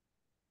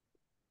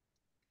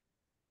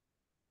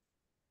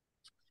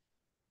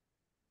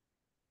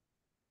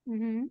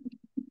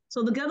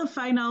 so to get the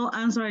final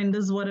answer in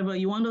this whatever,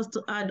 you want us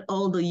to add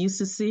all the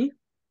UCC?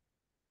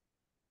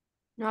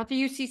 Not the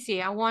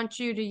UCC. I want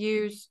you to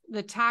use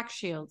the tax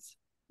shields.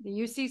 The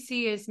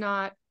UCC is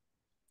not,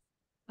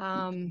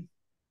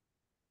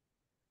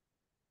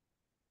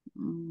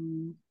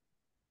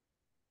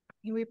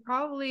 we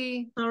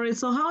probably. Sorry,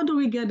 so how do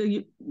we get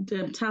the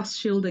tax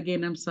shield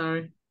again? I'm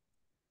sorry.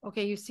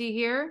 Okay, you see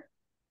here?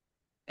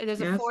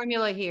 There's a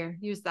formula here.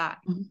 Use that.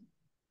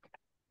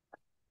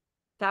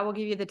 That will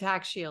give you the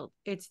tax shield.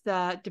 It's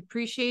the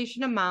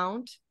depreciation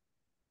amount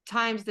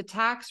times the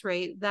tax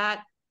rate.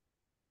 That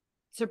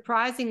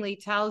surprisingly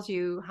tells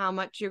you how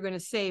much you're going to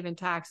save in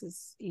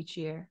taxes each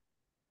year.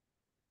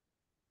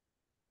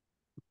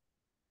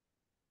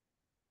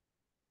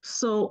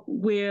 So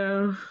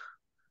we're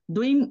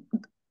doing,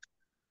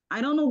 I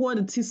don't know what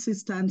the TC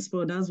stands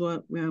for. That's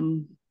what we're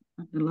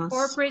at the last.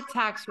 Corporate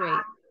tax rate.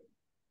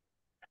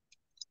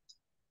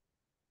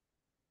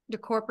 The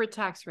corporate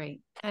tax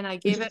rate. And I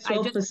gave it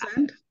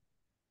 12%?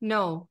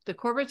 No, the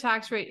corporate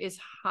tax rate is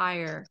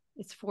higher.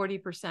 It's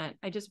 40%.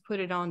 I just put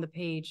it on the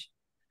page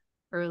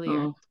earlier.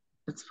 Oh,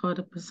 it's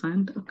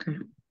 40%. Okay.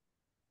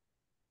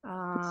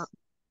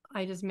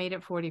 I just made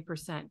it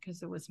 40%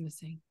 because it was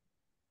missing.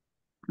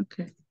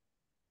 Okay.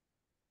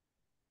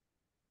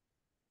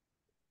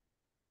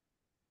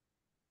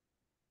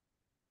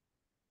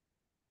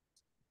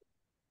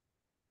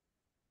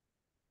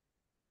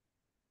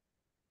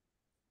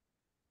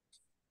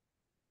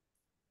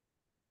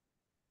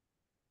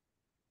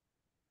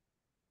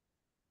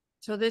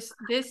 So this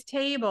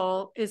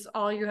table is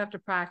all you have to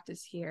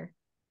practice here.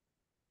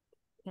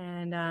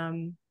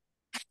 And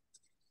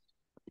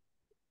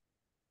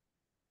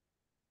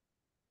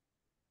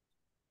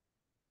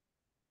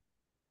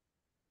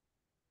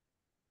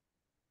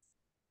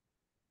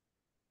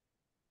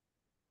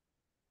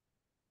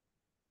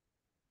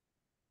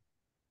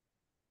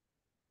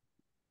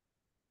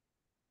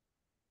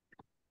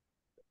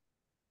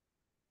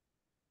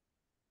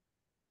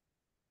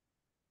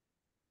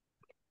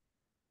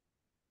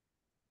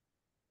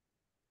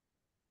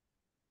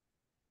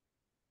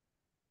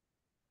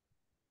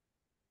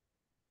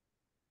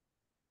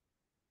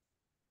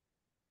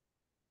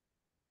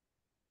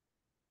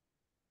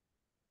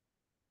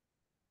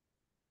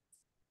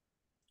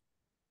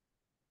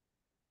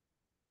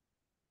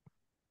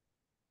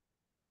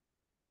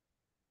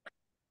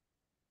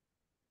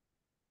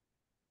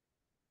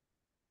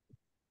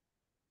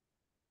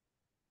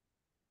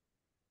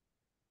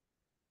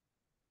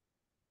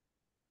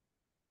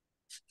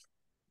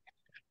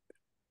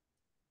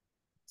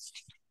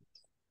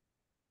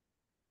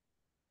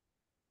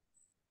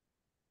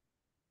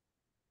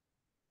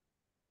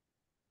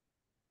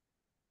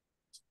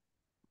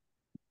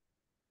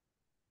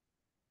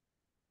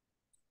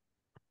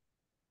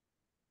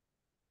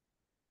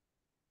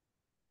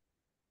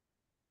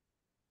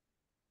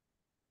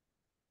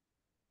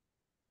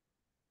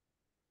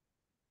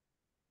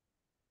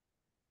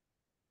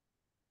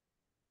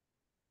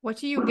what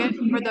do you get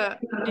for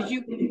did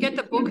you get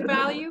the book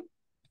value?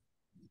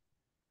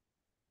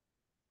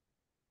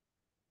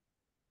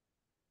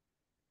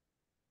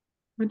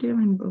 What do you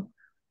mean book?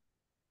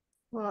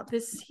 Well,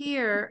 this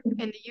here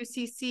in the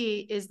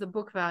UCC is the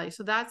book value.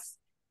 So that's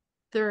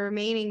the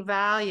remaining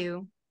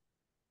value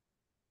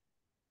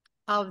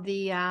of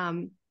the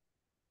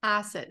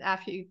asset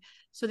after you.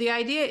 So the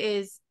idea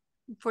is,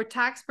 for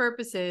tax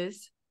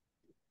purposes,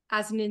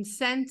 as an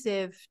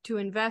incentive to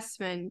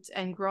investment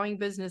and growing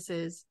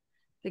businesses,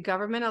 the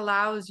government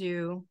allows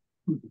you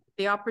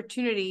the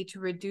opportunity to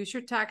reduce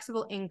your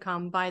taxable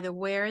income by the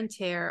wear and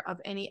tear of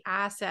any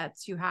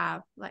assets you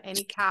have, like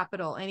any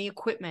capital, any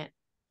equipment.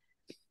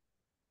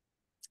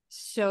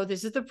 So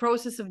this is the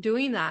process of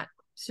doing that.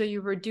 So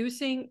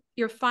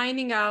you're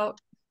finding out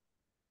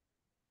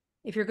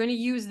if you're going to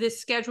use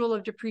this schedule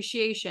of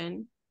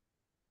depreciation,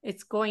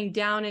 it's going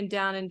down and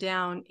down and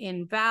down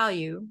in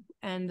value.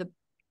 And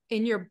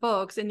in your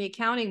books, in the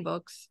accounting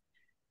books,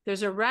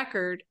 there's a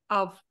record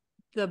of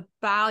the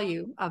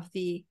value of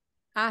the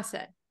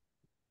asset.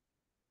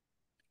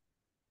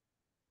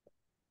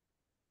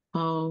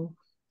 Oh.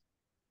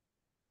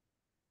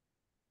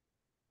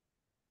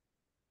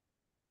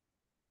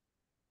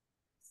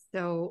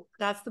 So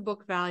that's the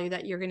book value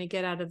that you're going to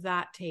get out of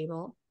that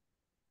table.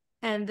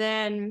 And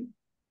then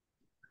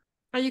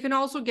you can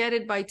also get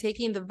it by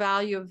taking the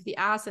value of the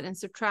asset and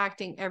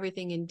subtracting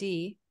everything in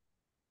D.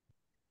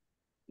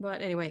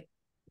 But anyway,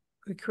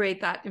 we create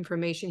that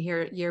information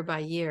here year by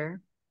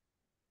year.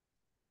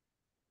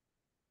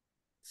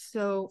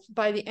 So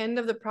by the end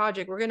of the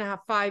project, we're going to have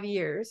 5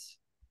 years.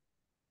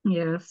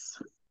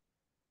 Yes.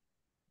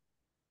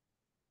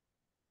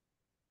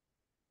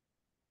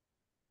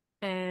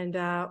 And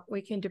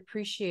we can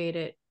depreciate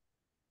it.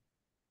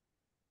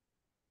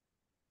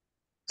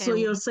 So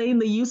you're saying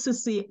the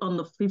UCC on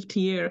the 5th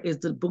year is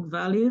the book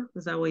value?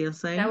 Is that what you're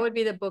saying? That would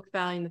be the book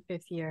value in the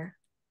 5th year.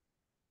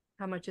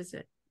 How much is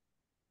it?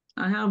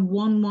 I have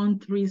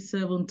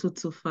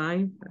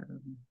 1137225.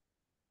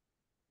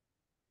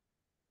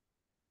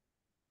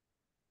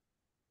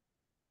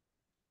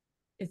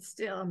 It's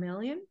still $1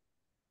 million?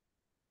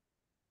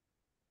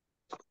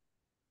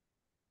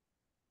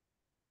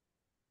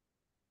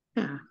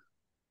 Yeah.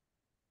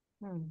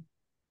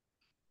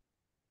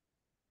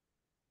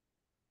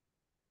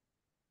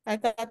 I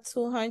got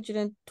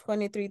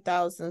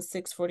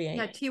 223,648.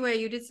 Yeah, T-Way,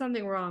 you did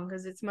something wrong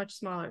because it's much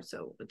smaller.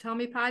 So tell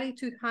me, Patty,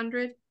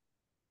 200?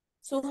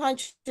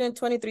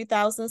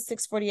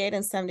 223,648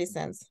 and 70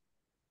 cents.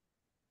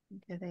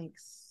 Okay,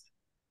 thanks.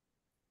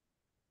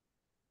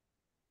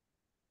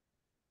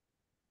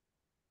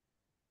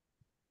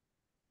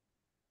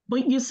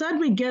 But you said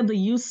we get the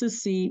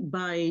UCC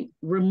by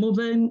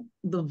removing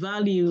the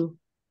value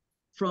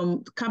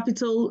from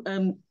capital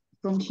and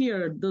from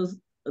here, the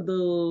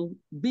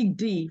big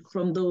D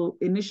from the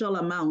initial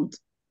amount.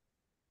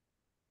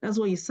 That's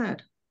what you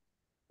said.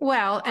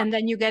 Well, and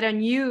then you get a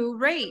new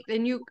rate,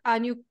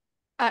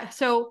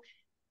 so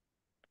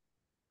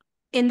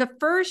in the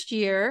first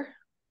year,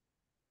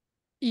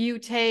 you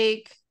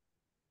take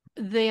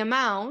the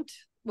amount,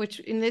 which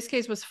in this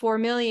case was 4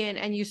 million,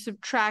 and you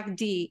subtract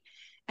D,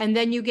 and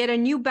then you get a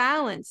new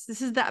balance.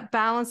 This is that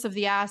balance of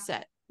the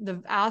asset.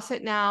 The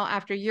asset now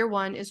after year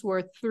 1 is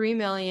worth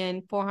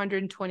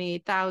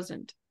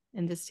 3,428,000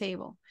 in this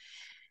table.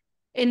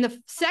 In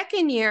the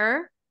second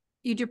year,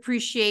 you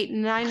depreciate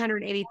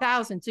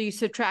 980,000. So you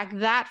subtract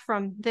that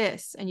from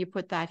this and you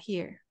put that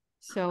here.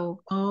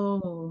 So,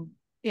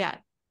 yeah,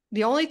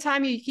 the only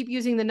time you keep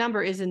using the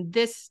number is in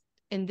this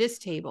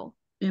table.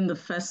 In the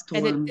first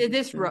and one. In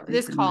this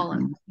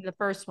column, in the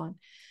first one.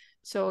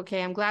 So,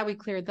 okay, I'm glad we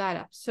cleared that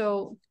up.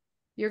 So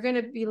you're going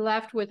to be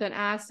left with an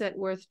asset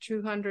worth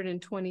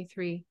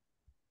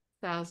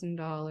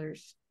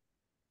 $223,000.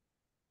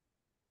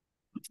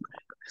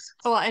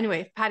 Oh, well,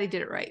 anyway, Patty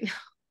did it right.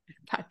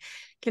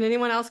 Can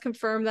anyone else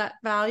confirm that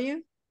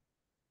value?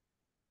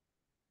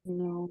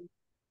 No.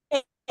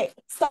 Hey,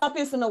 stop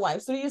using the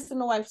wipes. What are you using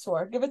the wipes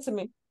for? Give it to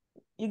me.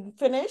 You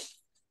finished?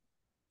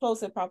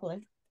 Close it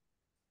properly.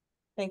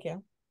 Thank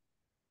you.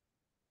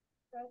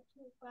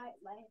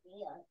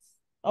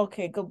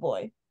 Okay, good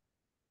boy.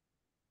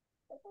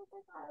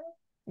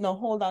 No,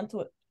 hold on to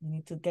it. You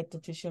need to get the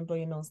tissue and blow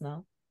your nose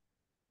now.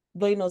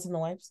 Blow your nose in the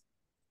wipes.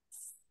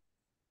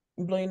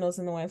 Blow your nose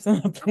in the wipes.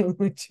 I'm not playing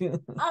with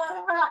you.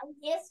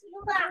 Yes,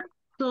 you are.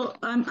 So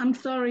I'm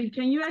sorry.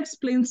 Can you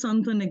explain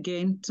something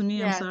again to me?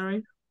 Yes. I'm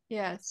sorry.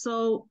 Yes.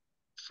 So,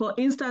 for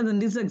instance, in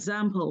this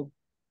example,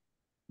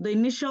 the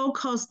initial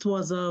cost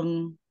was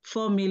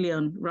 4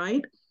 million,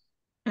 right?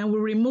 And we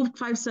removed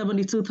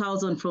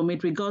 572,000 from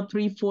it. We got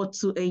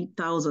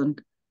 3,428,000.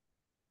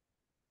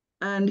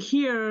 And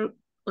here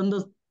on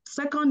the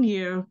second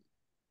year,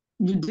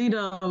 you did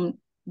the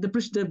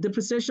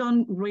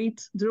depreciation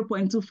rate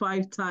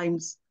 0.25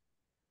 times.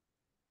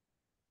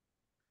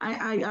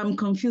 I'm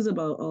confused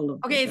about all of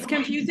it. Okay, it's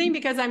confusing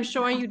because I'm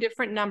showing you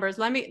different numbers.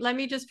 Let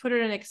me just put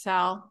it in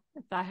Excel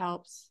if that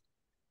helps.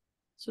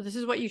 So this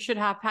is what you should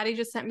have. Patty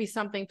just sent me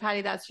something.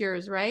 Patty, that's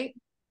yours, right?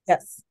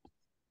 Yes.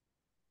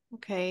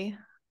 Okay.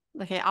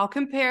 Okay, I'll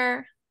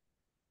compare.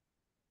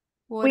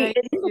 Wait,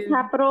 isn't the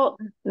capital,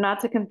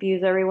 not to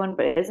confuse everyone,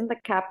 but isn't the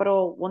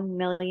capital 1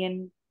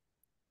 million,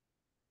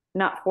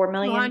 not 4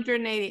 million?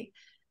 280.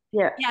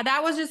 Yeah. Yeah,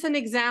 that was just an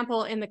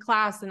example in the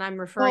class, and I'm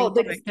referring to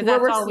it because we're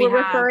that's all we have.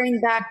 referring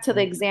back to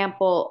the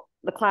example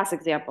the class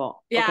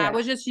example. Yeah, Okay. I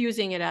was just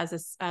using it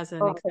as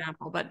an Okay.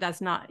 example, but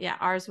that's not, yeah,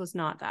 ours was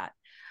not that.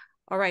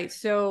 All right,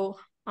 so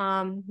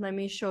let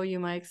me show you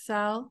my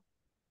Excel.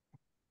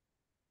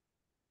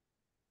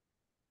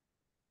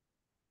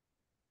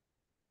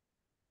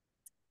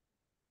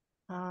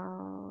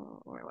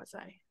 Where was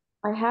I?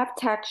 I have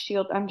tax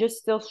shield. I'm just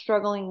still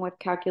struggling with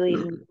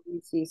calculating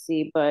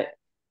UCC, but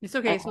It's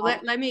okay. So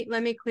let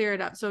me clear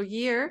it up. So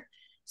year,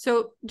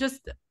 so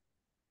just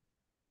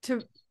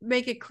to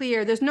make it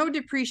clear, there's no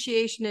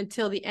depreciation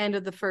until the end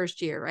of the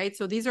first year, right?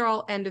 So these are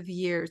all end of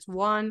years.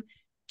 1,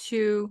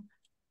 2,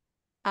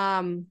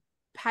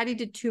 Patty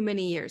did too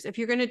many years. If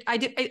you're gonna, I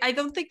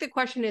don't think the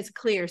question is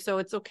clear, so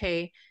it's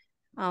okay.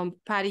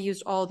 Patty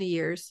used all the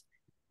years,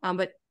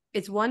 but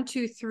it's 1,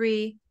 2,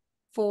 3,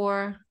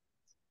 4,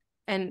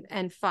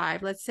 and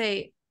 5. Let's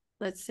say,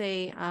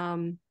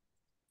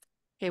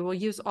 okay, we'll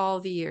use all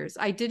the years.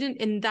 I didn't,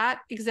 in that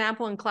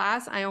example in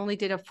class, I only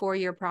did a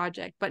 4-year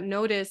project, but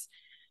notice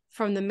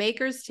from the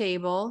makers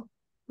table,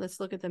 let's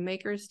look at the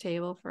makers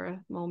table for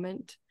a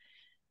moment.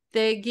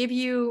 They give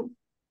you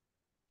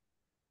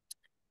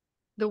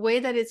the way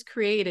that it's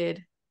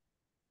created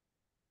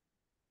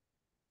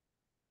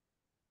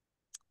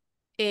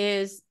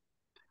is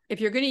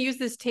if you're going to use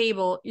this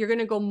table, you're going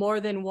to go more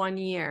than 1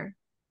 year.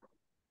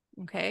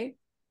 Okay.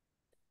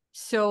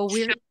 So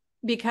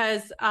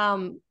because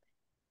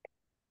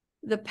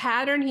the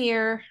pattern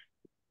here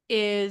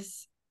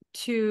is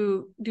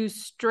to do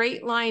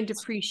straight line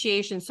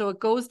depreciation. So it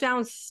goes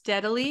down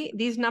steadily.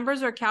 These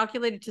numbers are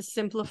calculated to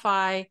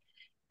simplify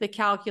the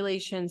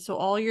calculation. So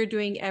all you're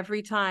doing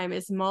every time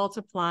is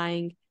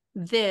multiplying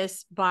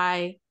this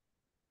by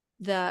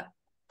the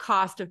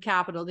cost of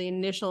capital, the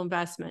initial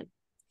investment.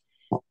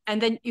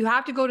 And then you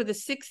have to go to the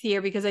 6th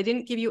year because I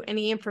didn't give you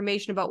any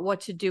information about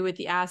what to do with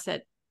the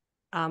asset.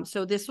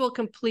 So this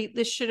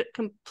should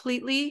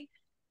completely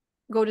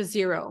go to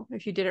 0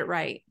 if you did it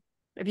right.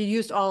 If you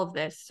used all of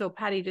this. So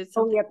Patty did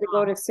something. we have to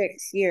go to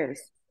 6 years.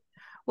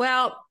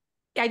 Well,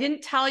 I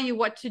didn't tell you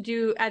what to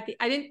do I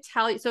didn't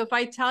tell you. So if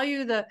I tell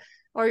you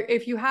or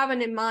if you have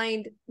it in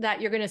mind that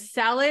you're going to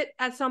sell it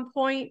at some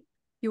point,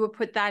 you would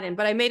put that in.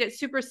 But I made it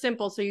super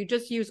simple. So you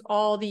just use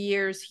all the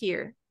years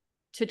here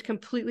to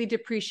completely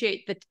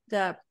depreciate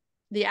the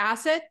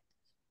asset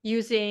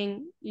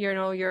using,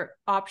 your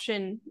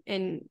option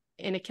in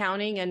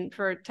accounting and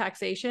for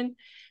taxation.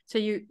 So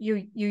you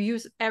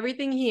use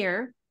everything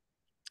here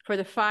for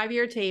the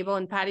 5-year table,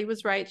 and Patty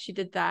was right, she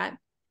did that.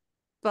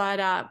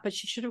 But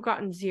she should have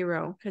gotten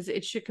 0 because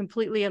it should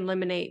completely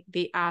eliminate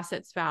the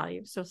asset's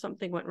value. So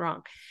something went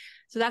wrong.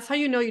 So that's how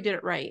you know you did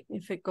it right,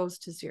 if it goes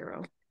to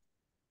 0.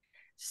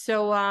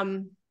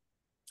 So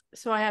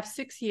so I have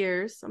 6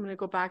 years. I'm going to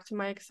go back to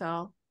my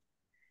Excel. I'm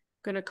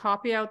going to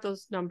copy out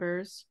those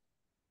numbers.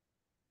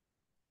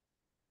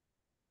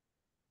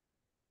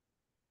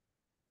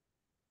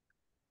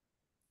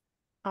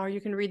 Or you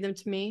can read them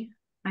to me.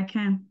 I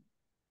can.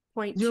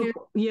 0.2.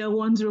 Year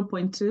 1,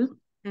 0.2.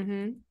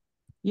 Mm-hmm.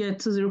 Year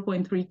 2,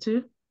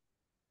 0.32.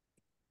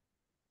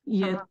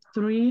 Year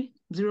 3,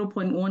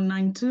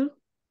 0.192.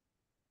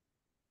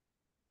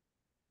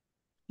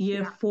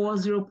 Year 4,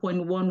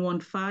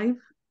 0.115.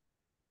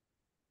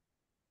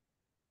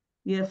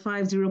 Year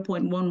 5,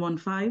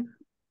 0.115.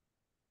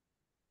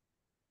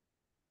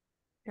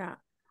 Yeah.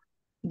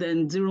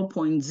 Then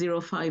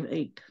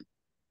 0.058.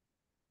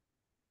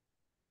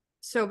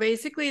 So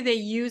basically they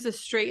use a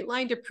straight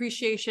line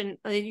depreciation.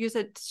 They use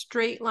a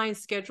straight line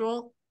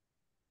schedule.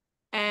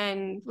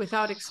 And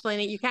without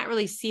explaining, you can't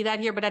really see that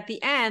here, but at the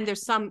end,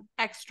 there's some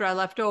extra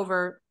left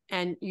over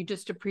and you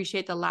just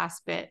depreciate the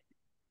last bit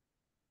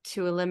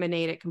to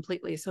eliminate it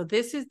completely. So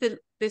this is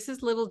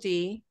little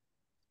d.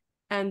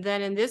 And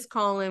then in this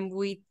column,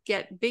 we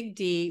get big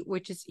D,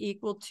 which is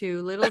equal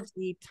to little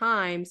d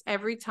times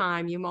every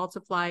time you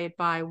multiply it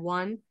by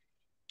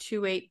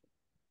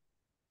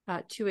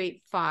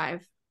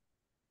 285.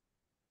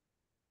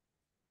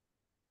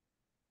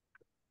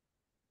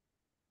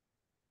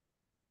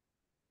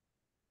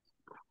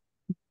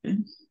 Okay.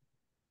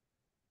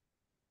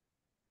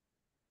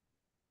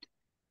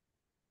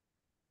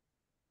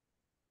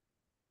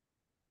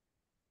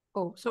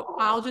 Oh, so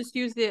I'll just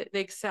use the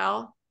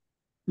Excel.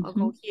 I'll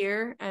go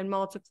here and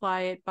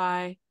multiply it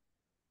by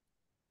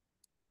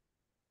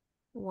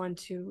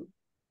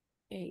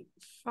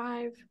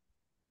 1285,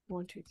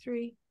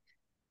 123,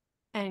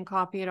 and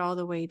copy it all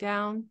the way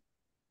down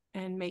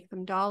and make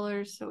them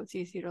dollars so it's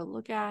easier to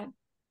look at.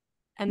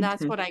 And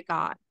that's what I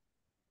got.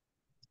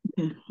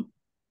 Okay.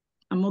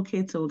 I'm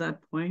okay till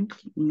that point.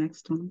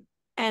 Next one.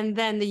 And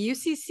then the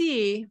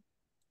UCC,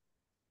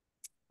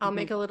 I'll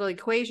make a little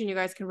equation. You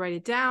guys can write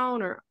it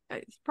down, or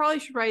I probably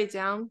should write it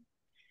down.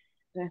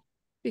 Yeah.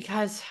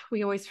 Because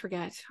we always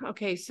forget.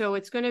 Okay, so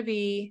it's going to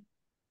be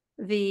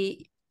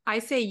I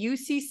say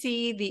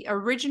UCC, the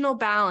original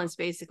balance,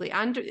 basically.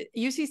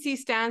 UCC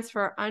stands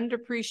for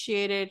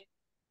undepreciated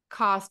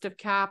cost of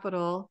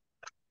capital.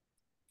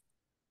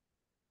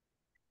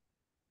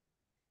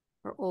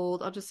 Or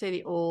old, I'll just say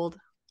the old.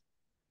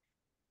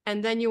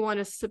 And then you want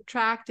to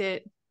subtract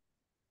it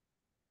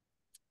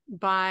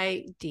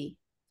by D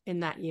in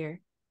that year.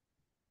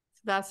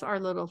 So that's our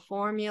little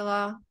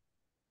formula.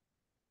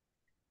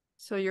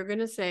 So you're going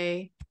to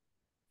say,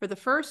 for the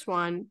first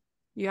one,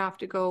 you have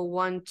to go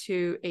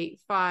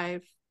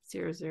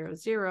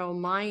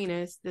 1285000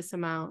 minus this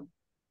amount.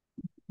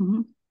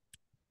 Mm-hmm.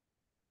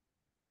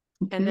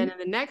 And then in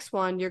the next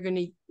one, you're going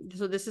to,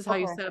 so this is how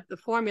you set up the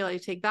formula. You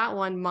take that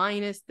one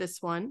minus this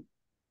one.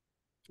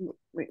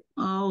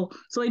 Oh,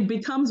 so it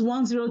becomes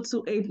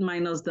 1028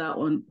 minus that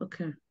one.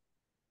 Okay.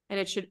 And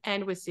it should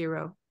end with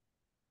 0.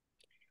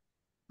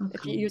 Okay.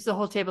 If you use the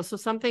whole table. So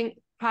something,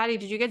 Patty,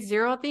 did you get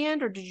 0 at the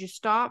end or did you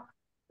stop?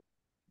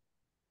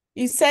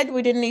 You said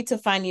we didn't need to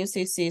find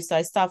UCC, so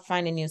I stopped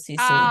finding UCC.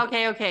 Ah,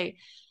 okay.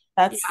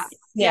 That's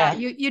yeah.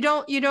 You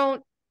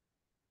don't.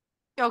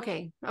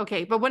 Okay.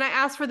 But when I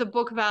asked for the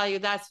book value,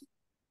 that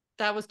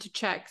was to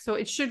check. So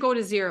it should go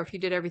to 0 if you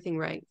did everything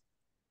right.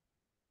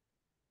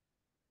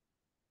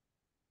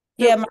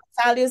 Yeah, my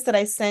values that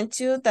I sent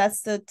you,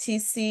 that's the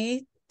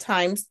TC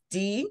times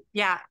D.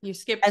 Yeah, you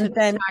skipped to And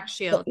then the tax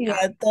shield.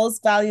 Yeah, those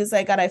values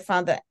I got, I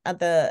found at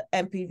the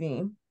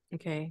MPV.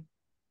 Okay.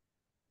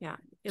 Yeah,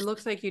 it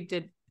looks like you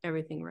did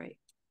everything right.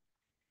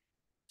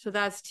 So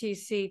that's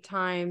TC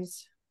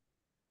times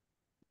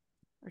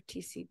or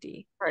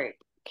TCD. Right.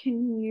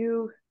 Can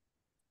you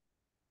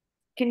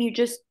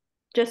just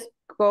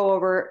go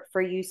over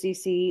for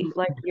UCC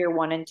like year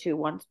 1 and 2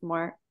 once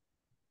more?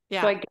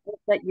 Yeah. So I guess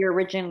that you're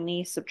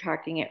originally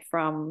subtracting it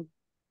from.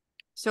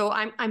 So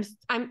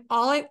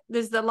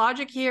there's the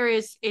logic here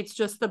is it's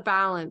just the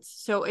balance.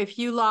 So if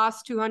you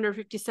lost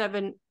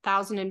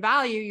 257,000 in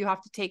value, you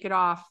have to take it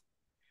off.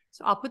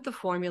 So I'll put the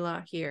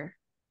formula here.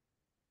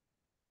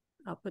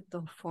 I'll put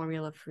the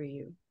formula for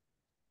you.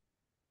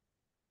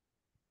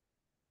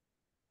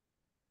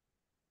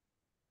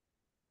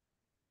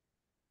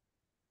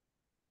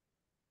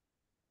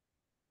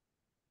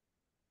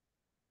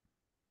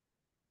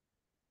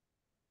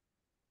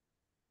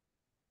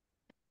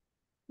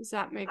 Does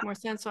that make more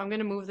sense? So I'm going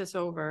to move this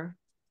over.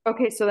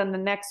 Okay, so then the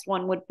next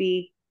one would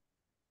be.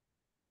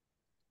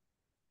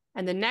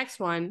 And the next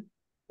one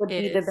would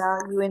be the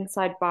value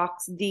inside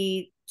box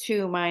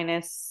D2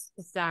 minus.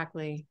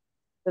 Exactly.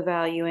 The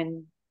value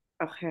in,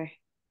 okay,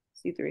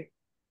 C3.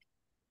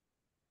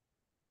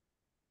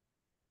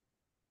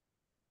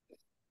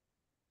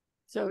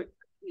 So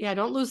yeah,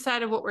 don't lose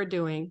sight of what we're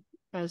doing,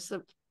 as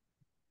the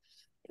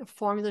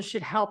formula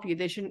should help you.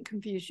 They shouldn't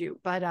confuse you.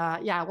 But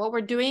yeah, what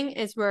we're doing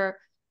is we're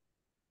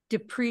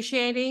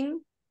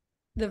depreciating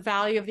the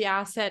value of the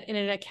asset in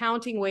an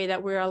accounting way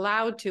that we're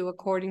allowed to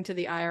according to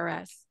the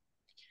IRS.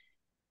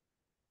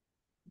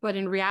 But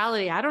in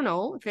reality, I don't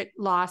know if it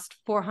lost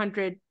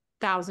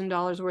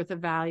 $400,000 worth of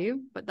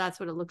value, but that's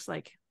what it looks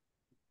like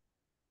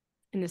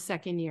in the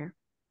second year.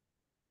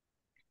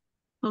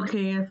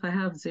 Okay, yes, I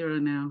have 0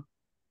 now.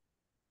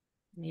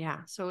 Yeah,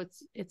 so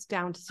it's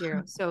down to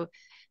 0. So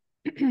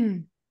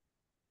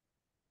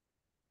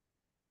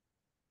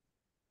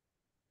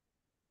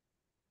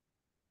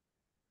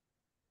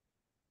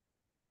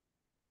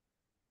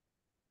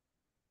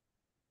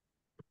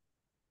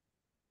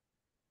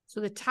so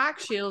the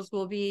tax shields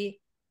will be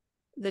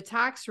the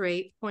tax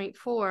rate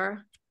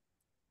 0.4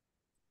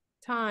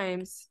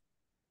 times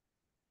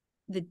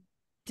the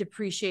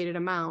depreciated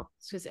amount.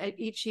 Because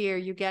each year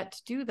you get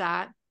to do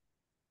that.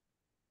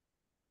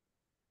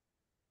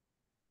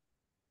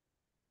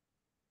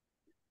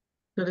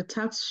 So the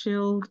tax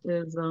shield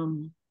is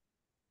So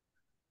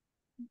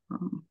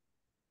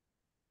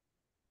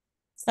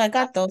I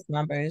got those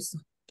numbers.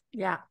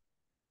 Yeah.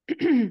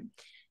 And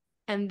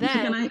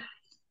then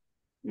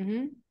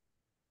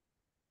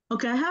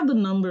okay, I have the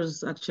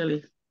numbers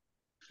actually.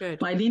 Good.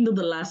 But I didn't do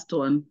the last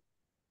one.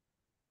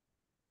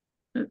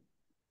 Wait.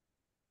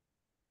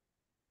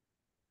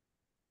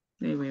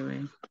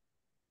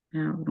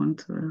 Yeah, 1,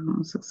 2,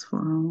 1, 6, 4,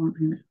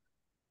 1.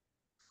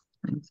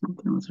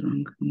 Something was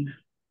wrong.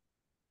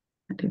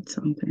 I did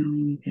something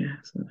wrong here,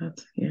 so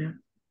that's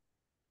here.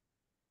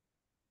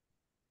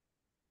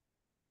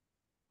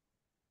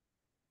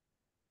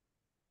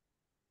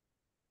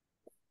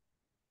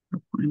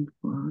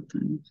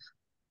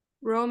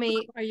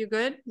 Romy, are you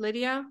good?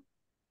 Lydia?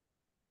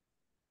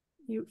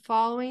 You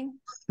following?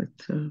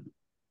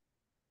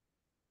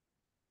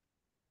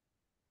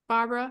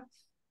 Barbara?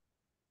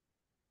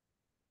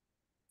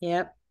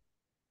 Yep.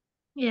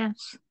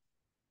 Yes.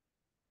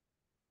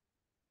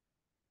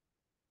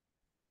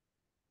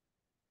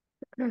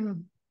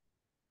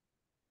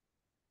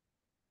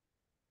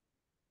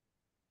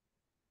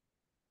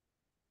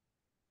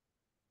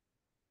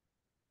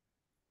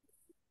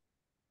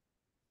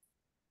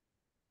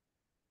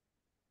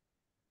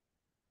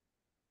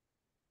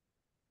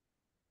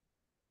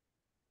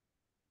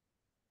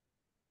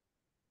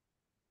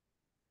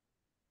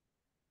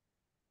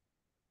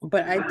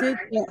 But I did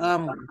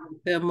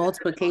the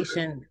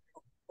multiplication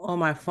on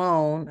my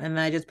phone, and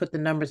I just put the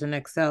numbers in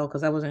Excel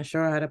because I wasn't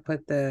sure how to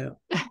put the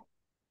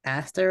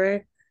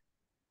asterisk.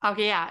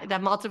 Okay, yeah,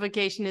 that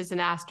multiplication is an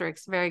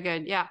asterisk. Very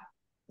good. Yeah.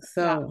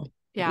 So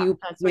yeah,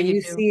 that's what when you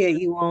you do. see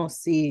it, you won't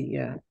see.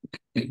 Yeah.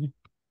 It's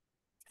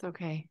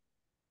okay.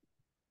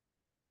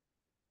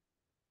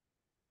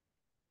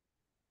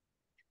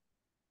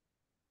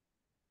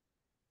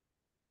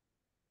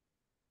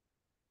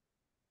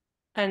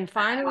 And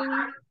finally,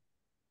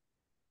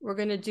 we're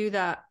going to do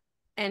the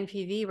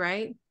NPV,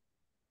 right?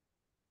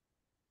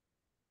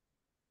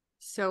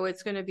 So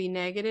it's going to be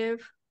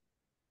negative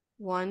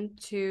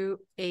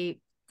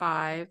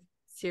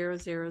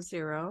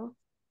 1285000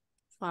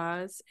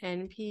 plus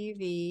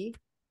NPV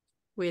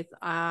with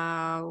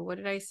what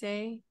did I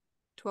say?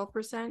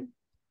 12%?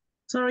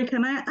 Sorry,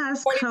 can I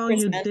ask 40%. how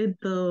you did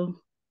the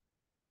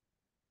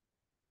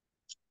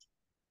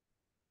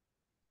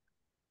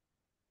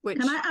Which,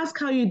 Can I ask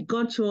how you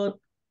got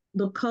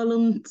the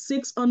column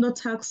 6 under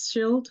tax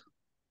shield?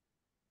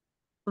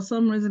 For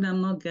some reason,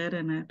 I'm not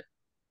getting it.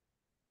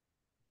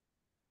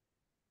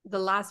 the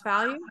last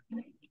value?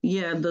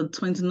 Yeah, the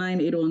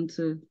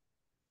 29,812.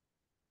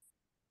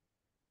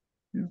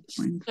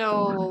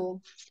 So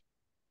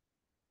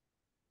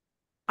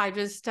I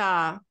just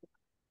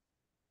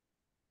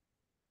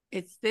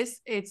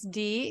it's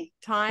D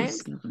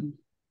times.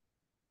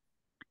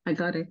 I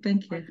got it.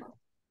 Thank you.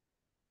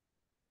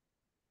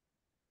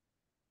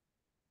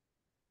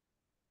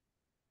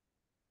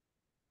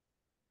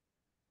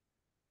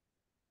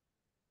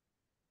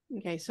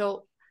 Okay,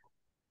 so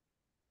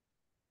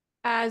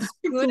as It's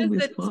good as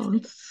always the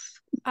false.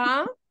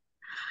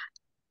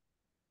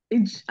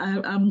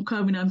 I'm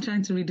coming. I'm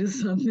trying to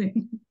reduce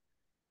something.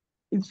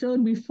 It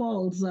showed me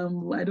false.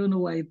 I don't know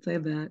why it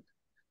said that.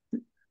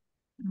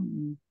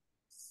 So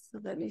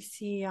let me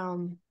see.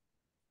 The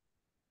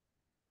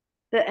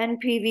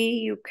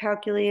NPV you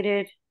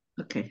calculated.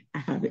 Okay, I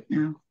have it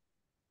now.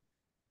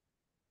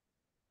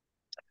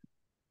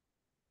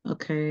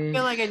 Okay. I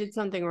feel like I did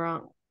something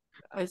wrong.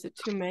 Is it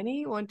too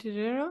many?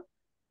 120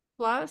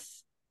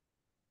 plus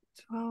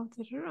 12.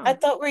 I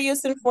thought we're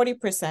using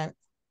 40%.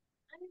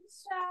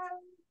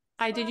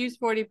 I did use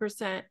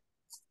 40%.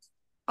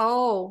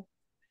 Oh,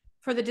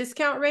 for the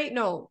discount rate?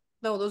 No,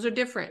 those are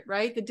different,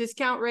 right? The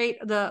discount rate,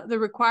 the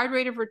required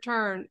rate of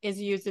return is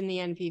used in the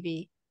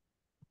NPV.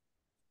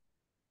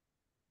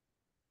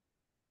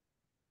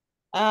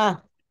 And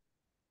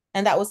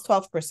that was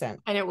 12%.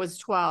 And it was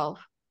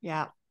 12.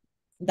 Yeah.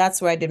 That's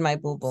where I did my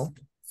boo-boo.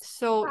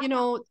 So,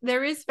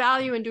 there is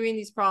value in doing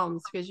these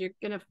problems because you're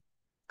going to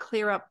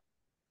clear up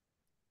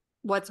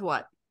what's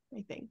what,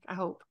 I think, I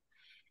hope.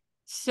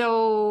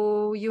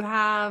 So you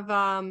have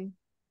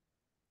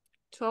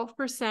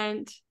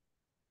 12%.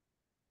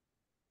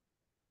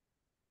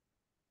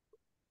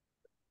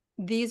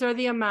 These are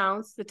the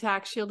amounts, the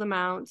tax shield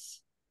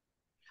amounts.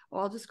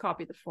 I'll just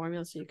copy the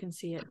formula so you can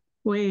see it.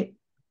 Wait.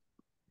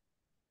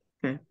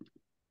 Okay.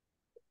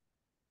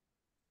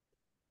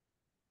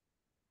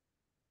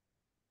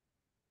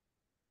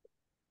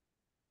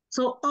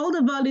 So all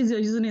the values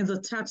you're using is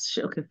a tax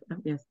shield. Okay,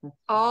 yes.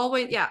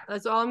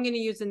 That's all I'm going to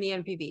use in the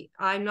NPV.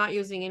 I'm not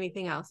using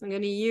anything else. I'm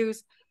going to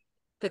use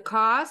the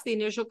cost, the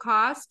initial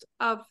cost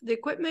of the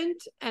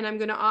equipment, and I'm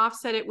going to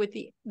offset it with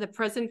the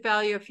present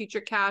value of future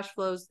cash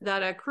flows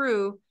that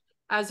accrue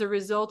as a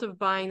result of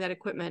buying that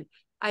equipment.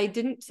 I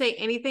didn't say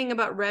anything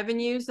about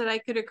revenues that I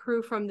could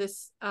accrue from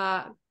this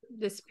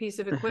this piece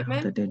of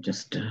equipment.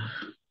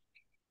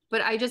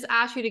 But I just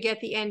asked you to get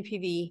the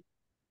NPV.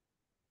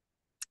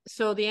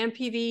 So the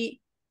NPV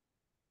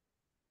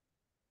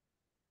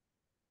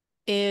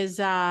is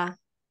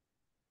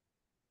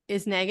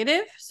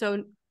negative.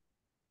 So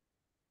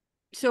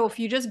if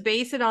you just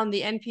base it on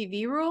the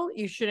NPV rule,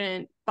 you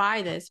shouldn't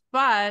buy this.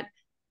 But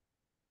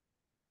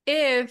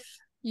if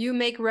you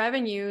make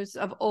revenues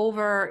of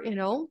over,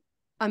 $1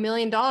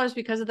 million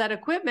because of that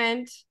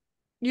equipment,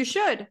 you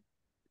should.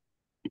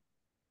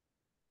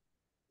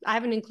 I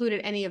haven't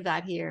included any of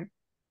that here.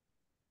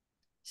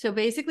 So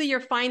basically you're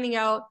finding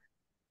out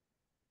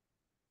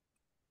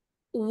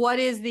what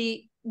is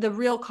the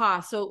real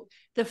cost. So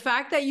the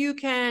fact that you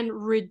can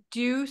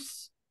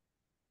reduce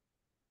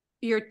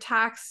your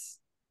tax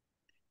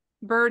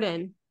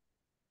burden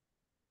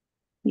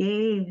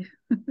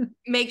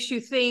makes you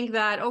think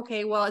that,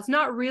 okay, well, it's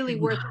not really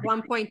worth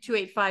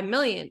 1.285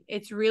 million.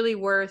 It's really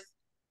worth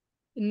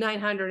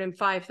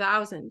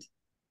 905,000.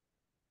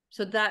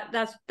 So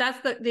that's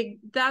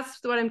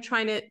what I'm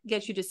trying to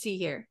get you to see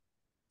here.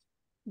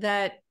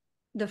 That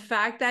the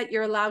fact that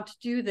you're allowed to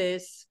do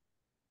this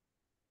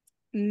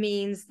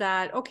means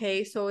that,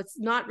 okay, so it's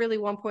not really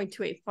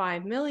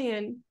 1.285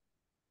 million,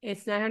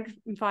 it's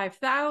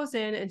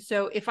 905,000. And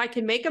so if I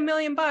can make $1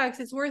 million,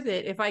 it's worth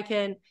it. If I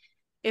can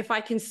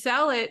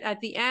sell it at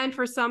the end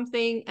for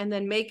something and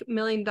then make $1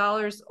 million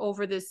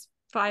over this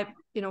 5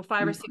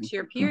 or 6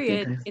 year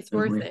period, it's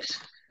worth it.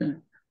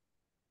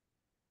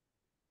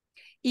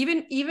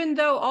 Even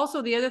though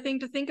also the other thing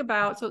to think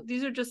about, so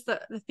these are just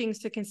the things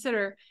to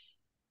consider.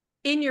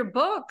 In your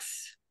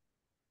books,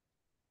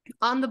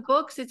 on the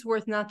books, it's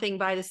worth nothing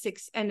by the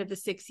end of the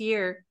 6th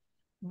year,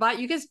 but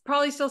you can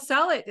probably still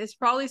sell it. It's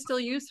probably still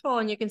useful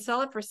and you can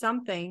sell it for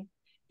something.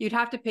 You'd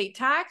have to pay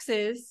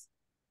taxes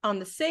on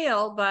the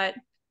sale, but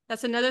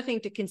that's another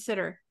thing to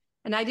consider.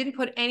 And I didn't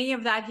put any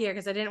of that here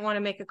because I didn't want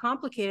to make it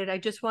complicated. I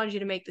just wanted you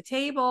to make the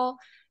table,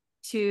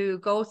 to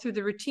go through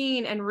the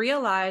routine and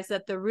realize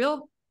that the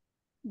real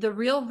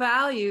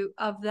value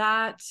of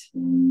that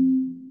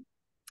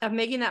of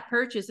making that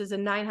purchase is a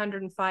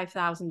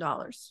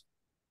 $905,000.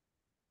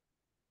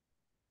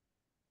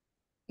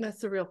 That's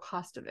the real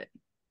cost of it.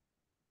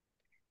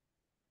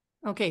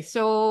 Okay,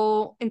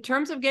 so in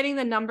terms of getting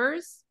the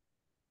numbers,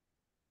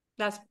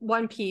 that's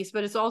one piece,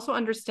 but it's also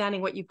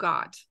understanding what you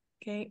got,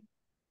 okay?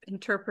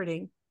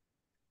 Interpreting.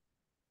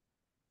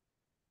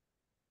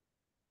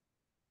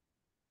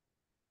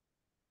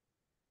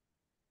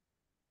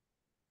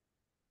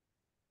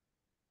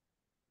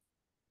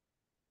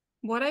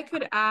 What I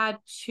could add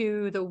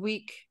to the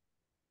week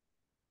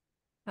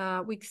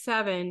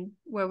 7,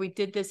 where we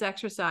did this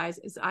exercise,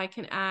 is I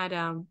can add,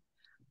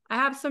 I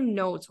have some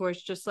notes where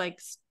it's just like,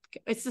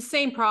 it's the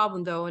same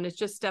problem though, and it's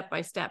just step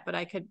by step, but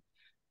I could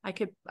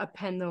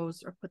append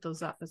those or put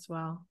those up as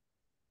well.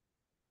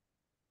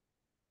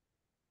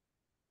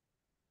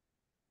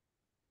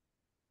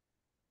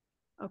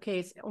 Okay,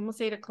 it's almost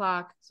 8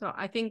 o'clock. So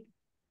I think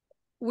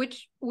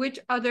which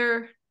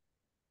other,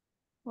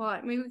 well,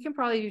 I mean, we can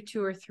probably do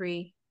 2 or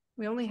 3.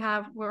 We only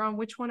have, we're on,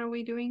 which one are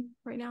we doing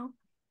right now?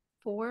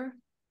 4?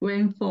 We're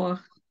in 4.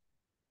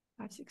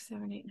 5, 6,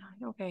 7, 8,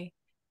 9. Okay.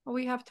 Well,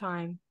 we have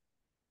time.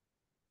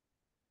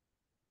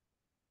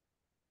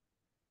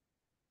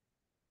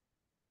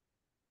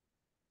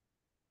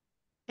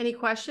 Any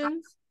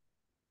questions?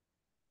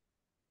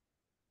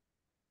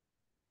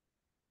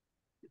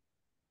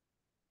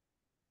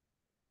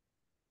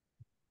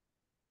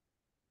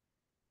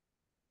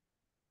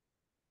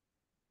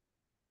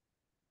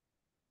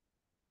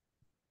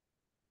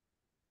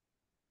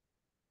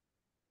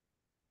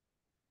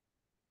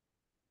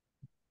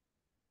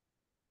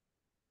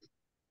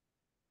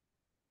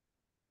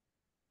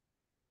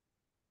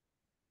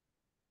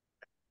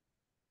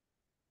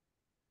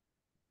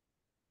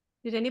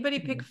 Did anybody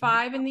pick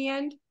 5 in the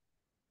end?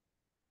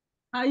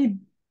 I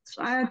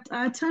try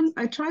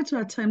to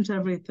attempt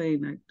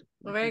everything.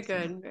 Well, very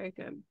good, very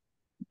good.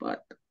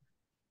 But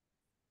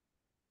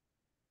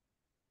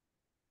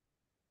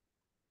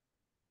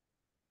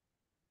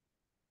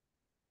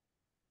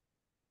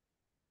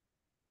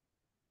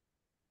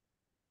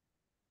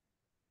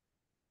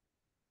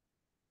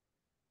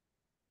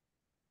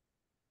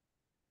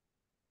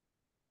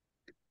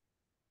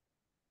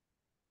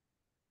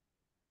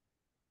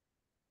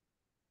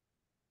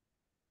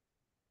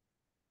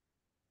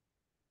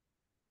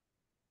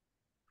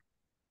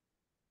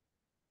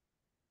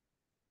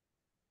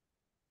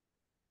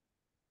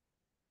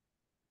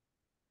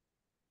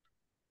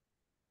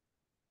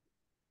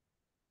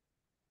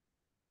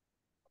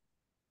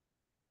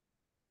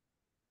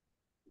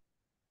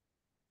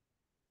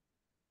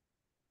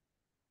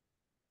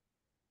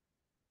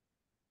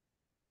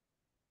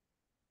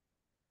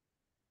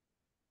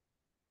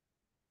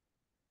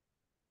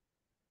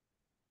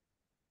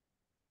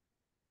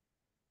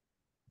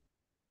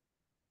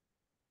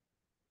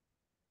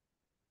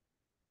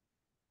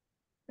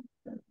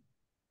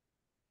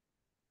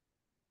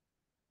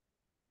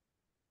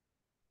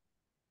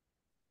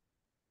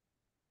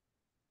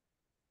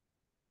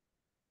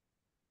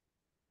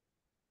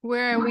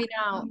Where are we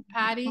now,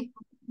 Patty?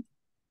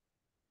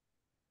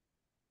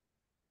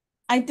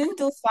 I didn't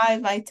do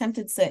 5. I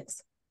attempted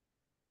 6.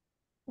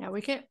 Yeah,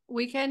 we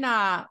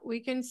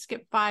can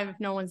skip 5 if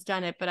no one's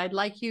done it, but I'd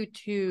like you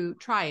to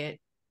try it.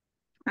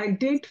 I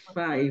did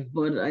 5,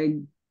 but I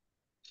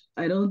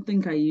don't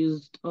think I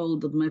used all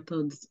the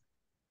methods.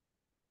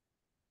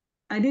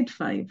 I did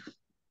 5.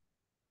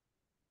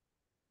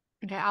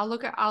 Okay, I'll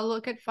look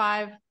at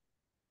 5.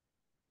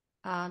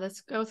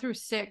 Let's go through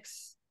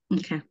 6.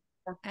 Okay.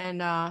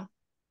 And I'll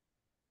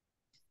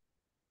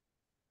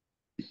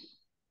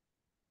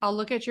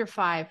look at your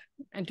 5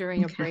 and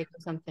during a break or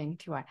something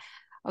too.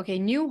 Okay,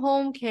 new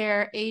home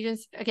care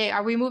agents. Okay,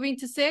 are we moving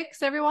to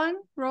 6, everyone?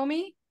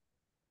 Romy?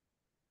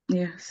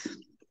 Yes.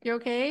 You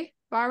okay?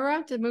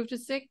 Barbara, to move to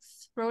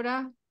 6?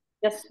 Rhoda?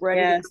 Yes, ready.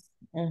 Yes.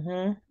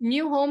 Mm-hmm.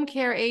 New home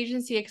care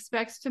agency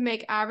expects to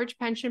make average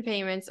pension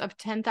payments of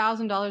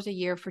 $10,000 a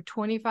year for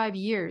 25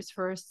 years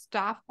for a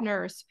staff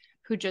nurse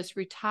who just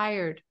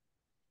retired.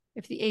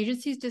 If the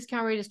agency's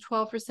discount rate is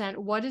 12%,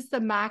 what is the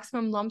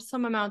maximum lump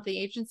sum amount the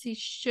agency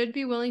should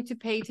be willing to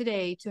pay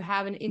today to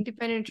have an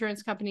independent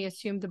insurance company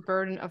assume the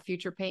burden of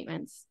future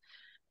payments?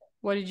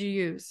 What did you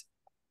use?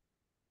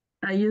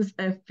 I used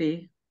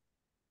FP.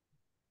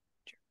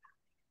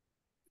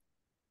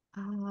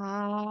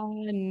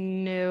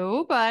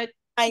 No, but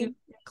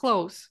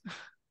close.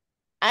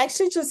 I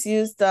actually just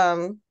used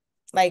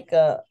like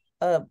a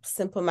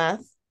simple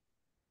math.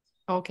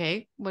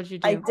 Okay, what'd you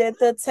do? I did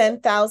the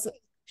 10,000.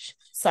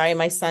 Sorry,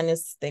 my son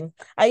is thing.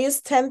 I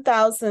used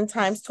 10,000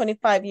 times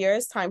 25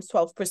 years times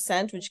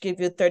 12%, which give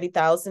you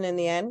 30,000 in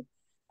the end.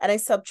 And I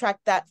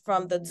subtract that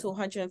from the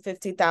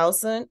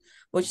 250,000,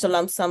 which the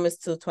lump sum is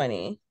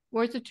 220.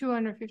 Where's the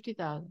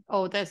 250,000?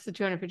 Oh, that's the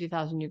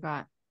 250,000 you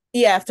got.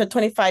 Yeah, after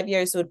 25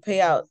 years, it would pay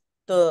out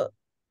the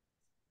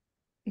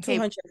Okay,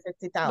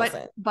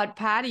 250,000. But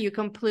Patty, you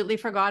completely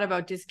forgot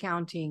about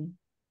discounting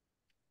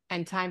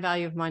and time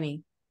value of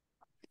money.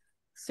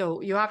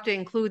 So you have to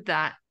include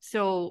that.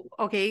 So,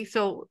 okay,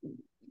 so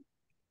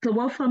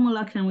what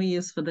formula can we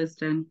use for this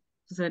then?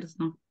 Because I just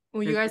know.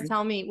 Well, you guys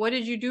tell me. What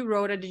did you do,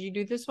 Rhoda? Did you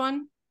do this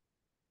one?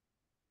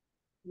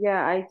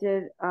 Yeah, I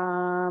did.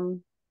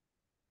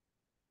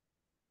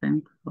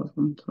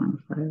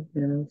 10,025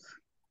 years,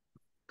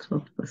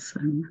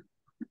 12%.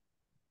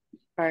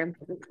 Sorry, I'm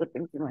just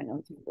flipping through my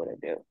notes. What I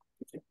do.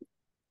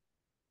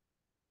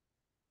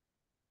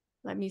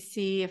 Let me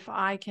see if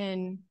I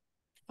can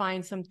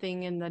find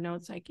something in the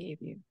notes I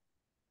gave you.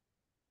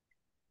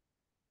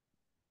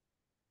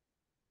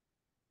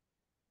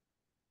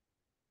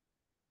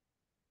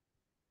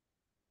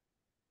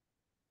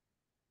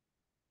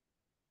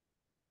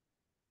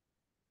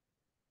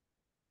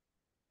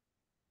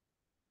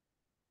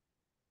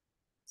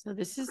 So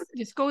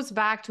this goes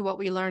back to what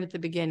we learned at the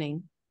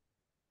beginning.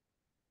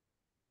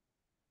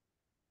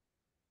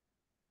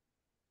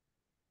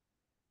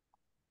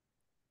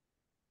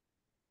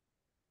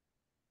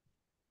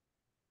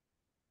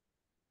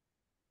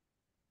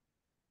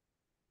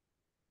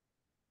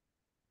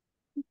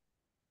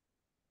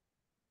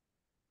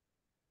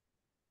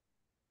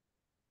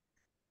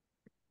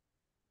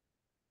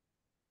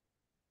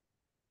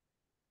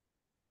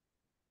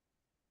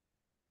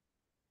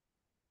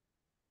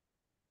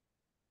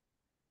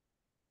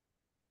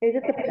 Is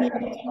it the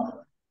PMT?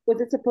 Was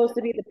it supposed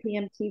to be the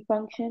PMT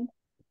function?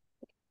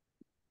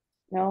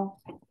 No.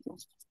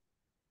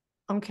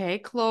 Okay,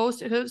 close.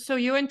 So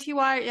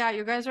UNTY, yeah,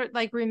 you guys are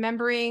like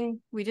remembering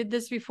we did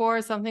this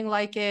before, something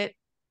like it.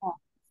 Oh.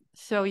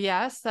 So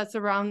yes, that's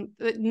around,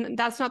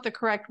 that's not the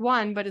correct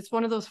one, but it's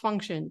one of those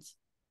functions.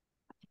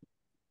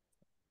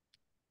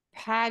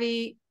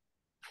 Patty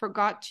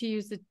forgot to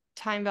use the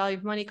time value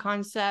of money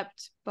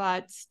concept,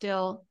 but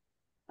still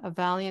a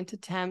valiant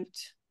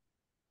attempt.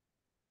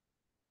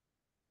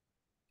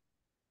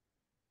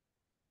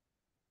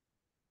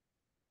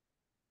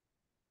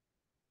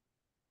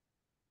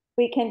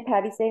 Wait, can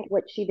Patty say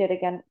what she did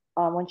again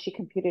when she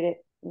computed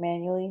it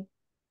manually?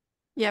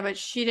 Yeah, but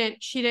she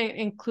didn't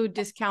include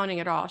discounting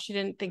at all. She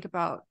didn't think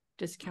about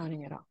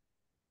discounting at all.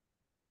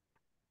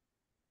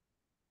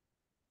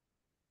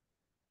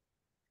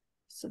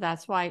 So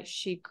that's why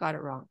she got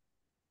it wrong.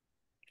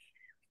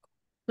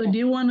 So do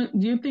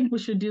you think we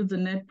should use the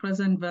net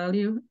present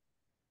value?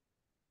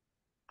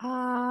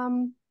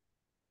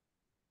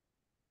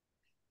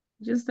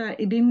 Just that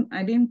I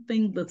didn't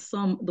think that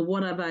the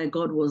whatever I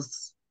got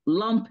was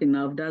lump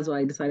enough. That's why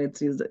I decided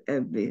to use the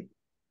FV.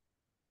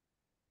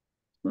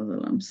 For the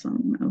lump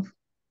sum enough.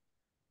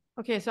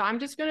 Okay, so I'm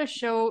just going to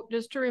show,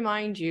 just to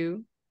remind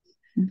you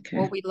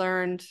what we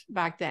learned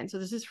back then. So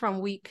this is from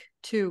week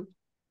 2.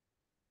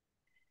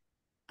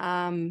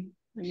 Let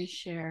me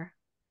share.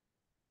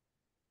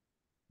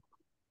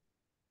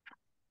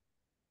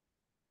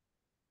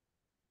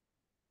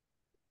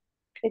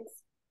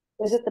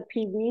 Is it the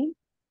PV?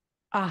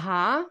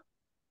 Uh-huh.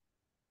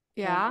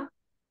 Yeah.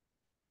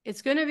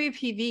 It's going to be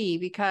PV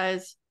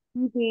because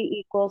PV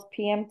equals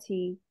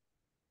PMT.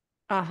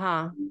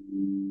 Uh-huh.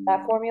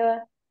 That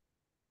formula?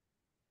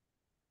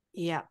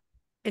 Yeah.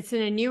 It's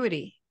an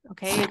annuity.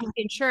 Okay. It's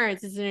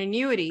insurance is an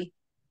annuity.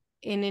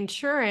 In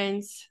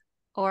insurance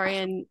or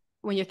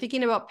when you're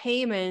thinking about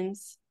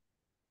payments,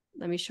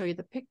 let me show you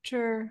the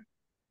picture.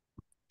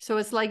 So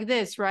it's like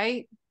this,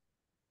 right?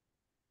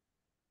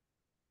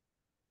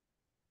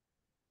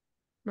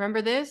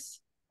 Remember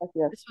this?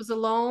 Yes. This was a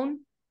loan,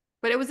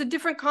 but it was a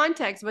different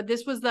context, but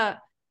this was the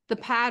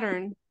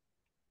pattern.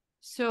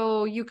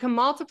 So you can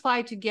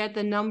multiply to get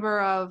the number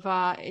of,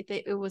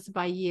 it was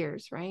by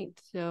years, right?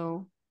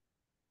 So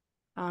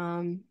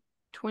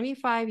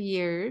 25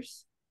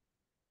 years,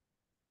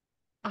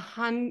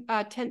 10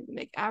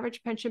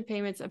 average pension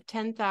payments of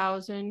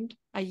 10,000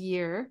 a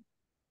year.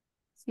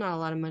 It's not a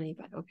lot of money,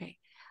 but okay.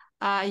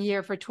 A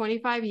year for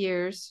 25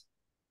 years.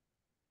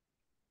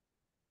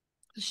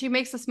 She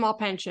makes a small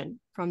pension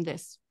from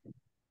this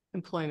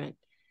employment.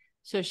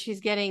 So she's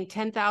getting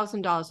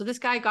 $10,000. So this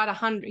guy got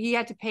 100. He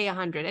had to pay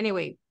 100.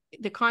 Anyway,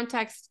 the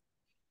context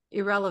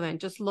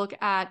irrelevant. Just look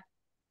at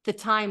the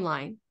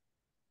timeline.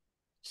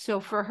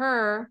 So for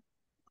her,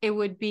 it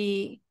would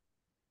be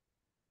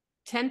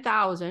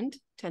 10,000,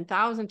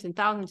 10,000,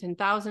 10,000,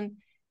 10,000.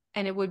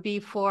 And it would be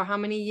for how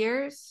many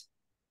years?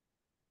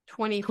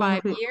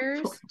 25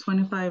 years.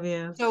 25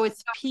 years. So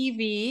it's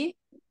PV,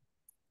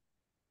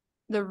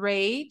 the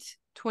rate,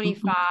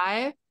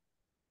 25.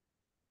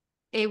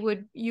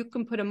 You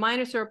can put a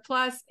minus or a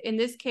plus. In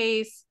this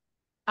case,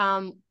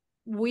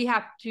 we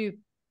have to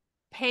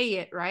pay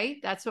it, right?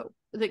 That's what,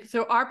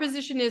 so our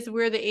position is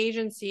we're the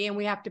agency and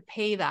we have to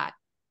pay that.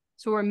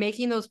 So we're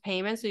making those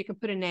payments. So you can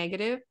put a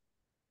negative.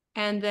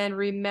 And then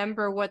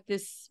remember what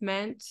this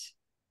meant.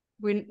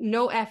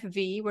 No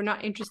FV. We're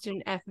not interested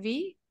in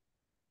FV.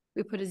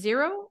 We put a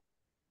 0.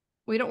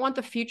 We don't want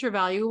the future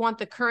value. We want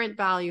the current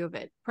value of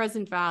it,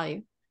 present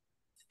value.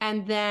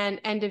 And then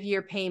end of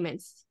year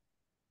payments,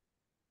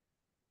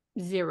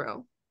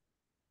 0.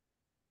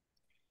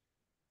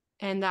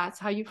 And that's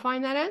how you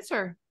find that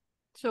answer.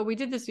 So we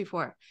did this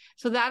before.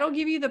 So that'll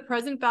give you the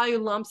present value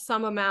lump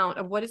sum amount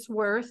of what it's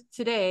worth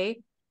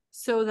today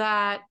so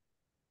that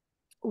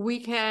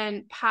we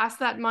can pass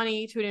that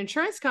money to an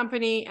insurance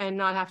company and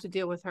not have to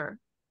deal with her.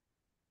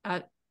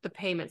 the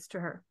payments to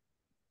her.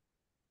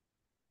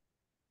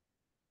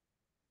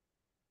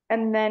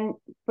 And then,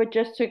 but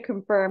just to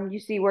confirm, you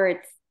see where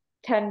it's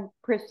 10%,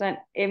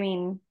 I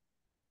mean,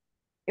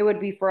 it would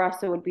be for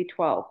us, it would be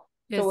 12.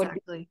 So it would be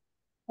Exactly.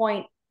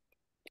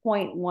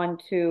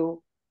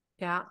 0.12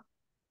 Yeah.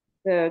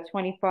 the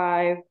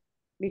 25,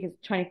 because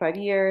 25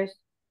 years,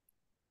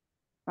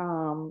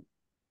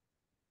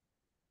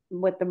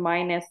 with the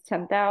minus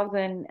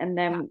 10,000, and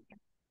then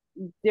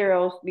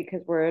zeros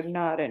because we're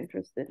not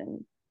interested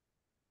in.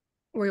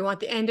 We want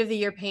the end of the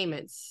year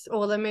payments. Oh,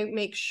 let me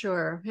make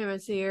sure.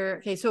 Payments a year.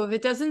 Okay, so if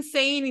it doesn't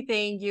say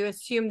anything, you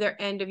assume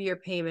they're end of year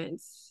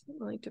payments.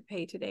 Willing to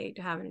pay today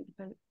to have an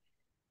independent.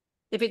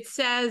 If it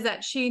says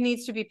that she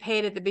needs to be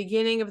paid at the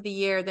beginning of the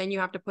year, then you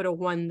have to put a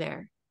 1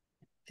 there,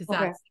 because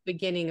that's the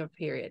beginning of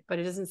period, but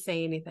it doesn't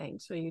say anything.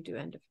 So you do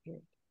end of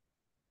period.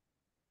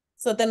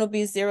 So then it'll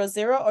be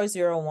 00 or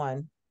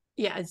 01?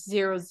 Yeah, it's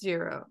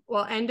 00.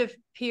 Well, end of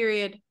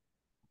period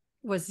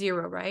was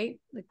 0, right?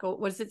 Like,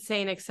 what does it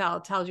say in Excel?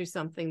 It tells you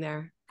something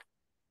there.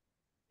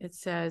 It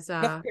says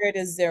The period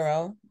is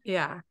 0.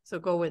 Yeah, so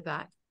go with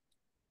that.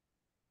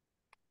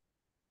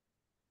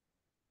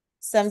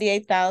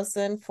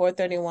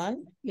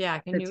 78,431.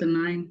 Yeah, It's a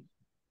 9.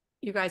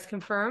 You guys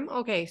confirm?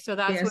 Okay, so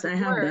that's yes, I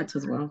have that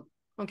as well.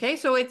 Okay,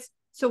 so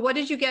what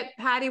did you get,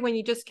 Patty, when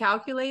you just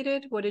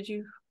calculated? What did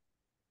you?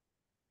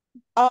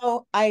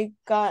 Oh, I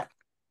got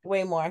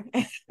way more.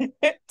 230,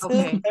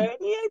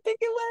 I think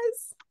it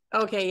was.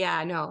 Okay,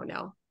 yeah,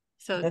 no.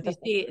 So you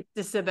see,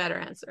 this is a better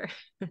answer.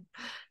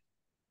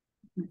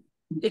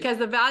 Because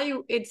the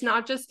value, it's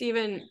not just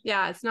even,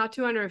 it's not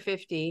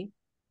 250,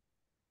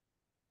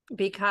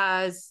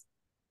 because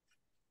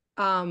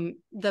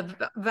the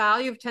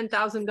value of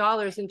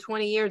 $10,000 in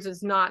 20 years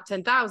is not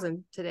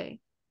 10,000 today.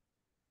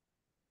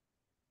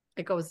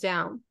 It goes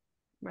down,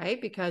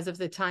 right? Because of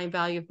the time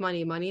value of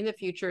money. Money in the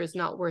future is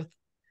not worth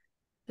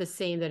the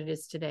same that it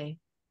is today.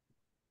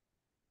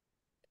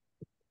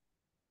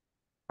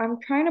 I'm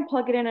trying to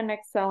plug it in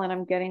Excel and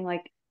I'm getting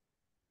like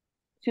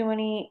too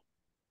many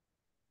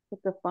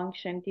with the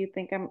function. Do you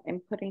think I'm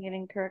inputting it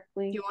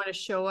incorrectly? Do you want to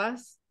show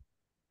us?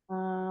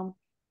 Sure.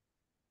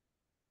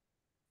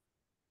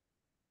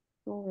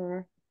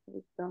 I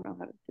just don't know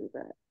how to do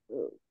that.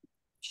 Ugh.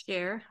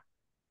 Share.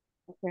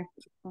 Okay.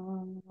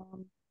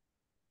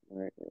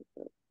 Where is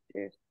it?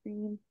 Share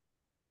screen.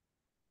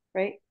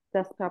 Right?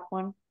 Desktop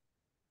one.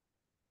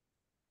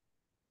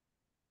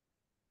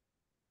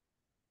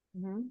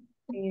 Can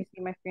you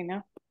see my screen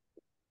now?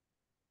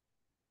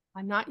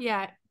 Not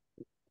yet.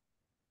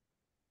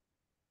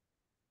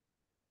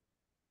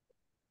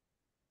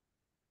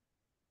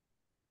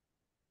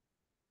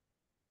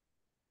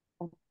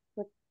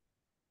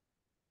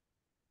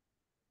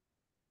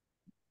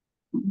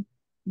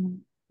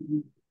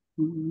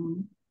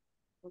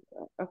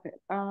 Okay.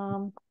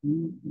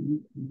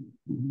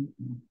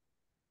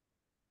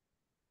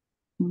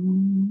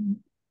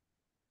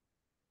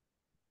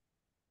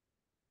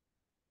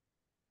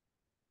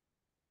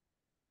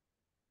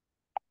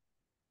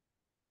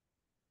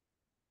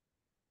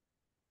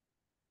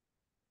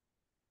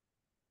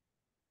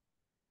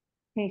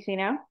 Can you see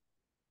now?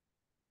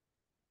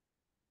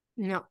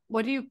 No.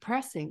 What are you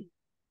pressing?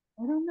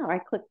 I don't know. I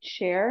clicked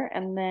share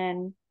and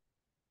then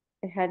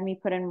it had me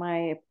put in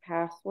my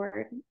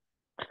password.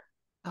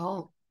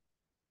 Oh.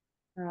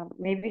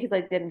 Maybe because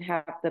I didn't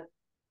have the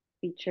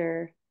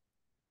feature.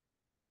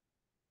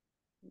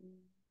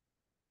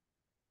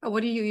 Oh,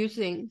 what are you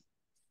using?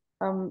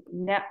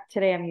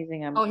 Today I'm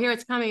using Oh, here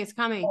it's coming. It's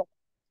coming. Oh.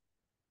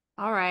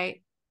 All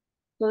right.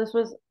 So this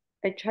was,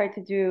 I tried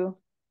to do,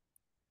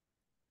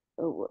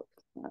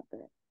 whoops, not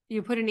that.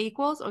 You put in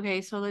equals?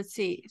 Okay, so let's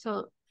see.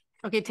 So,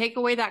 okay, take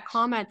away that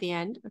comma at the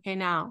end. Okay,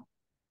 now.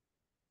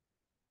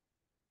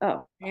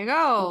 Oh. There you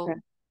go. Okay.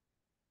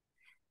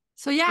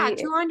 So yeah,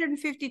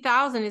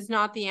 250,000 is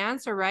not the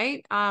answer,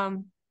 right?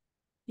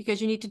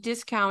 Because you need to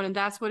discount and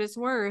that's what it's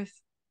worth.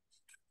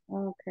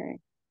 Okay.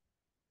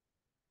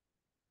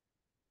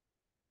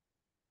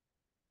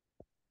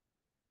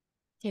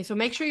 Okay, so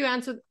make sure you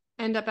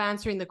end up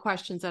answering the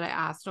questions that I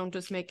asked. Don't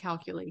just make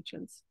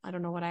calculations. I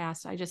don't know what I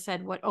asked. I just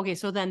said what, okay,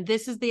 so then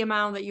this is the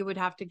amount that you would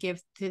have to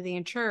give to the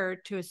insurer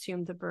to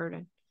assume the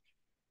burden.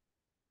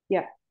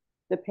 Yeah,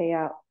 the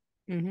payout.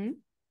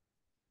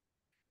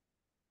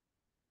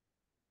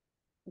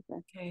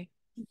 Okay.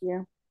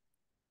 Yeah.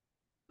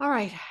 All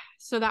right,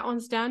 so that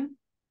one's done.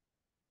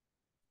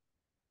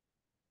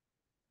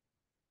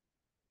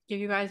 Give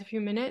you guys a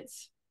few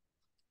minutes.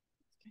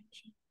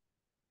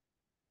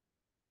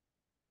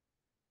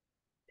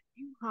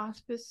 New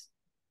hospice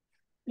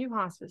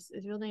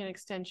is building an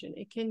extension.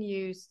 It can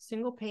use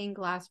single pane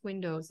glass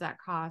windows that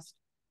cost.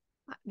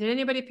 Did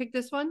anybody pick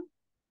this one?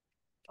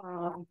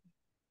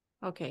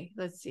 Okay,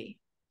 let's see.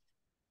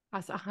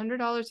 Costs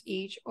 $100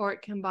 each, or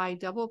it can buy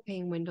double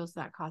pane windows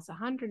that cost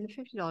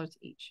 $150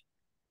 each.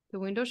 The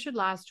windows should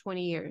last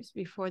 20 years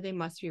before they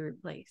must be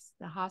replaced.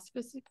 The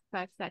hospice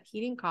expects that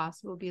heating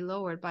costs will be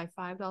lowered by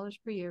 $5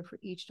 per year for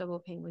each double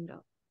pane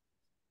window.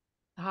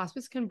 The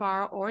hospice can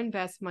borrow or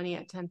invest money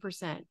at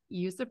 10%.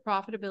 Use the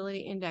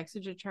profitability index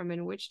to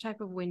determine which type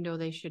of window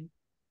they should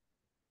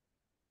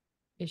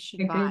buy. They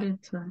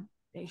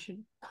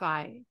should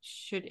buy.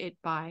 Should it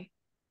buy?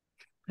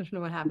 I don't know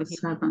what happened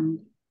here.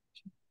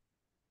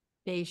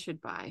 They should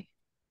buy.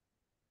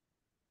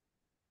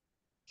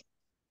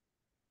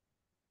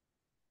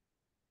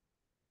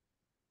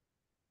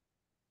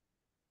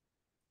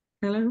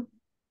 Hello?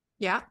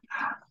 Yeah.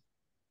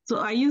 So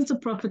I used the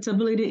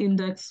profitability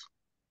index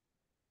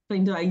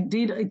thing that I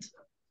did. It.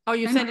 Oh,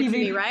 you sent it to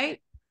me, right?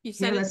 You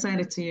sent I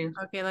sent it to you.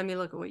 Okay, let me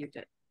look at what you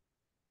did.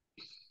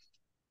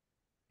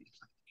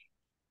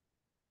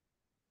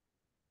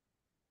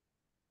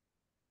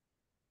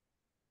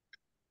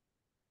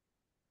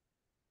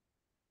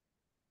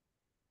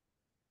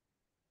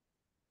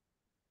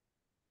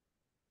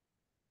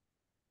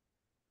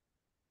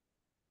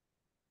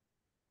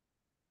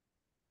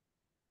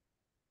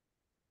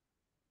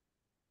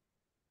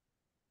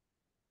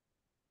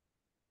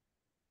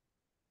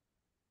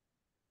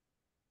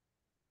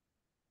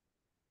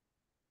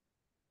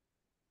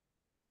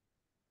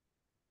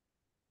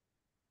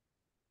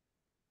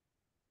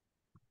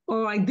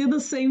 Oh, I did the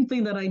same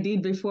thing that I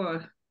did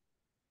before.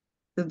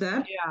 Is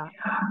that? Yeah.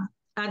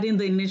 Adding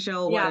the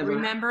initial whatever.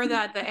 Remember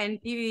that the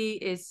NPV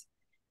is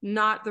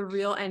not the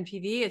real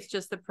NPV. It's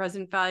just the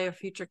present value of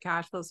future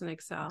cash flows in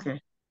Excel. Okay.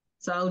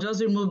 So I'll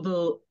just remove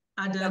the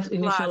added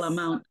initial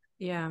amount.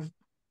 Yeah.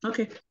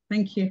 Okay.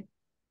 Thank you.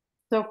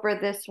 So for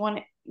this one,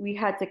 we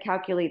had to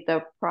calculate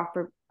the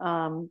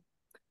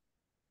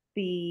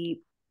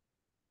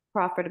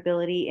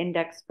profitability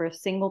index for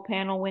single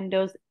panel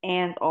windows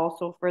and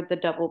also for the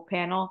double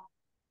panel.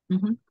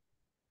 Mm-hmm.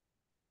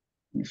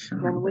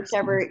 And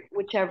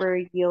whichever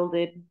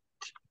yielded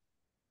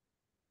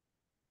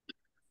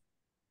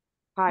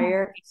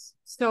higher.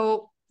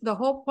 So the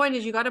whole point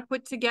is you got to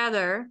put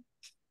together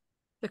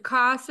the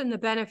cost and the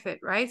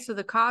benefit, right? So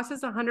the cost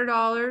is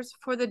 $100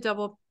 for the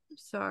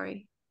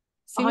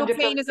single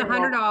pane is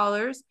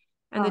 $100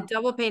 and the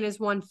double pane is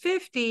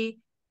 $150,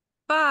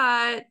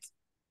 but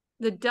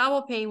the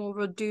double pane will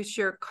reduce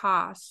your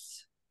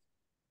costs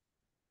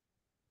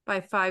by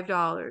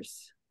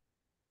 $5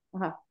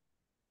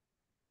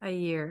 a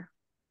year.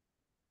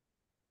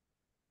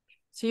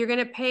 So you're going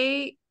to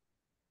pay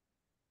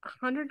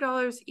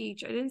 $100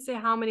 each. I didn't say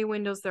how many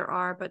windows there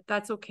are, but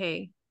that's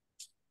okay.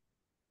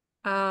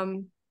 I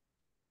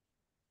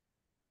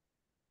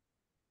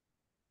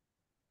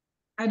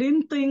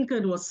didn't think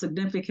it was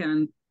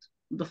significant,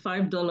 the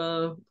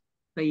 $5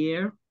 a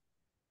year.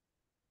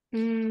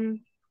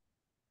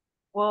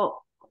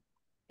 Well,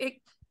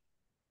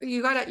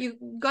 you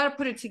gotta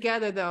put it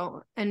together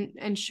though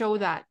and show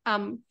that.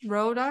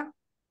 Rhoda?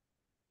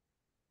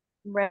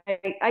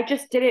 Right. I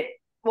just did it.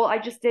 Well, I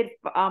just did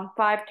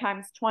 5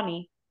 times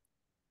 20.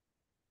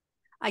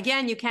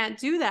 Again, you can't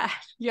do that.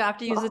 You have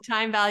to use the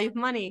time value of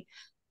money.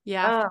 You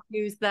have to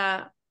use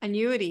the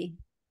annuity.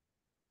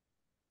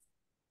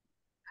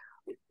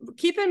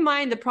 Keep in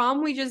mind the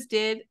problem we just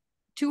did,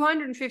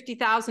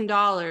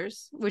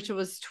 $250,000, which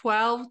was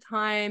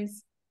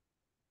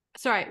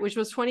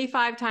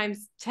 25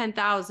 times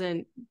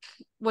 10,000,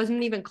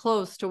 wasn't even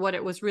close to what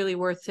it was really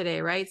worth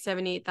today, right?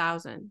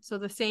 78,000. So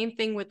the same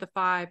thing with the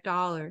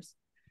 $5.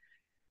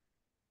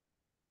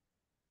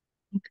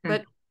 Okay.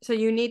 But so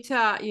you need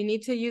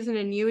to use an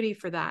annuity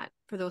for that,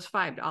 for those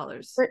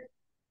 $5.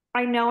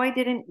 I know I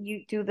didn't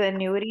do the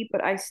annuity,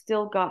 but I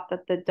still got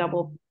that the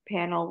double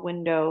panel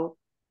window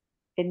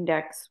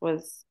index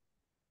was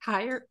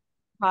higher.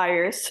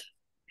 I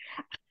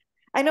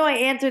know I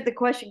answered the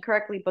question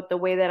correctly, but the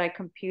way that I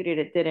computed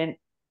it didn't.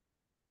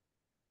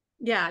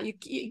 Yeah,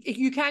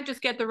 you can't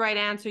just get the right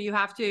answer. You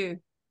have to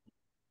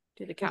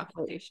do the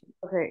calculation.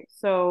 Okay,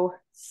 so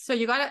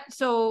you gotta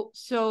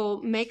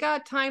so make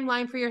a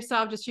timeline for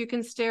yourself, just so you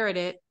can stare at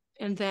it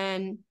and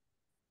then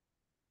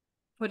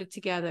put it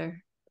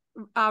together.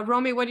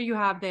 Romy, what do you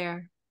have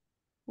there?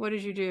 What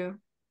did you do?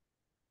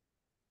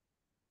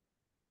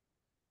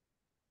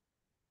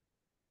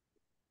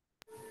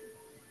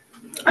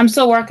 I'm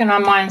still working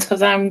on mine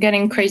because I'm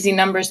getting crazy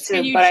numbers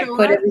too. But I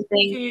put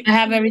everything. I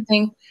have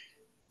everything.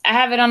 I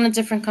have it on a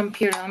different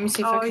computer. Let me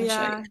see if I can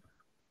show you.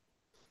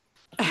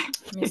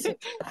 Let me see.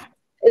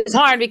 It's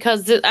hard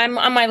because I'm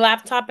on my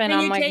laptop and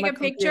I'm like Can you take a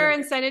picture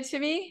and send it to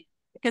me?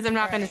 Because I'm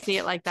not going to see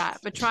it like that.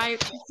 But try,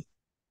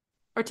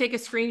 or take a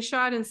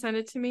screenshot and send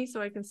it to me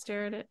so I can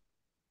stare at it.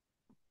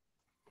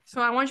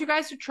 So I want you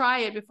guys to try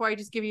it before I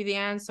just give you the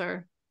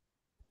answer.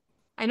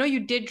 I know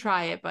you did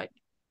try it, but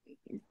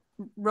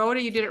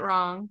Rhoda, you did it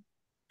wrong.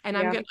 And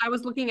I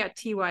was looking at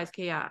TY's.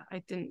 Okay, yeah, I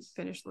didn't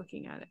finish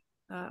looking at it.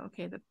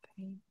 Okay,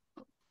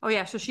 oh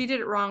yeah, so she did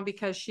it wrong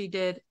because she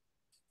did,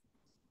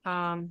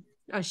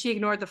 she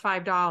ignored the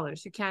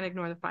 $5. You can't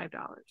ignore the $5.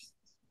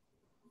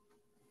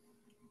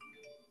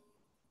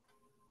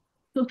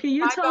 So can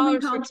you tell me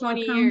how to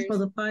account for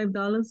the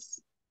 $5?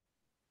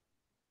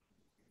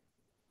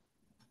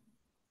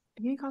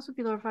 Any cost would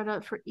be lower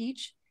 $5 for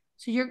each.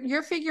 So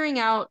you're figuring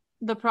out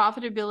the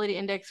profitability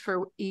index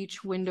for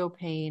each window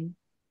pane.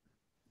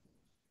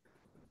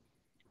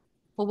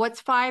 Well,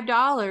 what's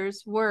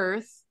 $5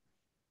 worth?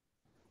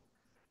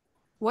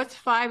 What's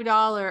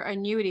 $5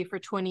 annuity for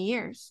 20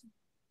 years?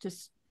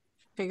 Just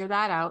figure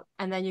that out.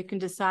 And then you can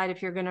decide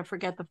if you're going to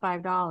forget the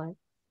 $5.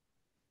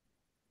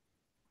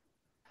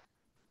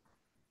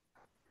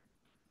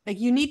 Like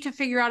you need to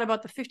figure out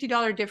about the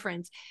 $50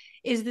 difference.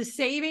 Is the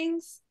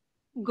savings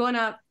going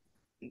to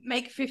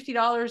make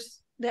 $50,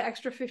 the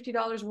extra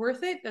 $50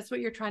 worth it? That's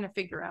what you're trying to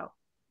figure out.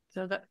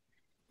 So that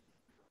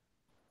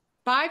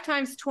 5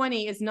 times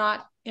 20 is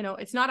not,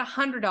 it's not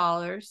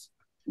 $100.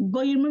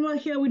 But you remember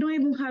here, we don't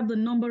even have the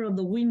number of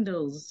the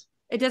windows.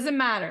 It doesn't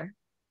matter.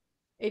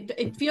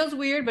 It feels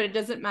weird, but it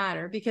doesn't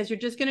matter because you're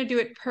just going to do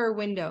it per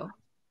window.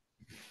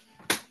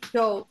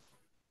 So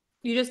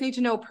you just need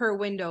to know per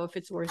window if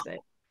it's worth it,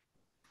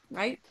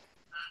 right?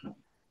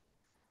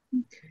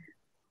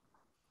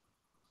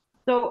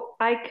 So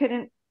I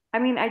couldn't,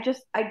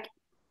 is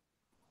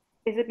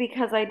it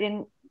because I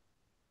didn't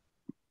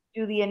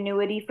do the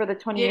annuity for the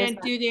 20 You years?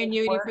 didn't do the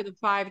annuity for the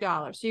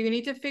 $5. So you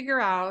need to figure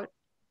out,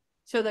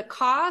 so the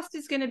cost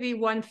is going to be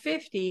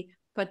 $150,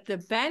 but the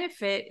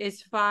benefit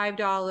is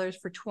 $5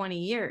 for 20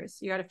 years.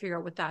 You got to figure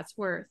out what that's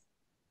worth.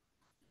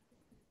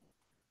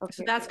 Okay.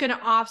 So that's going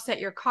to offset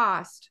your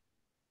cost.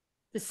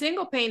 The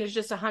single pane is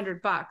just $100,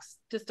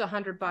 just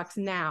 $100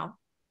 now.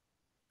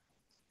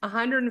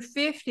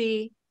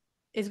 150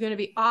 is going to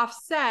be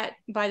offset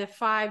by the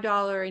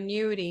 $5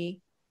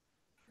 annuity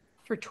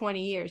for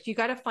 20 years. You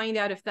got to find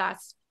out if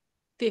that's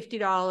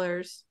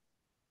 $50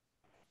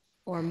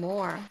 or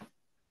more.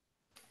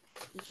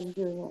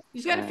 You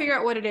just got to figure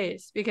out what it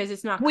is because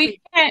it's not clear.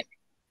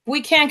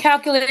 We can't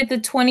calculate the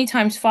 20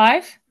 times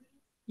 5.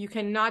 You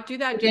cannot do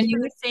that just for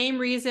the same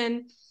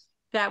reason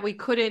that we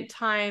couldn't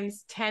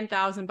times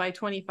 10,000 by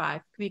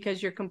 25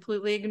 because you're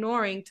completely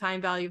ignoring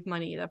time value of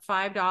money. That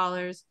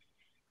 $5.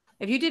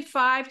 If you did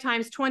 5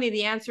 times 20,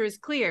 the answer is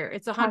clear.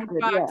 It's $100.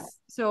 Yeah.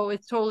 So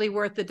it's totally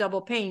worth the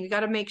double paying. You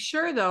got to make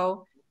sure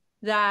though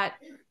that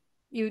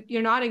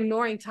you're not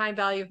ignoring time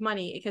value of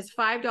money because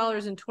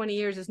 $5 in 20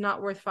 years is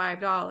not worth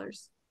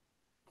 $5.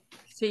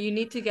 So you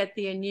need to get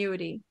the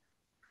annuity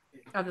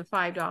of the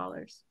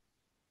 $5.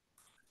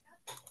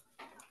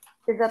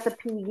 Is that the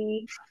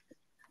PV?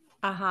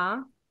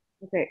 Uh-huh.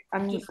 Okay.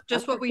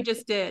 Just what we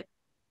just did.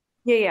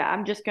 Yeah.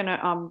 I'm just gonna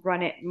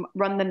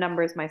run the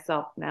numbers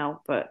myself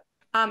now, but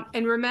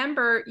and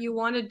remember you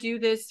want to do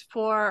this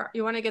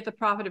you want to get the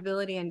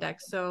profitability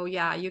index. So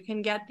yeah, you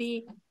can get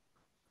the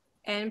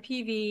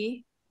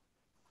NPV,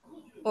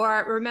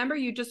 or remember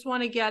you just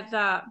want to get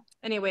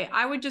anyway,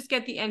 I would just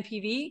get the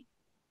NPV,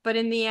 but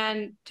in the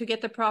end, to get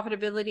the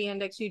profitability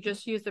index, you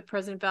just use the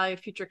present value of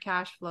future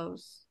cash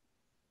flows.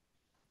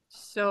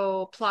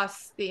 So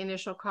plus the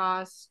initial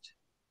cost.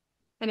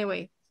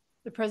 Anyway,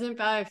 the present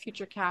value of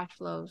future cash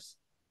flows.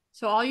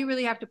 So all you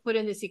really have to put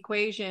in this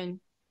equation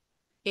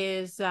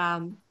is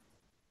yeah,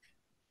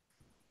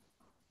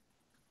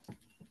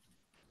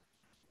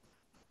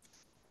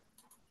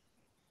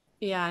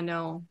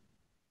 no.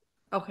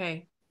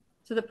 Okay.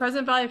 So the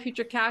present value of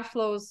future cash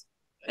flows.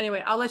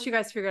 Anyway, I'll let you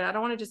guys figure it out. I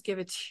don't want to just give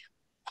it to you.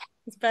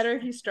 It's better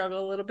if you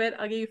struggle a little bit.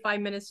 I'll give you 5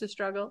 minutes to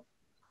struggle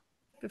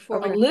before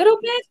a little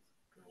bit.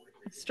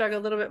 Struggle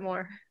a little bit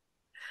more.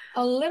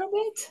 A little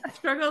bit.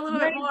 Struggle a little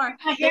bit more.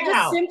 They're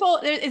just simple.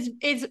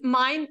 It's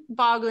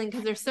mind-boggling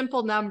because they're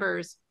simple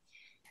numbers,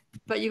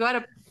 but you got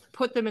to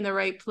put them in the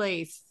right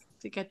place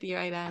to get the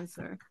right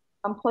answer.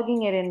 I'm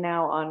plugging it in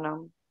now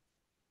on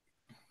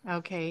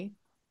okay.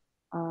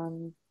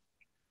 So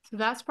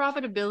that's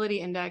profitability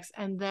index,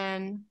 and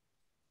then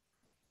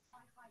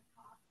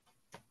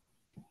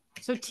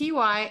so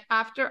TY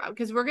after,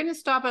 because we're gonna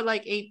stop at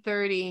like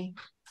 8:30.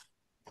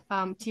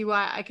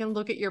 TY, I can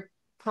look at your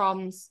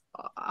problems.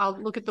 I'll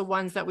look at the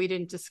ones that we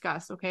didn't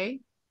discuss.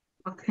 Okay.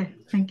 Okay,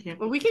 thank you.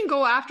 Well, we can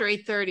go after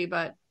 8:30,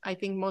 but I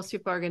think most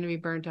people are going to be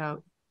burnt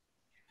out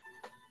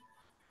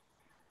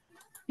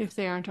if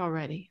they aren't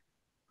already.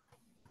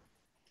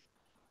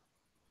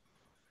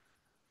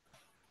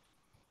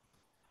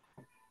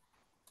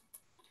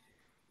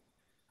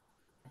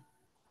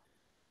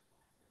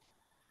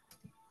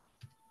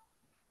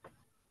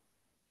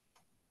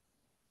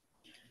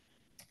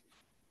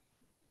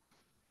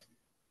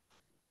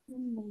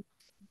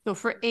 So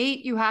for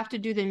 8, you have to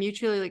do the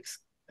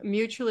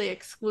mutually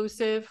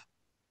exclusive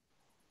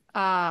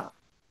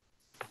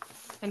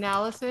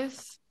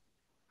analysis.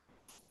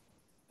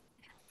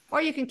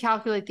 Or you can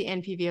calculate the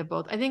NPV of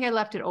both. I think I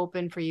left it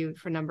open for you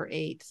for number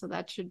 8. So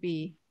that should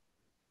be.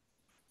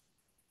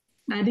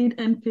 I did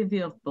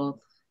NPV of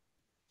both.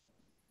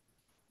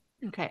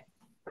 Okay.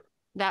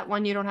 That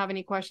one you don't have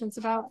any questions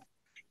about?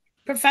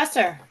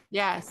 Professor.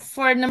 Yes.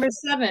 For number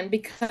 7,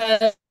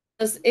 because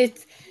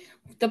it's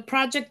the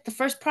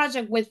first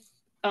project with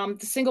the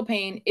single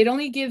pane, it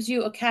only gives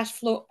you a cash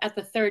flow at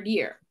the 3rd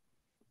year.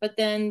 But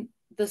then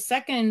the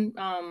second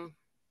for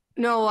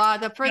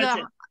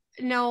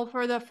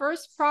the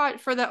first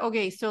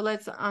okay, so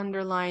let's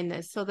underline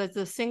this. So that's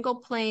a single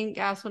plane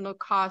gas will no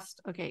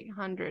cost, okay,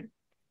 100.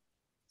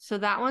 So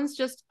that one's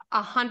just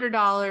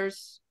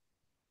 $100.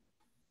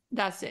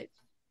 That's it.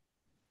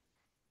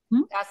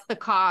 That's the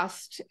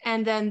cost.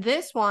 And then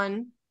this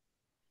one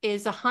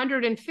is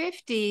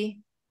 150,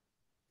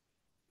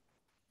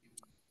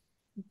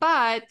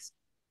 but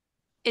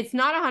it's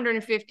not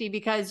 150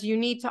 because you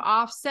need to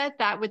offset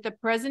that with the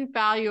present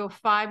value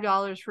of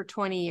 $5 for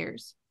 20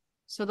 years.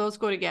 So those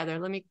go together.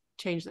 Let me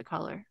change the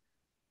color.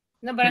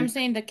 No, but I'm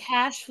saying the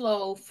cash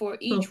flow for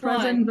each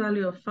present one.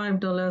 value of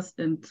 $5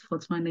 and for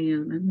 20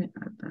 years. Let me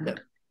add that.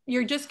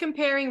 You're just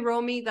comparing,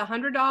 Romy, the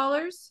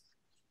 $100,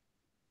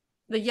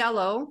 the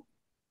yellow.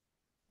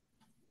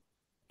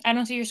 I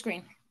don't see your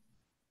screen.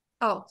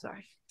 Oh,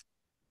 sorry.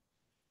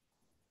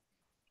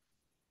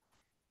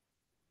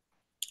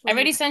 I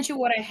already sent you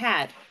what I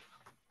had.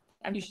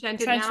 You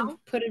sent it trying now? to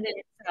put it in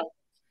Excel.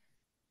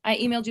 I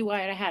emailed you what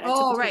I had.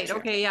 Oh, right.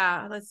 Okay,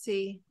 yeah. Let's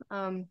see.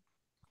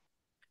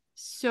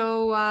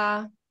 So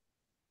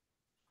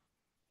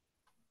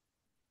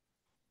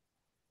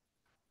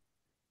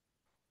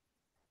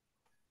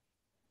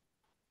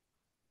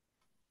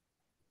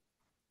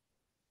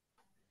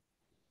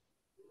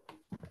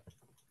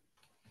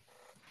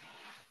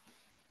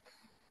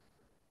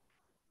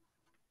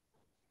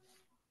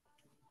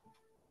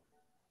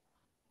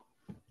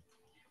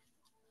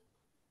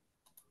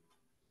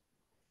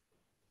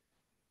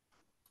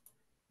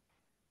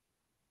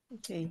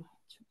okay.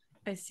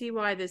 I see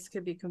why this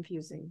could be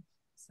confusing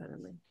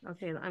suddenly.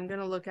 Okay, I'm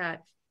gonna look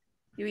at,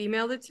 you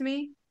emailed it to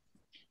me?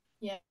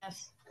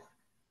 Yes.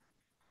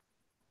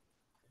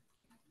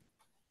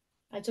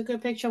 I took a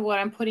picture of what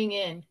I'm putting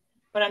in,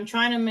 but I'm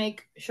trying to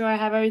make sure I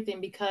have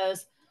everything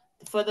because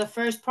for the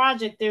first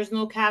project, there's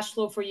no cash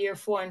flow for year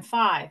 4 and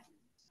 5.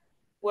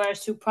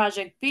 Whereas to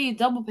project B,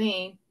 double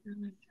pane,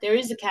 there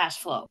is a cash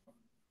flow.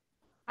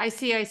 I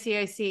see. I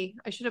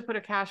should have put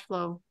a cash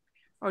flow,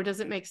 or does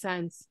it make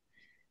sense?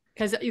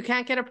 Because you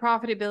can't get a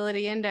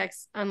profitability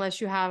index unless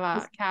you have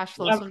a cash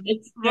flow. So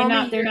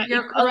Romy,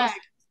 you're correct.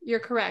 You're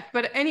correct.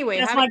 But anyway,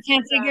 that's why I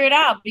can't figure it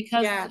out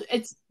because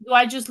do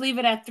I just leave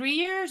it at 3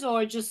 years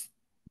or just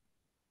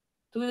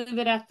do we leave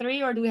it at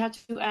 3 or do we have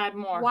to add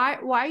more? Why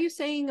are you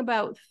saying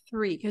about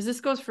 3? Because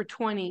this goes for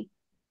 20.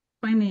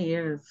 20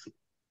 years.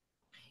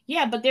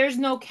 Yeah, but there's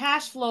no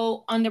cash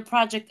flow under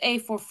project A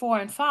for 4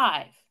 and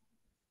 5.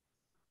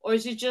 Or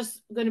is it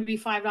just going to be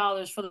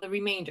 $5 for the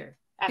remainder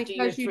after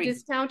year 3? Because you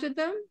discounted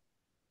them?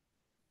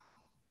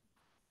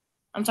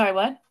 I'm sorry,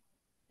 what?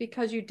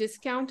 Because you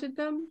discounted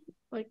them?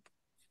 Like,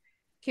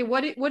 okay,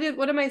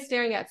 what am I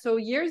staring at? So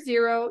year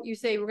 0, you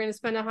say we're going to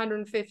spend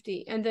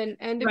 150, and then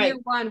end of year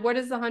 1, where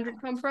does the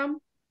 100 come from?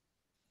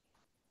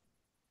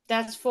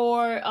 That's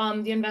for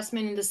the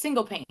investment in the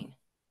single pane.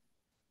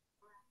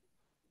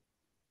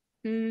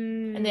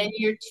 And then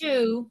year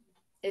 2,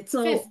 it's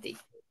 50.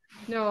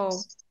 No,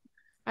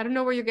 I don't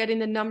know where you're getting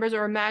the numbers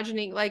or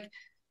imagining, like,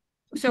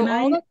 so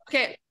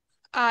okay,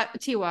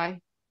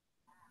 TY.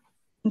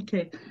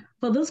 Okay,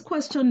 for this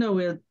question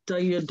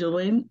that you're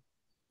doing,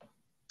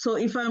 so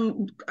if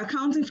I'm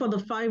accounting for the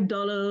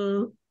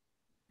 $5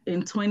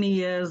 in 20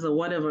 years or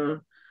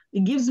whatever,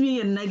 it gives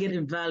me a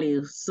negative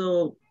value.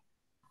 So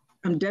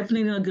I'm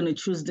definitely not going to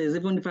choose this,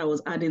 even if I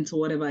was adding to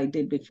whatever I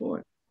did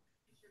before.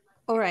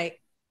 All right.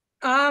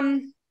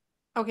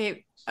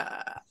 Okay.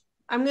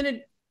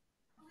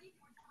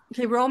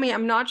 Okay, Romy,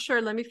 I'm not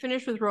sure. Let me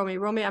finish with Romy.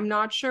 Romy, I'm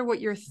not sure what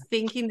you're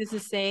thinking this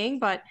is saying,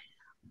 but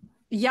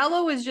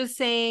yellow is just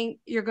saying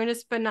you're going to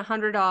spend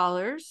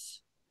 $100.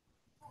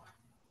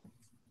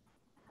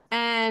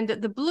 And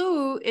the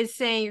blue is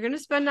saying you're going to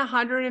spend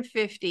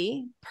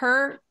 150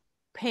 per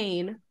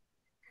pane,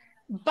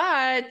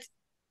 but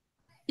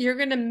you're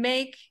going to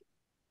make,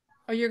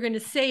 or you're going to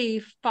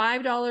save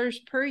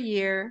 $5 per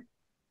year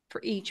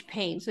for each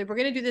pane. So if we're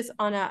going to do this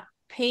on a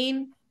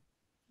pane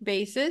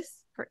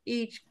basis for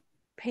each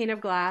pane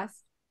of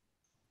glass.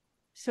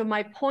 So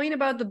my point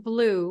about the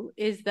blue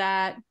is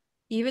that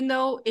even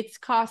though it's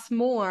costs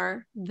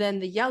more than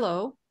the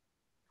yellow,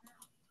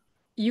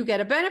 you get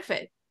a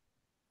benefit.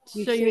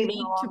 So you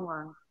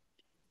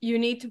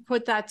need to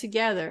put that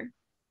together.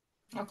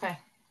 Okay.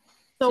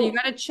 So you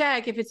got to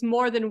check if it's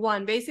more than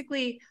one.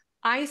 Basically,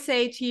 I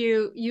say to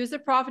you, use the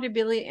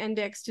profitability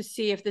index to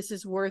see if this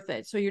is worth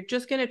it. So you're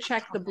just going to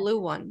check the blue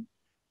one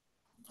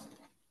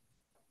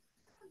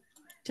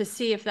to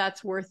see if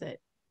that's worth it.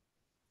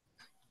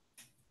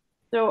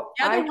 So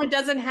the other one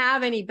doesn't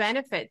have any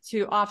benefit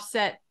to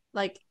offset.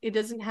 Like, it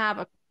doesn't have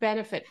a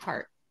benefit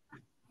part.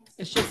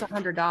 It's just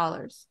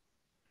 $100.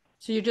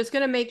 So you're just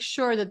going to make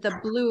sure that the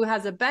blue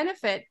has a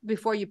benefit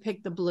before you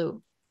pick the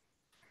blue.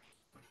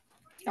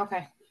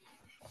 Okay.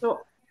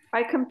 So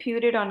I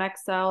computed on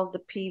Excel the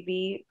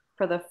PV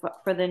for the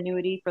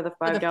annuity for the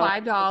 $5. For the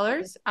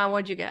 $5,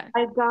 what'd you get?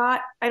 I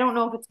don't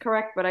know if it's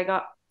correct, but I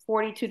got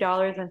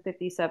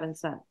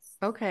 $42.57.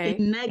 Okay.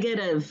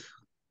 Negative.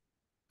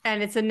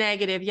 And it's a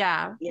negative,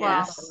 yeah.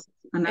 Yes. Well,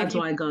 and that's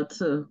what I got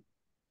too.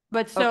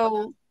 But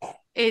so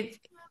it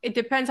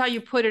depends how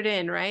you put it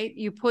in, right?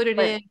 You put it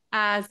in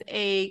as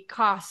a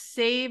cost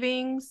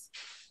savings.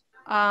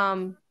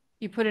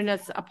 You put it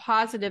as a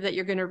positive that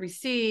you're going to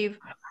receive.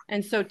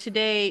 And so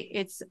today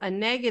it's a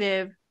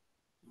negative.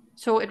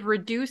 So it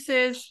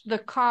reduces the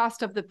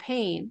cost of the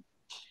pain.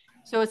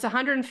 So it's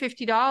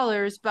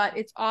 $150, but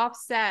it's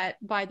offset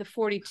by the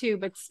 42,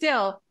 but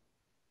still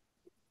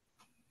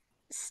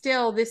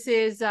this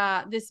is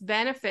the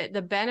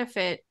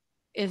benefit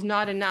is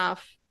not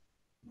enough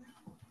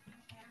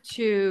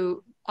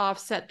to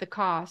offset the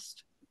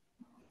cost.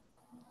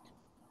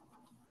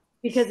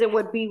 Because it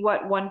would be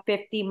what,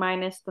 150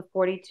 minus the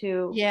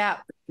 42. Yeah,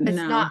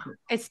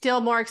 it's still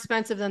more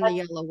expensive than the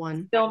yellow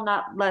one. Still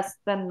not less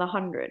than the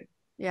 100.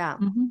 Yeah.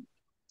 Mm-hmm.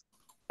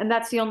 And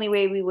that's the only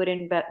way we would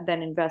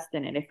invest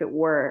in it, if it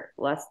were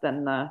less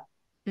than the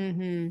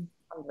 100.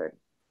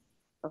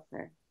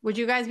 Okay. Would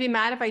you guys be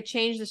mad if I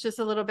changed this just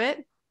a little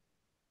bit?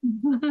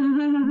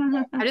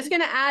 I'm just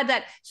going to add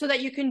that so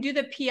that you can do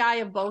the PI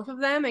of both of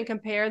them and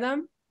compare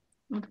them.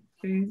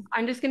 Okay.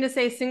 I'm just going to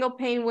say single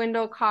pane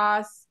window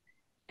costs,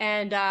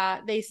 and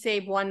they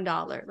save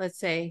 $1, let's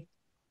say.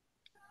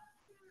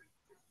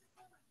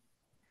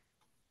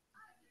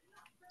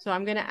 So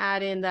I'm going to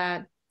add in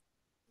that.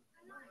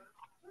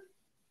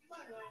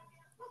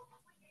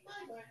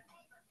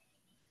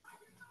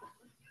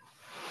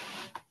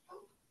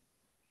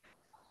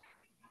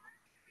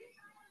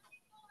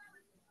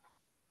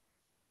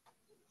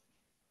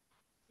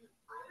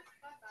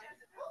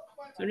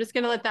 So I'm just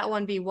going to let that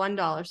one be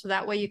 $1. So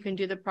that way you can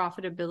do the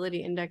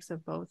profitability index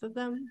of both of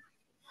them.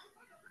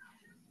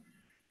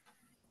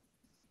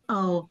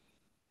 Oh.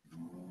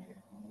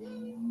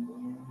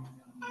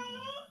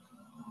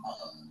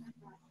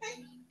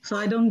 So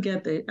I don't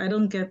get it. I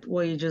don't get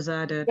what you just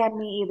added. Yeah,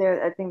 me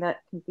either. I think that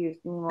confused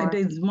me more.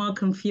 It's more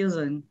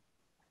confusing.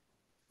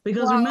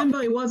 Because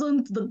remember, it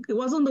wasn't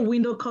the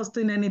window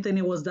costing anything.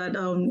 It was that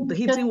the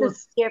heating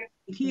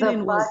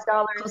was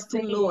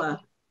costing lower.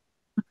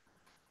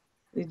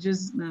 It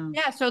just no.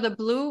 Yeah, so the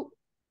blue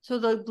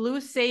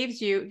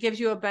gives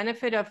you a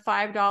benefit of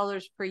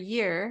 $5 per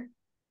year.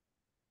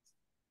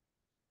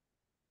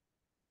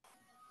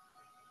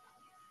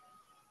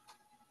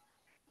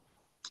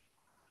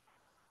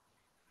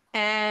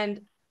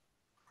 And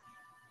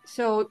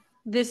so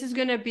this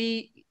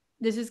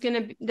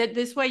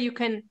way you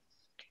can,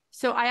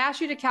 so I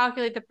asked you to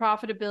calculate the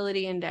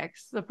profitability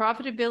index. The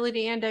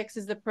profitability index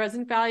is the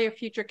present value of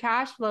future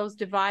cash flows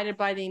divided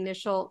by the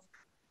initial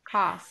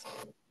cost.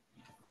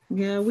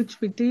 Yeah, which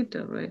we did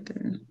right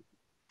there.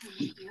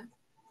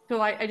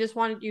 So I just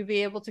wanted you to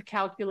be able to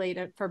calculate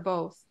it for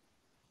both,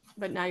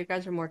 but now you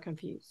guys are more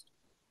confused.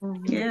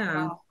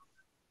 Yeah.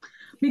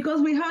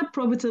 Because we had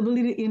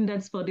profitability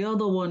index for the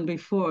other one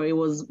before. It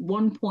was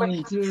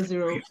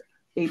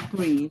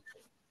 1.0083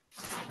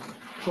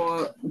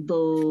 for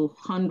the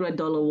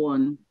 $100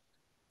 one.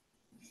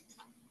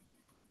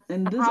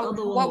 And this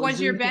other one what was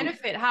your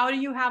benefit? How do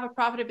you have a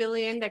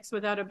profitability index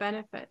without a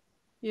benefit?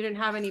 You didn't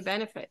have any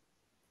benefit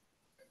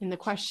in the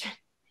question.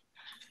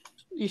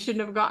 You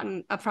shouldn't have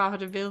gotten a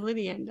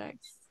profitability index.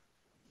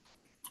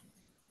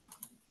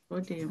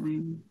 What do you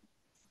mean?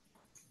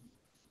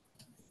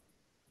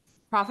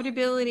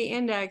 Profitability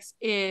index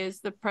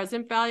is the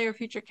present value of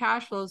future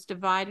cash flows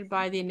divided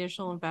by the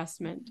initial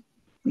investment.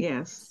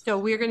 Yes. So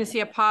we're going to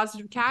see a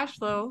positive cash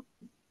flow,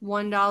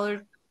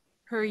 $1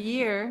 per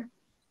year.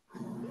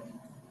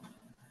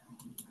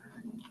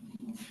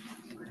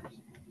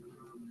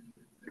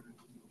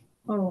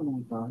 Oh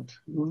my God.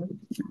 What?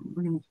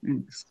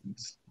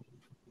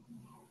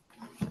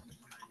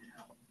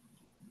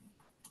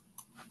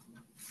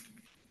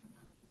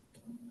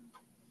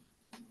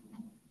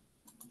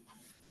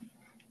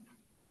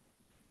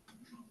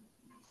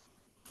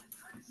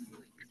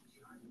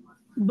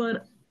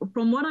 But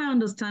from what I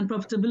understand,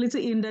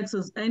 profitability index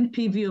is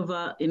NPV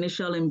over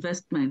initial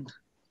investment.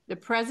 The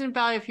present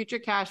value of future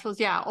cash flows,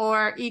 yeah,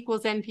 or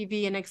equals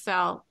NPV in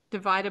Excel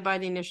divided by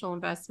the initial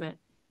investment.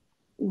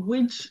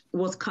 Which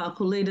was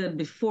calculated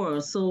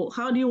before. So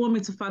how do you want me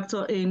to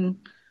factor in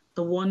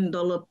the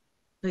 $1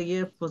 per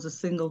year for the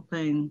single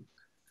pane?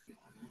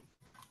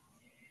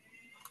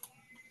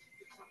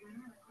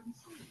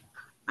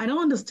 I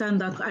don't understand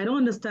that. I don't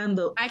understand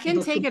the. I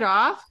can take it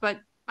off, but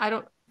I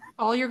don't.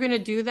 All you're going to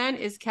do then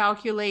is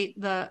calculate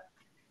the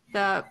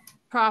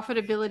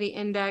profitability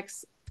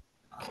index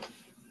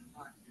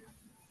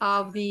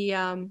of the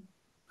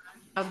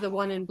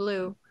one in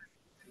blue,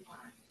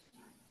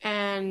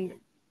 and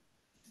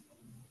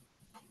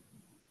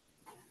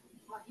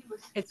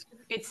it's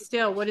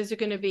still, what is it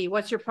going to be?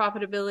 What's your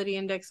profitability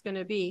index going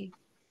to be?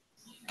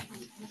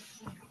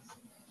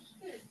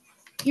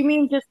 You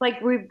mean just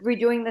like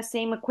redoing the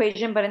same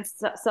equation, but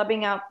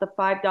subbing out the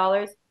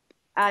 $5,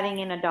 adding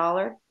in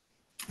 $1?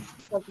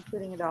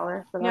 Substituting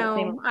 $1.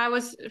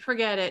 No,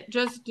 forget it.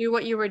 Just do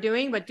what you were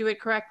doing, but do it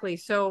correctly.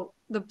 So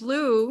the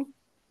blue,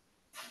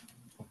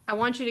 I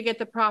want you to get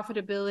the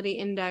profitability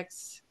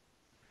index.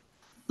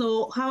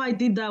 So how I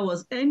did that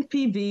was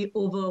NPV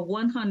over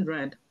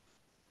 100.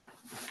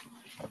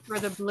 For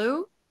the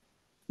blue?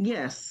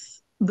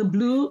 Yes. The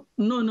blue,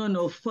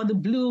 no. For the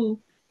blue,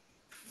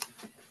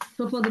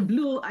 so for the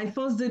blue, I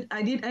did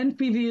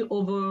NPV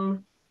over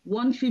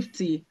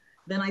 150.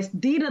 Then I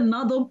did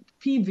another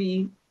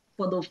PV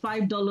for the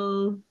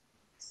 $5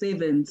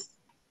 savings.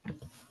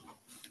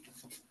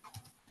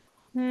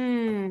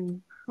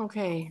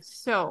 Okay,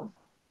 so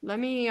let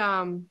me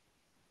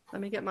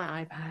get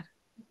my iPad.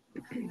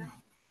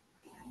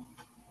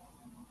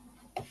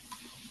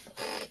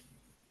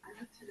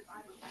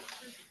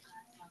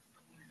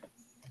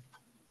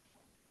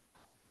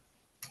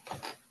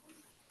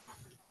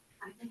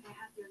 I think I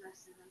have your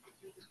lesson. I'm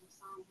taken from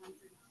Psalm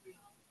 133.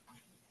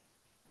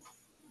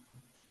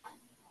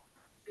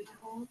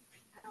 Behold,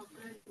 how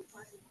good and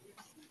pleasant it is.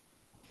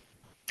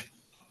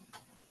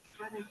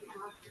 Brethren, to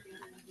God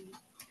together in me.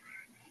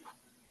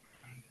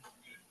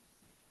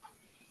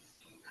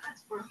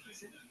 God's work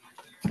is a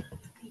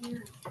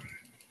year.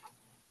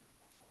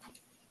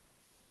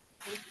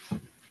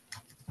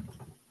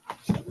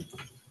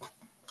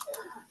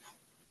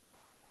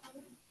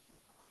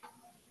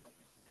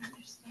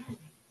 Understanding.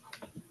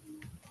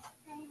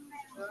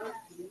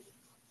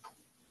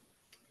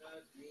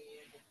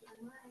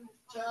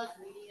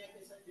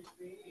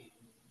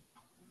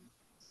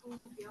 Schools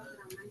will be open on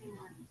Monday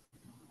morning.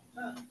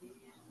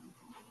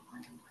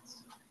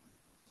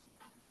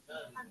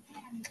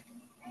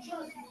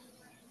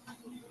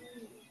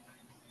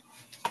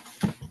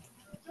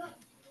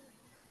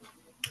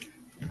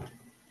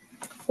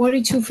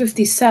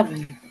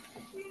 $42.57.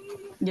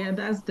 Yeah,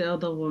 that's the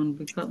other one.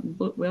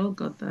 We all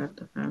got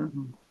that. I don't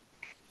know.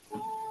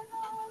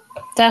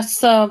 That's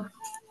the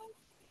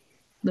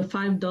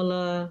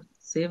 $5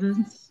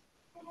 savings.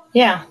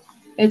 yeah,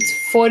 it's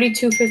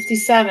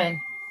 $42.57. You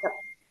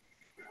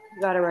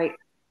got it right.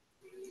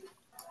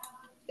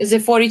 Is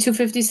it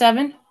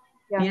 $42.57?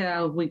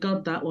 Yeah, we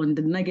got that one,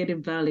 the negative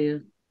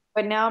value.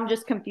 But now I'm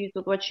just confused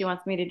with what she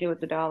wants me to do with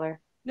the dollar.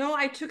 No,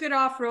 I took it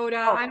off,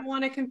 Rhoda. Oh. I don't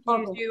want to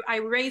confuse Okay. you. I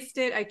erased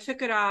it. I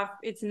took it off.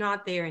 It's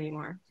not there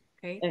anymore.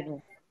 Okay.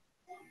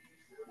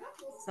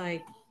 It's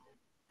like,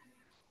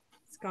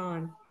 it's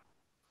gone.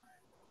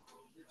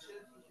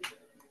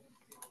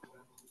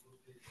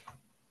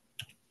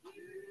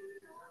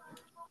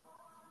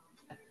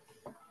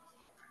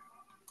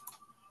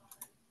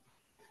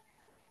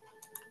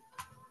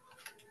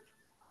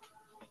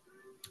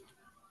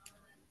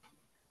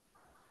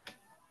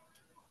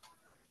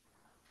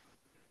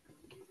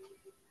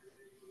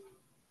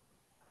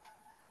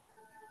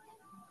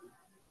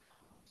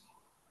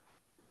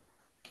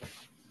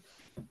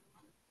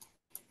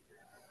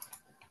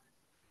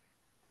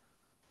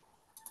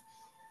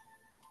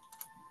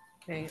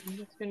 Okay, I'm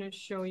just going to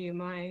show you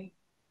my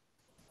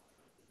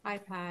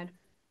iPad.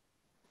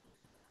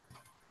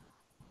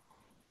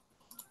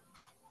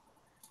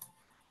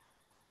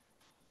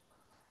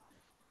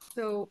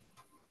 So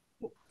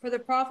for the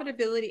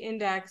profitability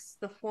index,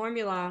 the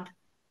formula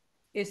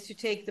is to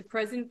take the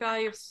present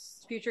value of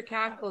future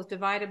cash flows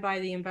divided by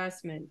the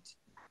investment.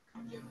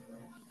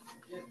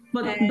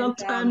 But and,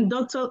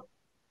 Dr.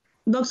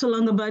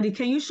 Longabody,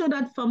 can you show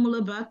that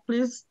formula back,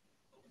 please?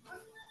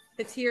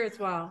 It's here as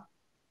well.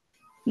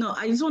 No,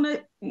 I want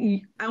to,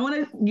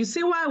 you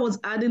see why I was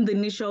adding the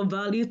initial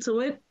value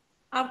to it?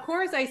 Of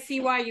course, I see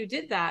why you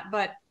did that,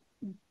 but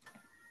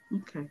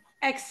okay.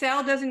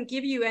 Excel doesn't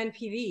give you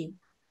NPV.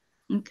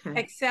 Okay.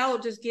 Excel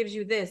just gives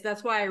you this.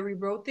 That's why I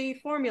rewrote the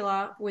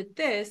formula with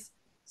this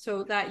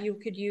so that you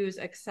could use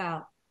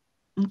Excel.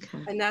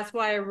 Okay. And that's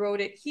why I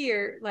wrote it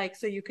here, like,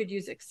 so you could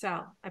use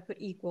Excel. I put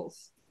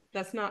equals.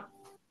 That's why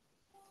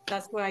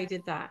I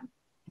did that.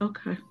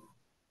 Okay.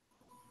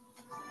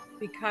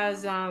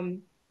 Because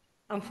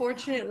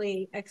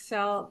unfortunately,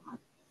 Excel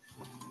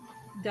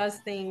does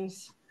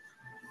things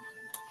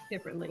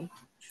differently.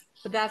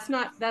 But that's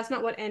not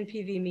what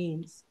NPV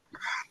means.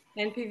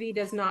 NPV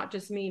does not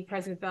just mean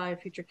present value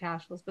of future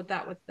cash flows, but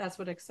that's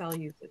what Excel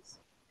uses.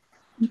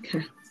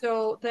 Okay.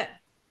 So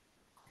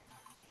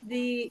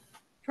the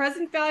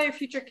present value of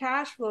future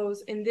cash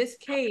flows in this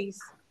case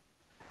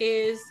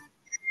is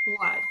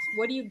what?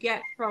 What do you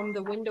get from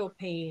the window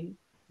pane?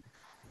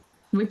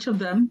 Which of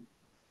them?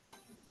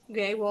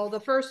 Okay, well, the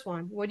first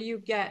one, what do you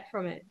get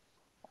from it?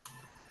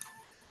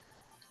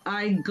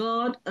 I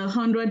got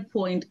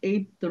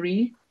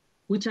 100.83,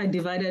 which I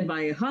divided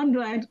by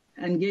 100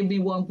 and gave me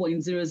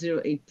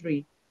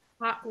 1.0083.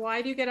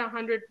 Why do you get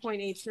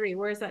 100.83?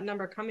 Where is that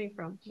number coming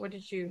from? What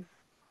did you?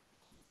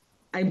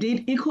 I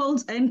did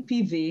equals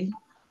NPV,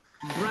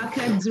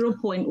 bracket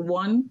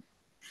 0.1,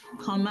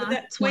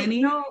 comma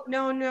 20. Wait,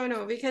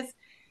 no, because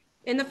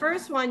in the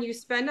first one, you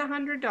spend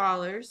 $100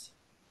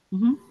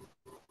 mm-hmm.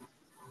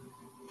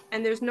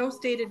 and there's no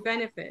stated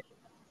benefit.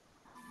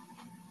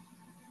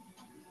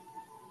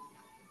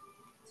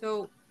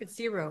 So it's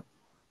 0.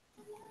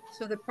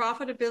 So the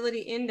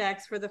profitability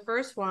index for the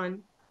first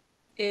one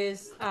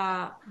is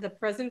the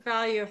present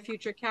value of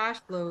future cash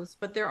flows,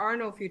 but there are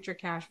no future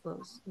cash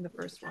flows in the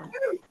first one.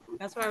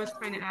 That's why I was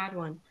trying to add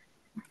one.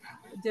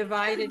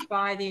 Divided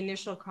by the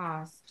initial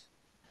cost.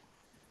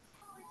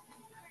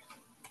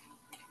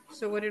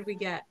 So what did we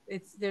get?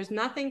 There's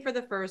nothing for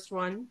the first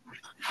one.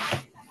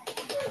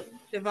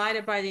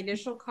 Divided by the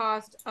initial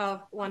cost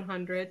of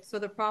 100. So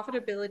the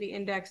profitability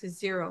index is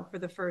 0 for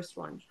the first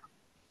one.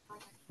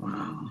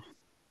 Wow.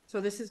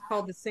 So this is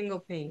called the single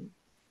pane.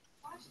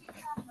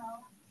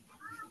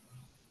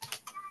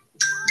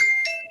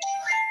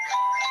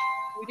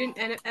 We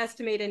didn't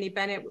estimate any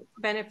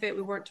benefit.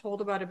 We weren't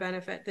told about a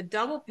benefit. The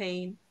double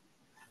pane,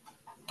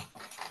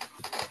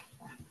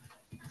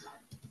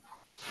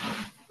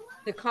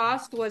 the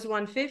cost was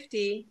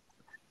 $150,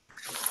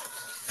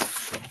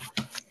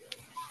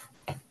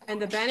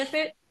 and the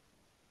benefit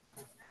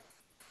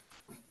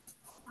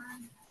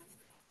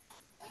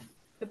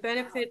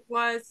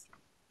was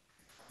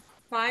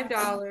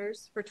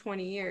 $5 for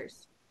 20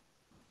 years.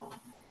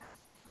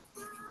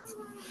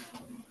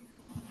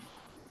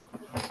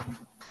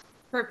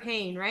 Per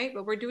pane, right?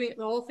 But we're doing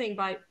the whole thing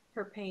by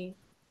per pane.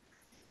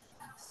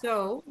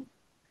 So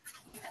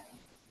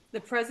the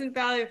present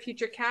value of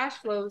future cash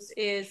flows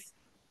is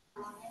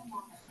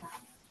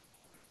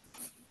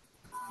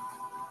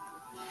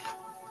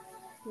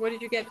what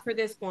did you get for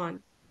this one?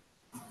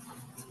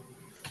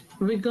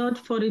 We got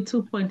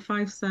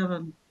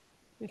 42.57.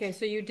 Okay,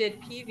 so you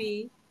did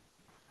PV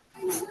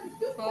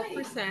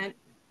 12%,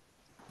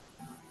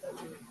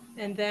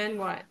 and then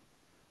what?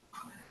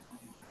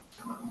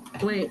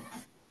 Wait.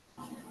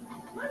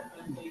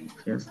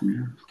 Yes,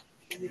 ma'am.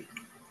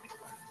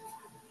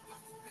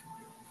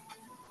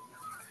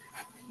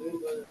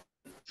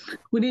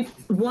 We did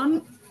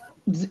one.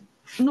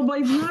 No,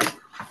 but it's not.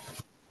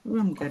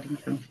 I'm getting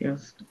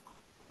confused.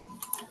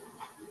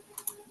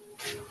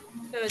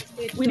 So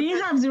we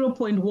didn't have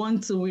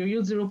 0.12. We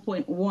used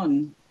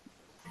 0.1.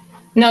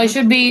 No, it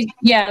should be,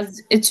 yes,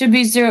 it should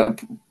be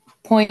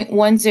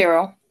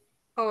 0.10.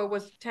 Oh, it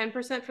was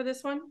 10% for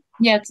this one?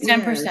 Yeah, it's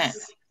 10%.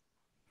 Yes.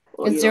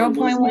 Oh, It's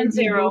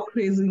 0.10. Go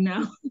crazy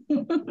now.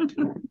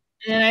 And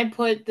then I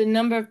put the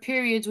number of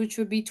periods, which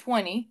would be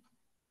 20.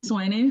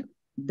 20,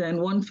 then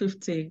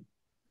 150.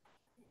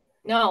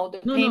 No, the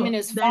payment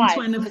is 5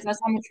 because that's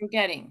how much we're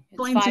getting. It's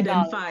 20, $5.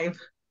 then 5.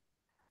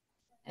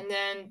 And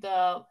then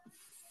the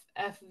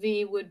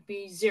FV would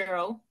be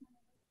 0.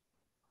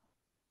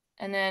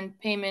 And then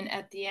payment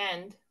at the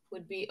end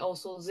would be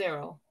also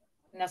 0.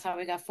 And that's how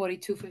we got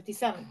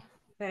 42.57.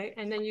 Okay,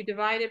 and then you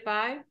divide it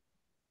by?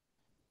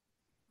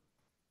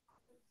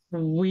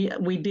 We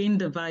didn't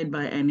divide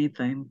by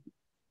anything.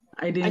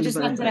 I just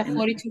left it at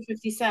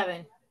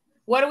 42.57.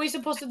 What are we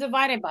supposed to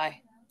divide it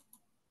by?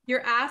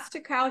 You're asked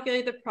to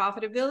calculate the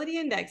profitability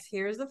index.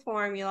 Here's the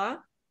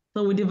formula.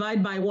 So we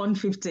divide by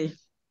 150.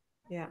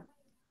 Yeah.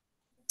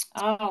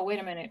 Oh, wait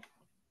a minute.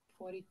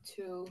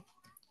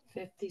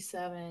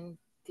 42.57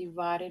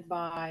 divided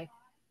by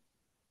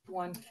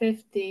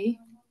 150.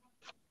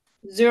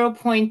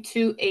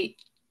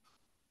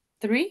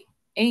 0.283.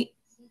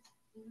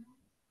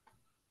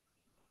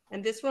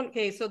 And this one,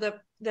 okay, so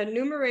the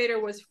numerator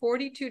was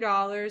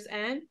 $42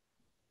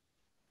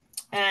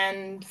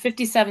 and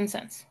 57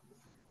 cents.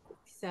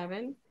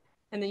 7.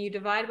 And then you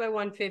divide by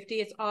 150.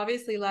 It's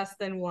obviously less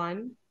than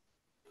 1.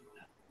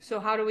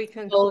 So how do we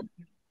conclude?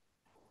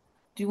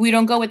 So we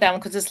don't go with that one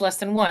because it's less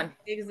than 1.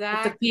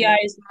 Exactly.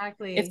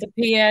 If the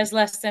PI is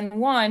less than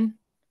 1,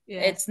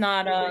 yeah. it's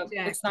not a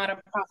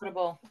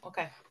profitable.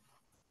 Okay.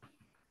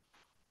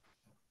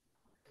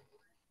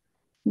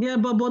 Yeah,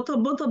 but both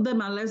of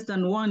them are less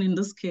than 1 in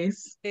this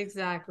case.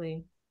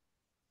 Exactly.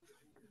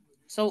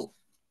 So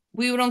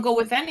we don't go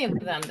with any of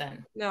them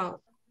then.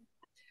 No,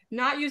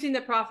 not using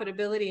the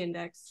profitability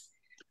index.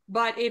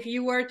 But if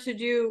you were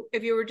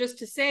just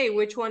to say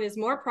which one is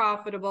more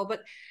profitable,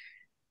 but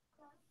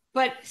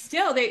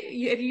still,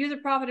 if you use a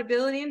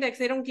profitability index,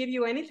 they don't give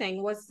you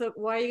anything. Why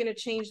are you going to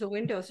change the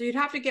window? So you'd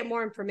have to get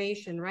more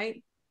information,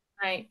 right?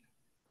 Right.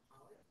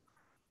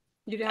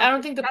 I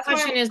don't think the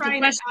question is the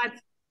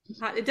question.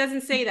 It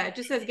doesn't say that. It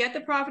just says get the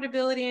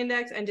profitability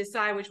index and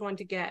decide which one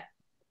to get.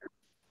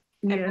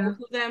 Yeah. And both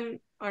of them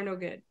are no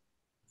good.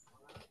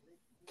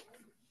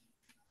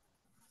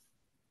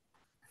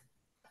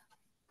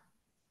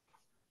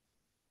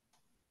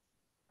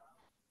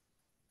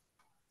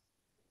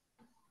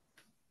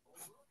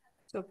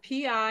 So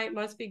PI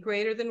must be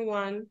greater than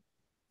 1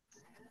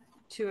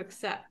 to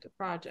accept a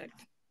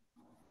project.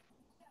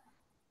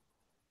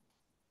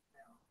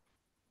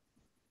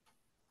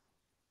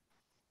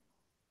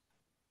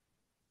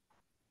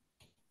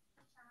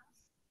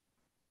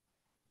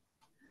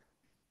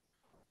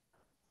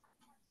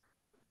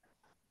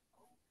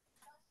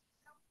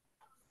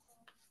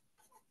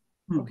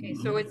 Okay,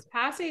 so it's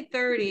past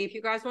 8:30. If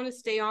you guys want to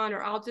stay on,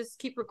 or I'll just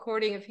keep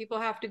recording. If people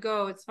have to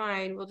go, it's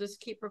fine. We'll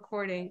just keep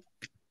recording.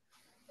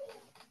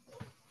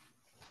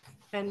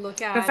 And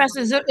look at Professor,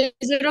 is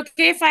it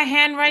okay if I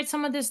handwrite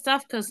some of this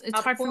stuff? Because it's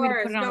hard for me to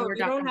put it on a Word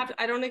document. Don't have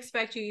to, I don't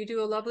expect you. You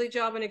do a lovely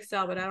job in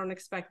Excel, but I don't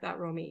expect that,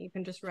 Romy. You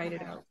can just write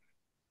it out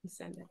and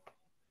send it.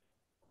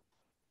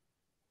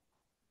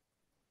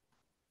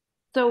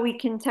 So we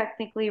can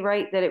technically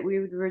write that we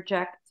would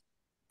reject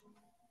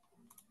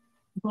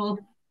both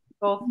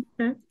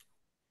windows?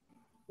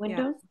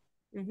 Yeah.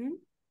 Mm-hmm.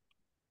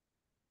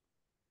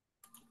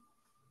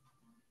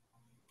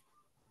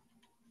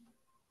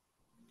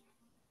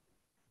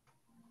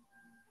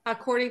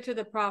 According to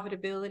the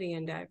profitability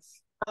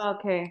index.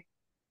 Okay.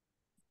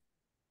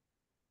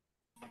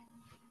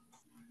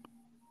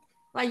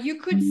 Like you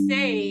could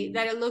say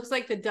that it looks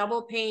like the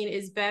double pane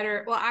is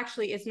better. Well,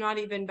 actually, it's not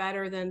even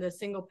better than the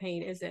single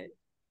pane, is it?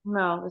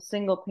 No, the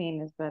single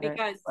pane is better.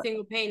 because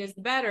single pane is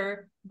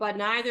better, but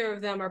neither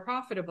of them are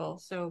profitable.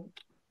 So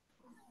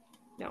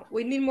no,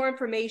 we need more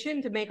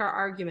information to make our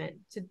argument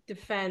to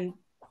defend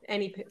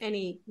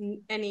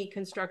any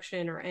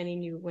construction or any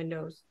new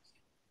windows.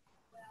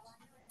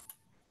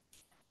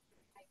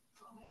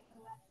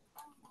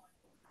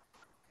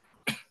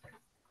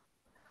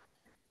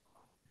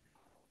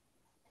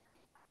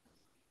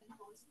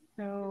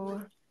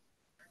 So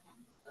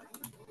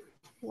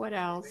what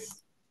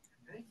else?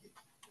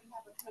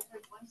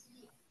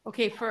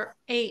 Okay, for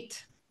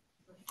 8.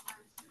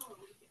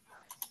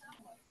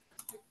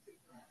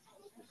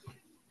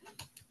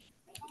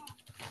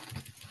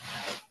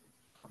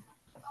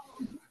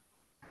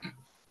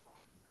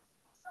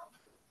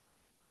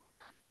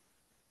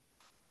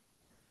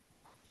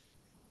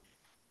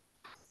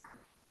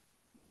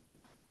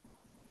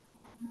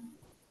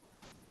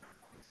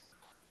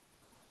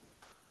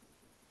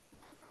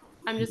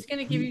 I'm just going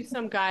to give you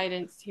some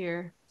guidance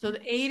here. So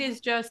the 8 is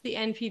just the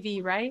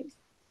NPV, right?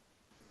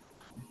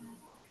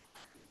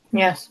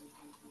 Yes.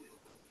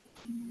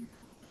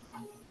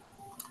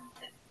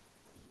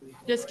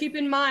 Just keep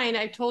in mind,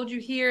 I told you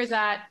here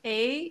that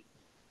A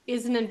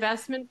is an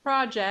investment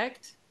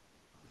project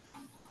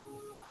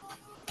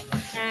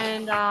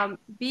and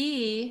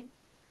B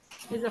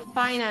is a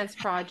finance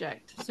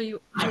project. So you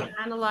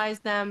analyze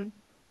them.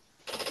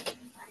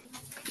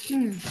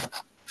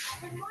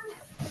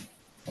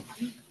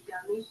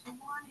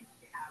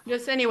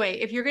 Just anyway,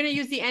 if you're going to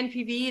use the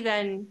NPV,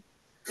 then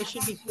it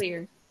should be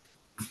clear.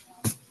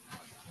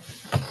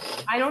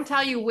 I don't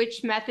tell you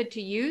which method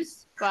to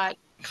use, but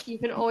you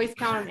can always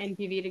count on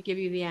NPV to give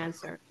you the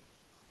answer.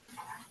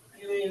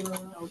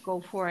 So go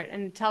for it.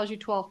 And it tells you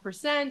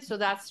 12%, so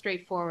that's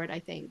straightforward, I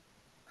think.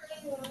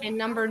 And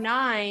number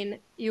 9,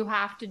 you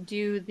have to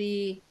do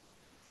the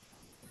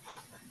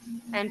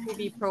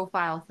NPV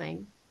profile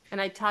thing.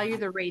 And I tell you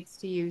the rates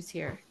to use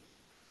here.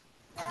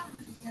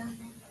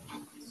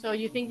 So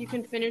you think you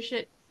can finish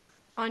it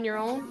on your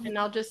own? And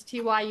I'll just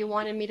see why you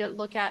wanted me to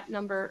look at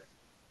number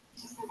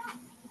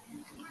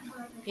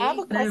 8. I have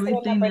a question on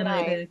Everything number that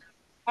I 9. did.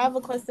 I have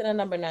a question on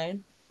number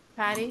 9.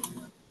 Patty?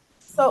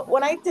 So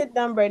when I did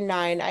number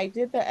 9, I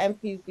did the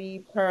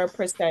MPV per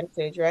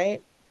percentage,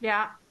 right?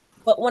 Yeah.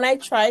 But when I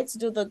tried to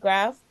do the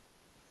graph,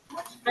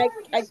 I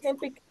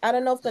can't pick, I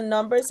don't know if the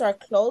numbers are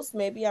close,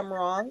 maybe I'm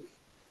wrong.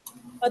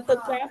 But the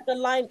graph, the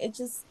line, it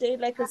just stayed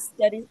like a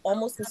steady,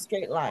 almost a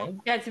straight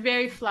line. Yeah, it's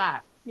very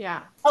flat.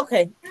 Yeah.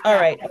 Okay. All Yeah,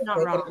 right. it's not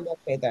Okay, then wrong. I'm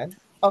okay then.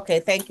 Okay,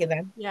 thank you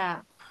then.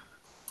 Yeah.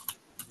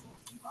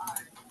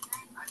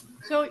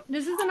 So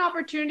this is an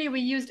opportunity.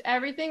 We used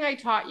everything I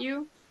taught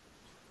you.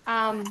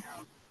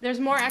 There's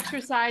more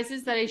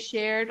exercises that I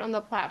shared on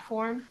the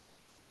platform.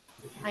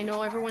 I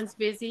know everyone's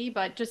busy,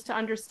 but just to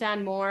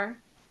understand more,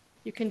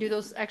 you can do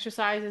those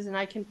exercises and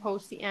I can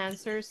post the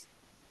answers.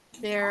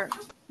 They're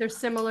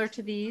similar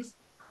to these.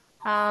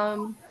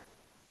 For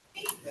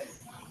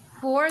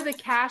the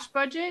cash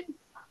budget,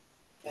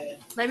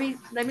 let me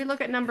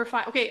look at number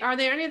 5. Okay, are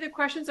there any other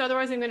questions?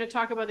 Otherwise, I'm going to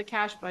talk about the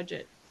cash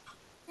budget.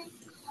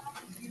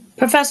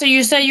 Professor,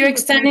 you said you're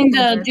extending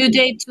the due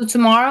date to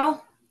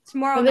tomorrow?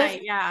 Tomorrow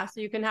night, yeah, so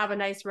you can have a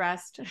nice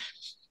rest.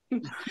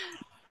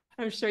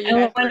 I'm sure you And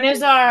guys. when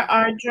is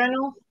our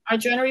journal? Our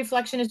journal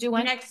reflection is due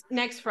when?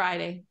 Next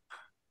Friday.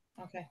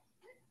 Okay.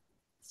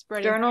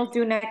 Journal's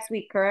due next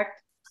week,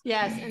 correct?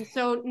 Yes, and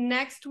so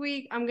next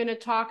week I'm going to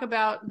talk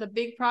about the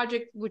big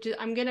project, which is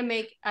I'm going to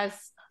make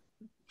as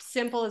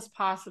simple as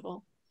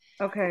possible.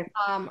 Okay.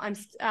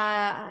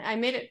 I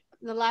made it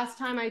the last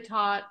time I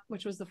taught,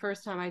 which was the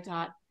first time I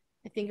taught.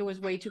 I think it was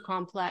way too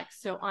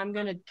complex, so I'm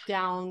going to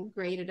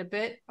downgrade it a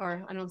bit,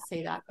 or I don't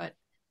say that, but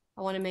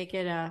I want to make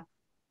it a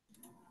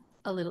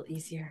little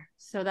easier.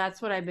 So that's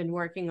what I've been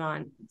working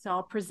on. So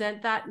I'll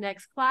present that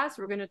next class.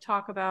 We're going to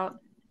talk about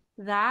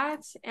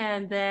that,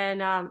 and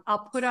then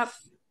I'll put up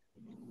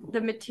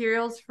the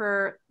materials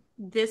for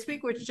this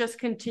week, which just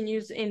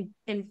continues in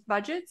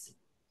budgets,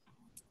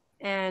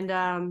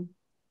 and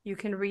you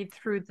can read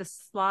through the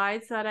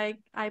slides that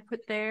I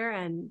put there,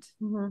 and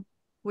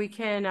we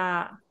can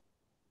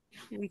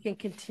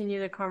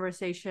continue the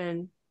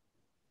conversation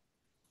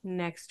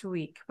next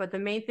week. But the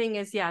main thing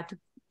is, yeah, to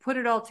put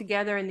it all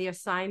together in the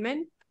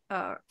assignment.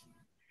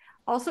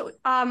 Also,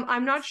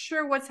 I'm not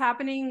sure what's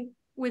happening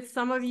with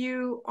some of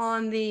you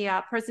on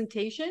the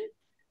presentation.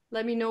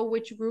 Let me know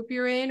which group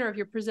you're in, or if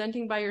you're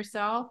presenting by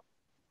yourself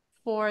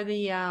for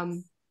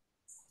the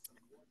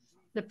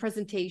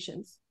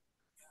presentations.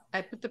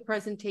 I put the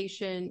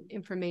presentation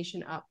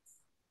information up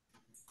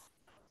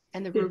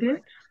and the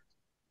rubric.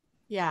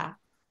 Yeah,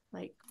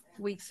 like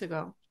weeks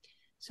ago.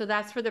 So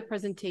that's for the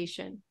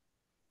presentation.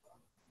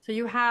 So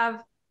you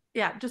have,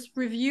 yeah, just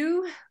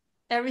review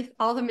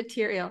all the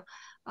material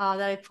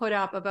that I put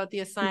up about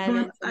the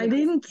assignment. But I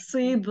didn't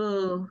see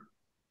the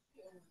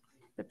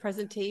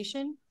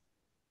presentation.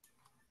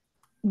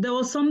 There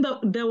was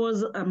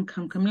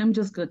come, let me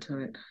just go to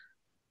it.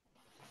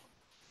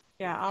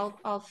 Yeah,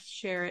 I'll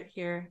share it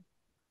here.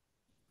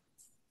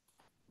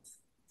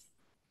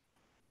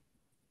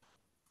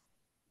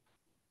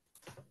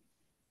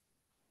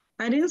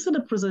 I didn't see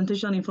the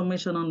presentation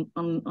information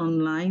on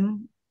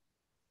online.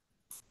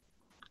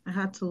 I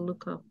had to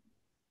look up.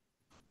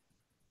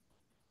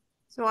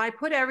 So I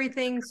put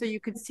everything so you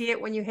could see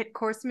it when you hit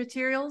course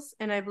materials,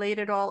 and I've laid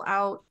it all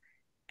out.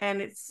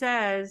 And it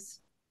says,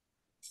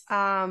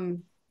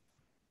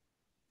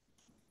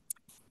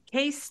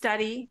 case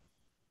study,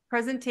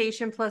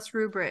 presentation plus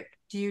rubric,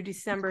 due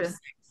December 6th.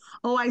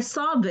 Oh, I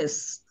saw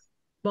this.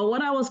 But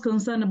what I was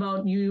concerned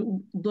about,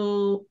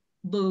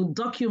 the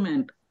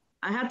document,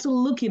 I had to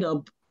look it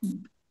up.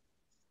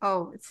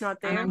 Oh, it's not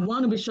And I there?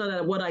 want to be sure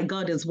that what I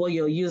got is what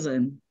you're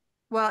using.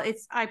 Well,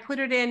 I put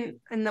it in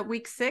the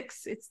week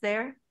 6, it's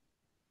there.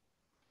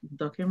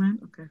 Document,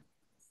 okay.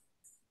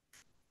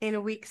 In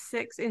a week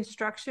 6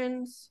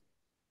 instructions,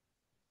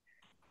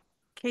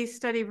 case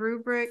study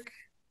rubric,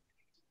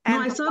 No,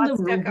 and I the saw the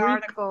What's Tech rubric.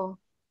 article.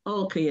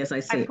 Oh, okay, yes,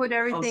 I see I it. put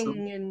everything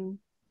Awesome. in.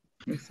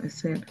 Yes, I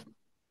see it.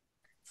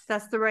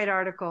 That's the right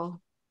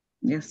article.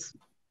 Yes,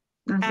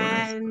 that's what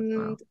I saw.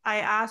 And I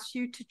asked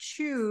you to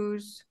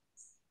choose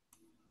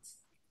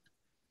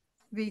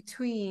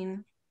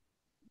between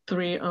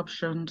 3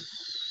 options.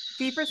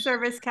 fee for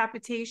service,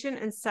 capitation,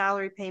 and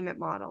salary payment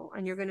model.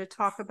 And you're going to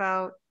talk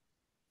about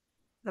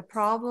the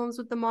problems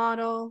with the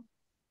model,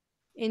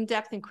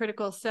 in-depth and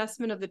critical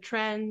assessment of the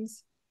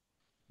trends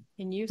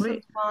in use of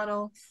the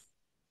model.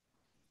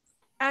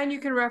 And you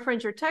can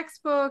reference your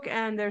textbook,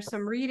 and there's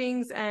some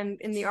readings, and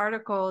in the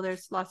article,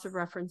 there's lots of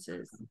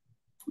references.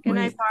 Good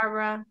night,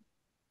 Barbara.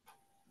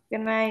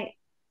 Good night.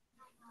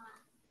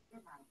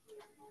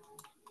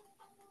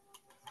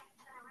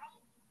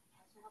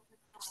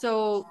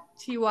 So,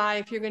 TY,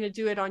 if you're going to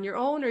do it on your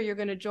own or you're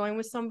going to join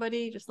with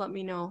somebody, just let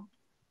me know.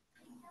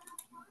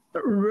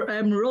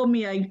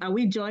 Romy, are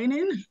we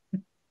joining?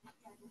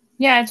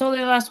 Yeah, I told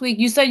you last week.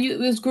 You said it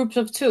was groups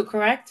of 2,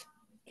 correct?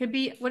 Could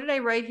be, what did I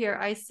write here?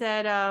 I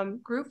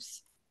said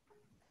groups.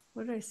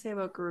 What did I say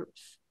about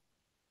groups?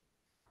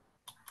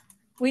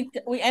 We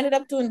ended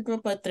up doing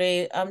group of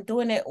 3. I'm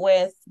doing it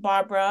with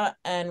Barbara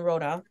and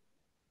Rhoda.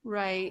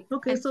 Right.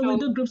 Okay, so we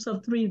do groups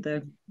of 3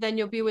 then. Then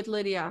you'll be with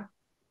Lydia.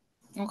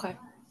 Okay.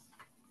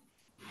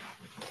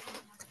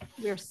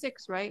 We're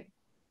 6, right?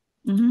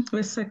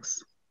 We're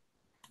 6.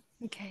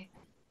 Okay.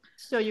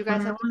 So you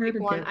guys have to pick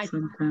one.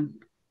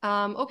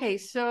 Okay,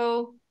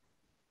 so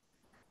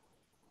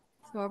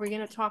are we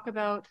going to talk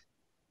about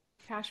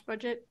cash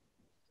budget?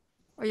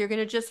 Or you're going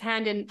to just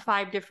hand in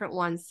 5 different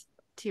ones,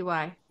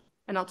 TY?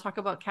 And I'll talk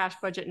about cash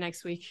budget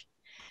next week.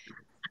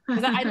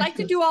 Because I'd like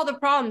to do all the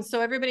problems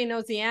so everybody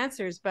knows the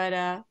answers,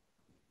 but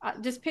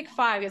just pick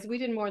 5 because we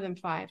did more than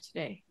 5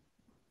 today.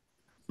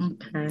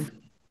 Okay.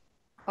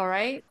 All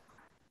right.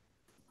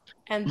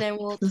 And then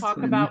we'll talk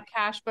about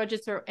cash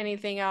budgets or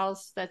anything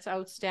else that's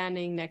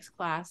outstanding next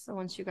class. So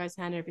once you guys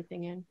hand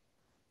everything in.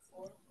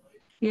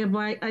 Yeah,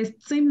 but I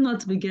seem not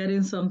to be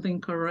getting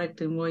something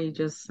correct in what you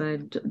just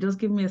said. Just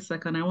give me a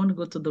second. I want to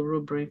go to the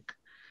rubric.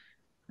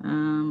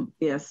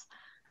 Yes.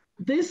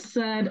 This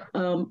said,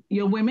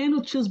 your women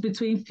will choose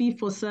between fee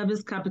for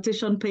service,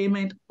 capitation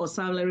payment, or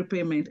salary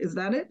payment. Is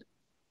that it?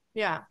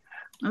 Yeah.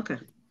 Okay.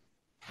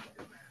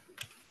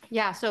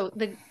 Yeah. So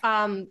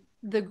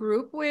the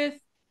group with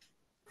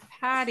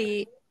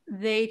Patty,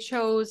 they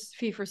chose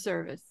fee for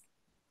service.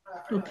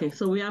 Okay.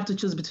 So we have to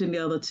choose between the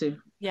other 2.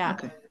 Yeah.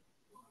 Okay.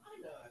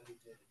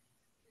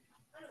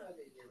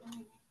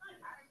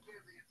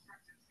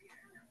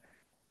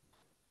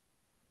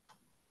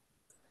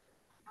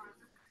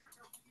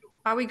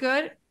 Are we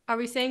good? Are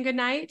we saying good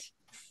night?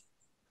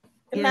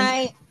 Good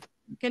night.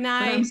 Good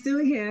night. But I'm still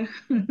here.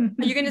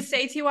 Are you going to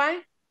say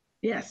TY?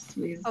 Yes,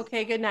 please.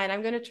 Okay, good night.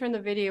 I'm going to turn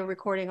the video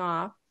recording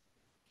off.